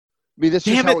 I mean, that's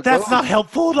just how it that's goes. Not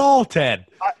helpful at all, Ted.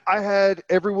 I had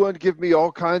everyone give me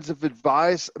all kinds of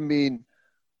advice. I mean,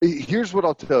 here's what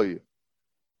I'll tell you.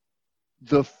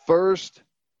 The first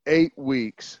 8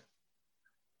 weeks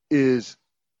is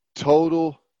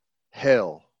total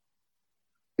hell.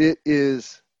 It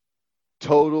is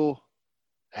total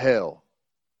hell.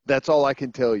 That's all I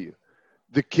can tell you.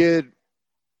 The kid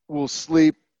will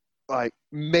sleep like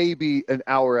maybe an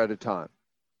hour at a time.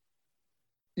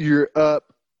 You're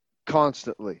up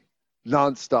constantly,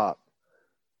 nonstop.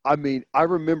 I mean, I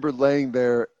remember laying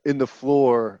there in the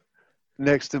floor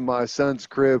next to my son's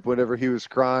crib whenever he was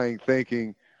crying,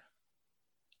 thinking,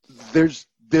 there's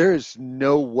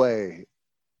no way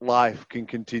life can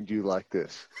continue like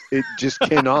this. It just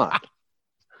cannot.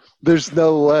 There's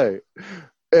no way.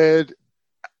 And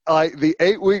like the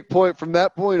 8-week point, from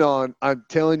that point on, I'm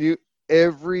telling you,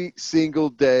 every single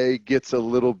day gets a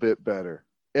little bit better.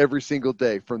 Every single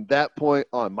day from that point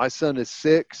on. My son is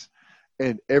 6,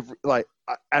 and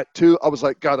at 2, I was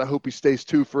like, God, I hope he stays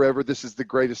 2 forever. This is the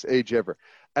greatest age ever.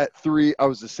 At 3, I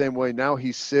was the same way. Now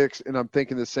he's 6, and I'm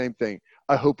thinking the same thing.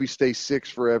 I hope he stays 6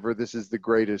 forever. This is the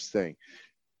greatest thing.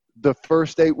 The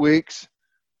first 8 weeks,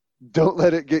 don't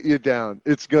let it get you down.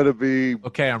 It's going to be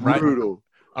okay. I'm brutal.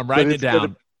 I'm writing it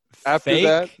down. After Fake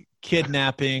that,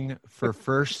 kidnapping for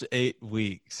first 8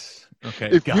 weeks. Okay,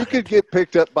 if got you it. could get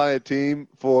picked up by a team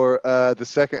for the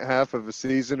second half of a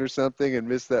season or something and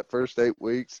miss that first 8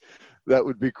 weeks, that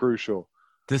would be crucial.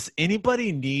 Does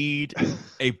anybody need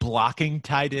a blocking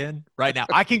tight end right now?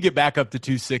 I can get back up to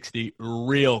 260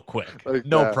 real quick. Like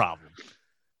No that. problem.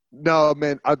 No,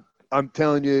 man, I'm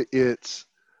telling you,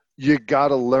 you got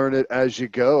to learn it as you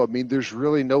go. I mean, there's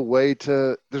really no way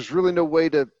to.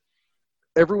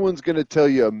 Everyone's going to tell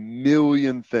you a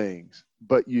million things,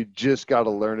 but you just got to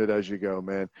learn it as you go,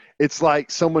 man. It's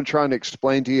like someone trying to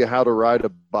explain to you how to ride a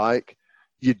bike.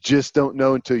 You just don't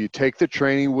know until you take the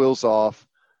training wheels off,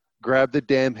 grab the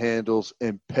damn handles,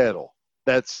 and pedal.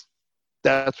 That's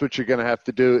what you're going to have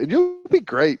to do, and you'll be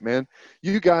great, man.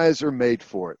 You guys are made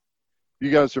for it. You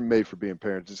guys are made for being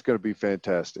parents. It's going to be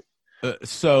fantastic.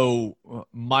 So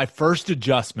my first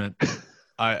adjustment,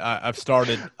 I've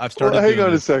started. Well, hang doing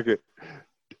on this. a second.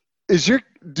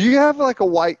 Do you have like a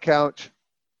white couch?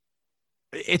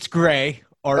 It's gray.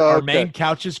 Our Okay. main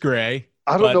couch is gray.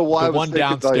 I don't but know why I the was one thinking,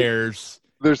 like, downstairs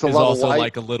There's a is lot also of white.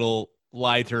 like a little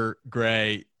lighter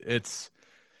gray.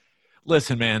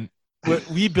 Listen, man,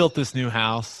 we built this new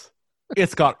house.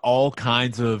 It's got all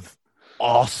kinds of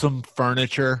awesome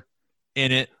furniture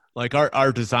in it. Like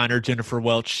our designer, Jennifer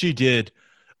Welch, she did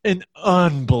an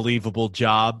unbelievable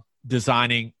job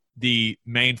designing the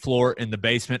main floor and the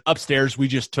basement. Upstairs, we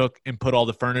just took and put all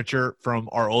the furniture from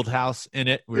our old house in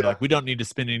it. We were like, we don't need to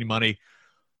spend any money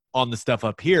on the stuff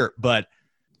up here, but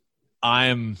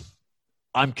I'm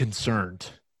concerned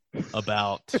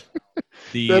about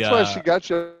the. That's why she got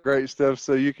you great stuff,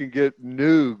 so you can get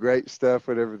new great stuff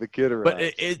whenever the kid arrives.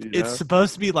 But it's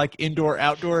supposed to be like indoor,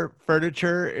 outdoor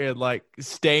furniture and like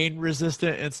stain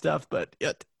resistant and stuff. But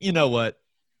you know what?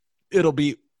 It'll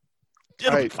be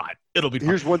fine. It'll be fine.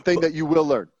 Here's one thing that you will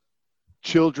learn.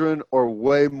 Children are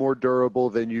way more durable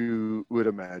than you would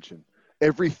imagine.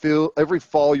 Every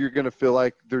fall, you're going to feel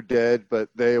like they're dead, but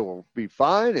they will be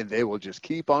fine, and they will just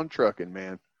keep on trucking,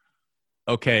 man.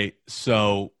 Okay,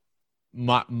 so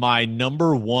my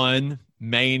number one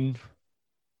main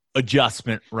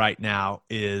adjustment right now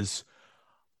is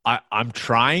I'm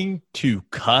trying to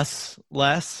cuss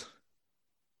less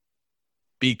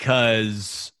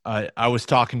because I was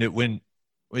talking to when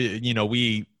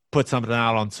we put something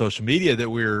out on social media that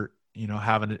we're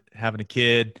having a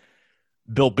kid.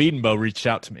 Bill Beedenbow reached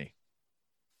out to me,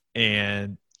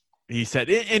 and he said,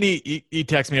 and he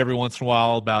texts me every once in a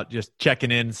while about just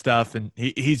checking in and stuff, and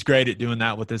he's great at doing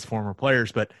that with his former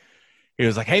players. But he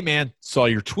was like, "Hey man, saw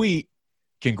your tweet.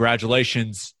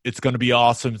 Congratulations. It's going to be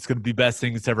awesome. It's going to be the best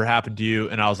thing that's ever happened to you."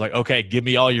 And I was like, "Okay, give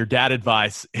me all your dad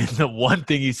advice." And the one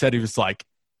thing he said, he was like,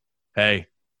 "Hey,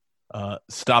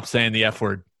 stop saying the F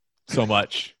word so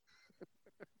much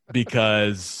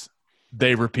because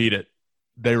they repeat it.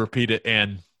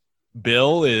 And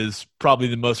Bill is probably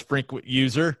the most frequent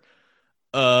user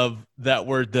of that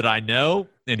word that I know."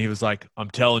 And he was like,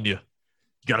 "I'm telling you,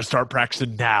 you got to start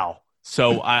practicing now."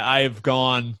 So I've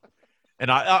gone, and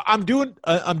I'm doing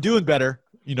better,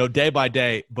 day by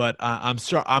day. But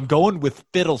I'm going with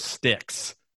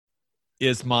fiddlesticks.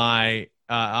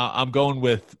 I'm going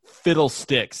with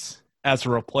fiddlesticks as a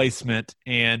replacement,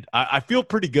 and I feel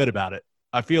pretty good about it.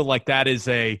 I feel like that is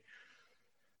a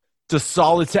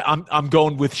solid set. I'm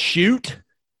going with shoot.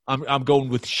 I'm going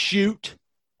with shoot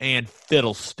and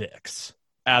fiddlesticks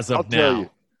as of now. Tell you,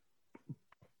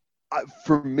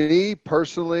 for me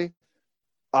personally,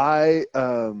 my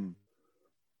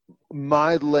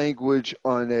language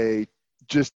on a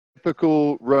just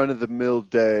typical run of the mill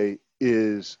day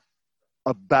is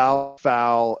about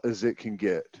foul as it can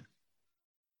get.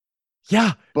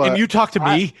 Yeah, but and you talk to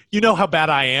me, you know how bad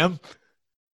I am.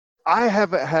 I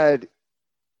haven't had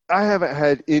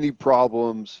any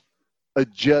problems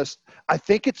adjust. I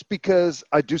think it's because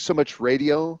I do so much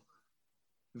radio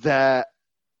that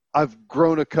I've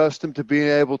grown accustomed to being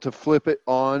able to flip it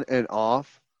on and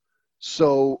off.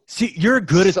 So see, you're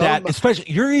good at that,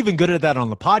 especially you're even good at that on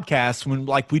the podcast when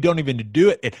we don't even do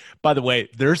it. By the way,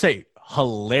 there's a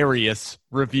hilarious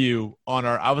review on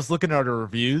I was looking at our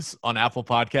reviews on Apple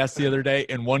Podcasts the other day,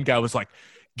 and one guy was like,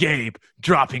 "Gabe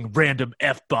dropping random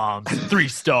F-bombs, 3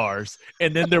 stars."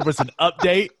 And then there was an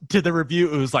update to the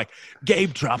review. It was like,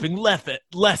 "Gabe dropping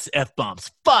less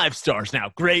F-bombs, 5 stars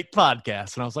now. Great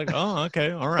podcast." And I was like, "Oh,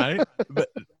 okay. All right." But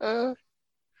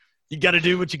you got to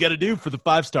do what you got to do for the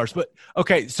 5 stars. But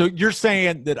okay, so you're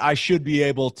saying that I should be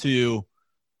able to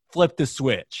flip the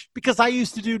switch because I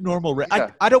used to do normal.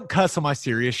 I don't cuss on my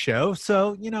serious show.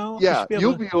 So, yeah,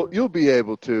 you'll be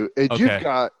able to. And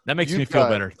okay. That makes me feel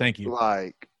better. Thank you.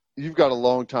 You've got a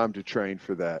long time to train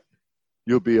for that.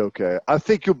 You'll be okay. I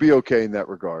think you'll be okay in that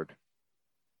regard.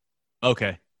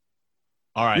 Okay.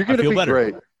 All right. You're going to be better.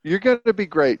 great. You're going to be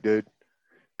great, dude.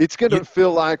 It's going to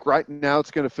feel like right now it's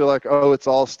going to feel like, oh, it's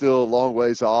all still a long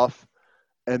ways off.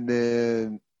 And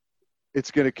then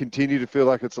it's going to continue to feel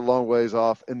like it's a long ways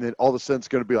off. And then all of a sudden it's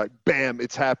going to be like, bam,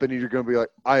 it's happening. You're going to be like,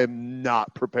 I am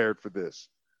not prepared for this.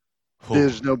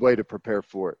 There's no way to prepare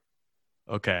for it.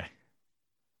 Okay.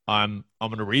 I'm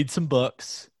going to read some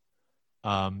books.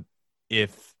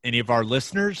 If any of our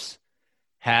listeners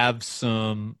have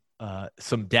some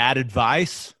dad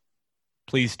advice,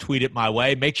 please tweet it my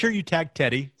way. Make sure you tag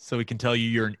Teddy so we can tell you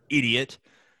you're an idiot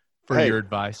for your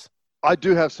advice. I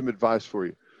do have some advice for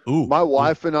you. Ooh. My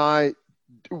wife and I,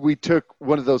 we took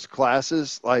one of those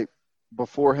classes like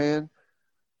beforehand.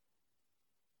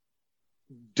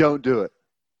 Don't do it.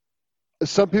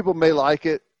 Some people may like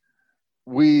it.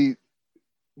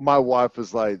 My wife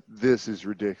was like, this is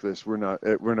ridiculous. We're not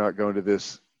going to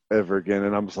this ever again.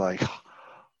 And I was like,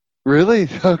 really?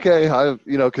 Okay.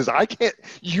 Cause I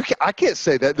can't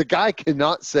say that. The guy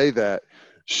cannot say that.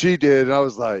 She did. And I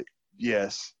was like,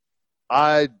 yes,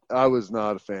 I was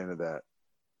not a fan of that.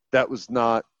 That was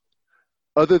not,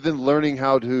 other than learning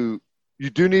you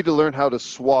do need to learn how to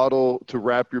swaddle to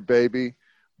wrap your baby.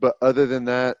 But other than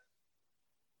that,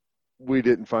 we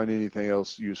didn't find anything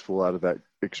else useful out of that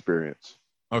experience.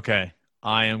 Okay.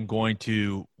 I am going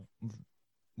to,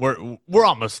 we're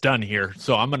almost done here.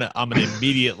 So I'm going to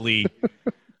immediately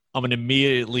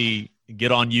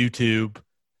get on YouTube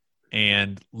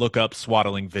and look up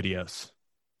swaddling videos.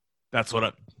 That's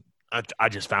what I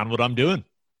just found what I'm doing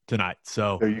tonight.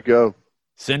 So there you go.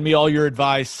 Send me all your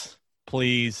advice,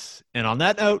 please. And on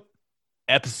that note,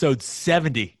 episode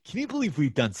 70. Can you believe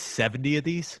we've done 70 of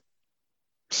these?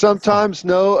 Sometimes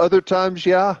no, other times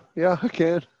yeah, I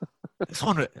can.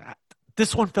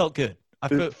 This one felt good. I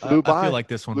feel like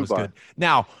this one was good.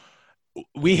 Now,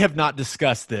 we have not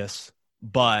discussed this,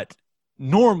 but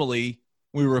normally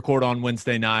we record on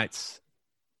Wednesday nights.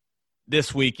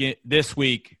 This week,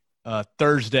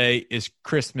 Thursday is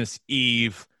Christmas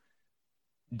Eve.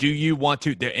 Do you want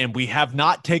to? And we have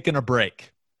not taken a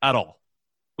break at all.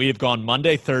 We have gone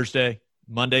Monday, Thursday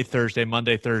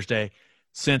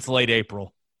since late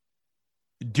April.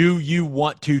 Do you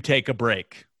want to take a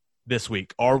break this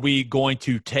week? Are we going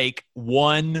to take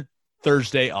one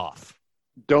Thursday off?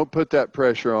 Don't put that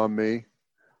pressure on me.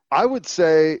 I would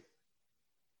say,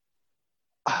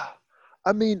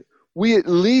 we at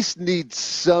least need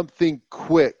something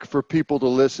quick for people to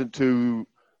listen to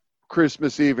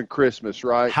Christmas Eve and Christmas,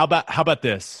 right? How about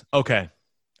this? Okay,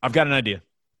 I've got an idea.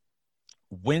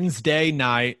 Wednesday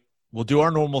night, we'll do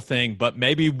our normal thing, but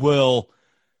maybe we'll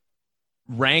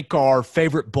rank our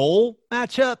favorite bowl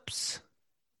matchups.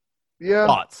 Yeah.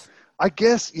 Thoughts? I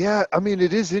guess, yeah.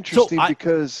 It is interesting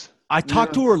because I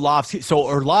talked to Orlovsky. So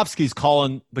Orlovsky's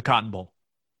calling the Cotton Bowl.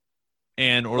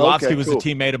 And Orlovsky was a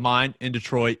teammate of mine in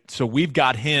Detroit. So we've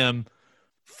got him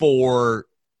for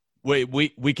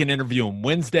we can interview him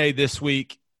Wednesday this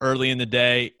week, early in the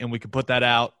day, and we can put that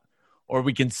out, or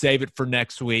we can save it for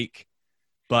next week.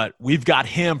 But we've got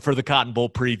him for the Cotton Bowl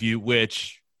preview,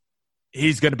 which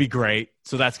he's going to be great.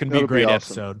 So that's going to be a great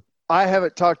episode. I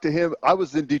haven't talked to him. I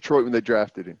was in Detroit when they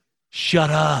drafted him. Shut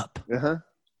up. Uh-huh.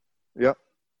 Yep.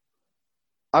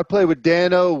 I played with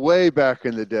Dano way back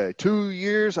in the day. 2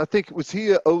 years. I think, was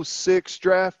he a 06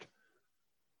 draft? I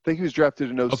think he was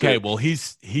drafted in 06. Okay, well,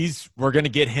 we're going to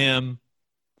get him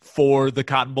for the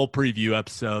Cotton Bowl preview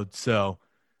episode. So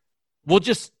we'll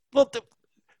stay flexible.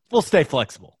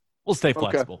 We'll stay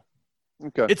flexible.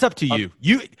 Okay. It's up to you.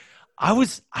 I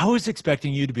was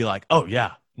expecting you to be like, oh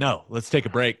yeah, no, let's take a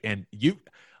break. And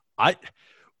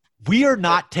we are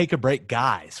not take a break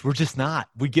guys. We're just not.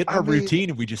 We get our routine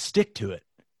and we just stick to it.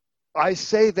 I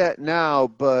say that now,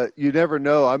 but you never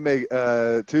know. I may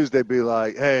Tuesday be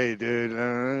like, hey, dude,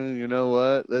 you know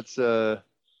what? Let's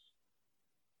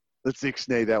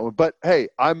ixnay that one. But hey,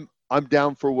 I'm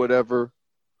down for whatever.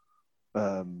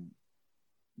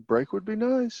 Break would be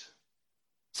nice.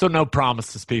 So no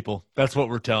promises, people. That's what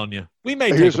we're telling you. We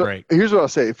may take a break. Here's what I'll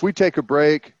say. If we take a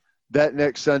break, that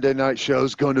next Sunday night show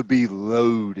is going to be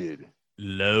loaded.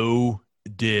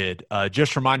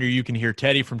 Just a reminder, you can hear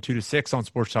Teddy from 2 to 6 on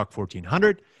Sports Talk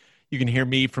 1400. You can hear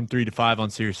me from 3 to 5 on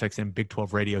SiriusXM Big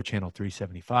 12 Radio Channel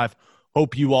 375.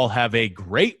 Hope you all have a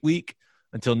great week.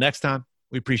 Until next time,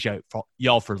 we appreciate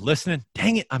y'all for listening.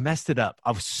 Dang it, I messed it up.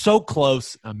 I was so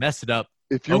close. I messed it up.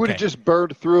 If you would have just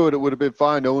burned through it, it would have been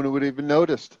fine. No one would have even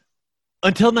noticed.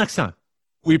 Until next time,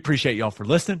 we appreciate y'all for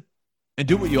listening. And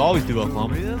do what you always do,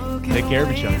 Oklahoma. Take care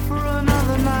of each other.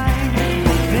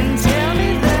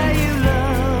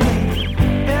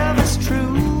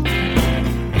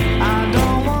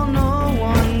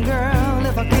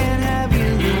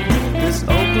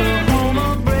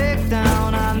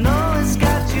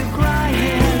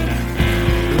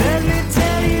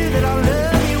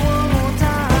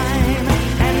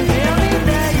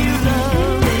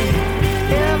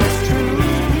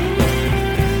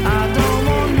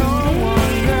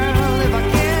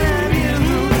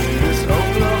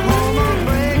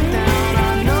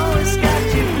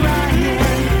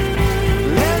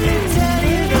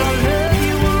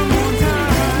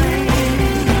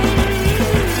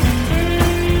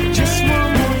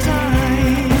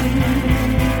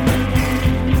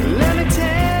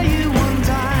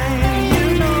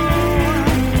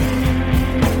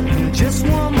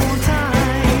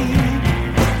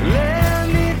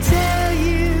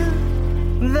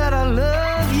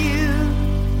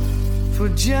 for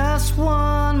just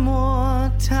one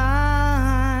more time.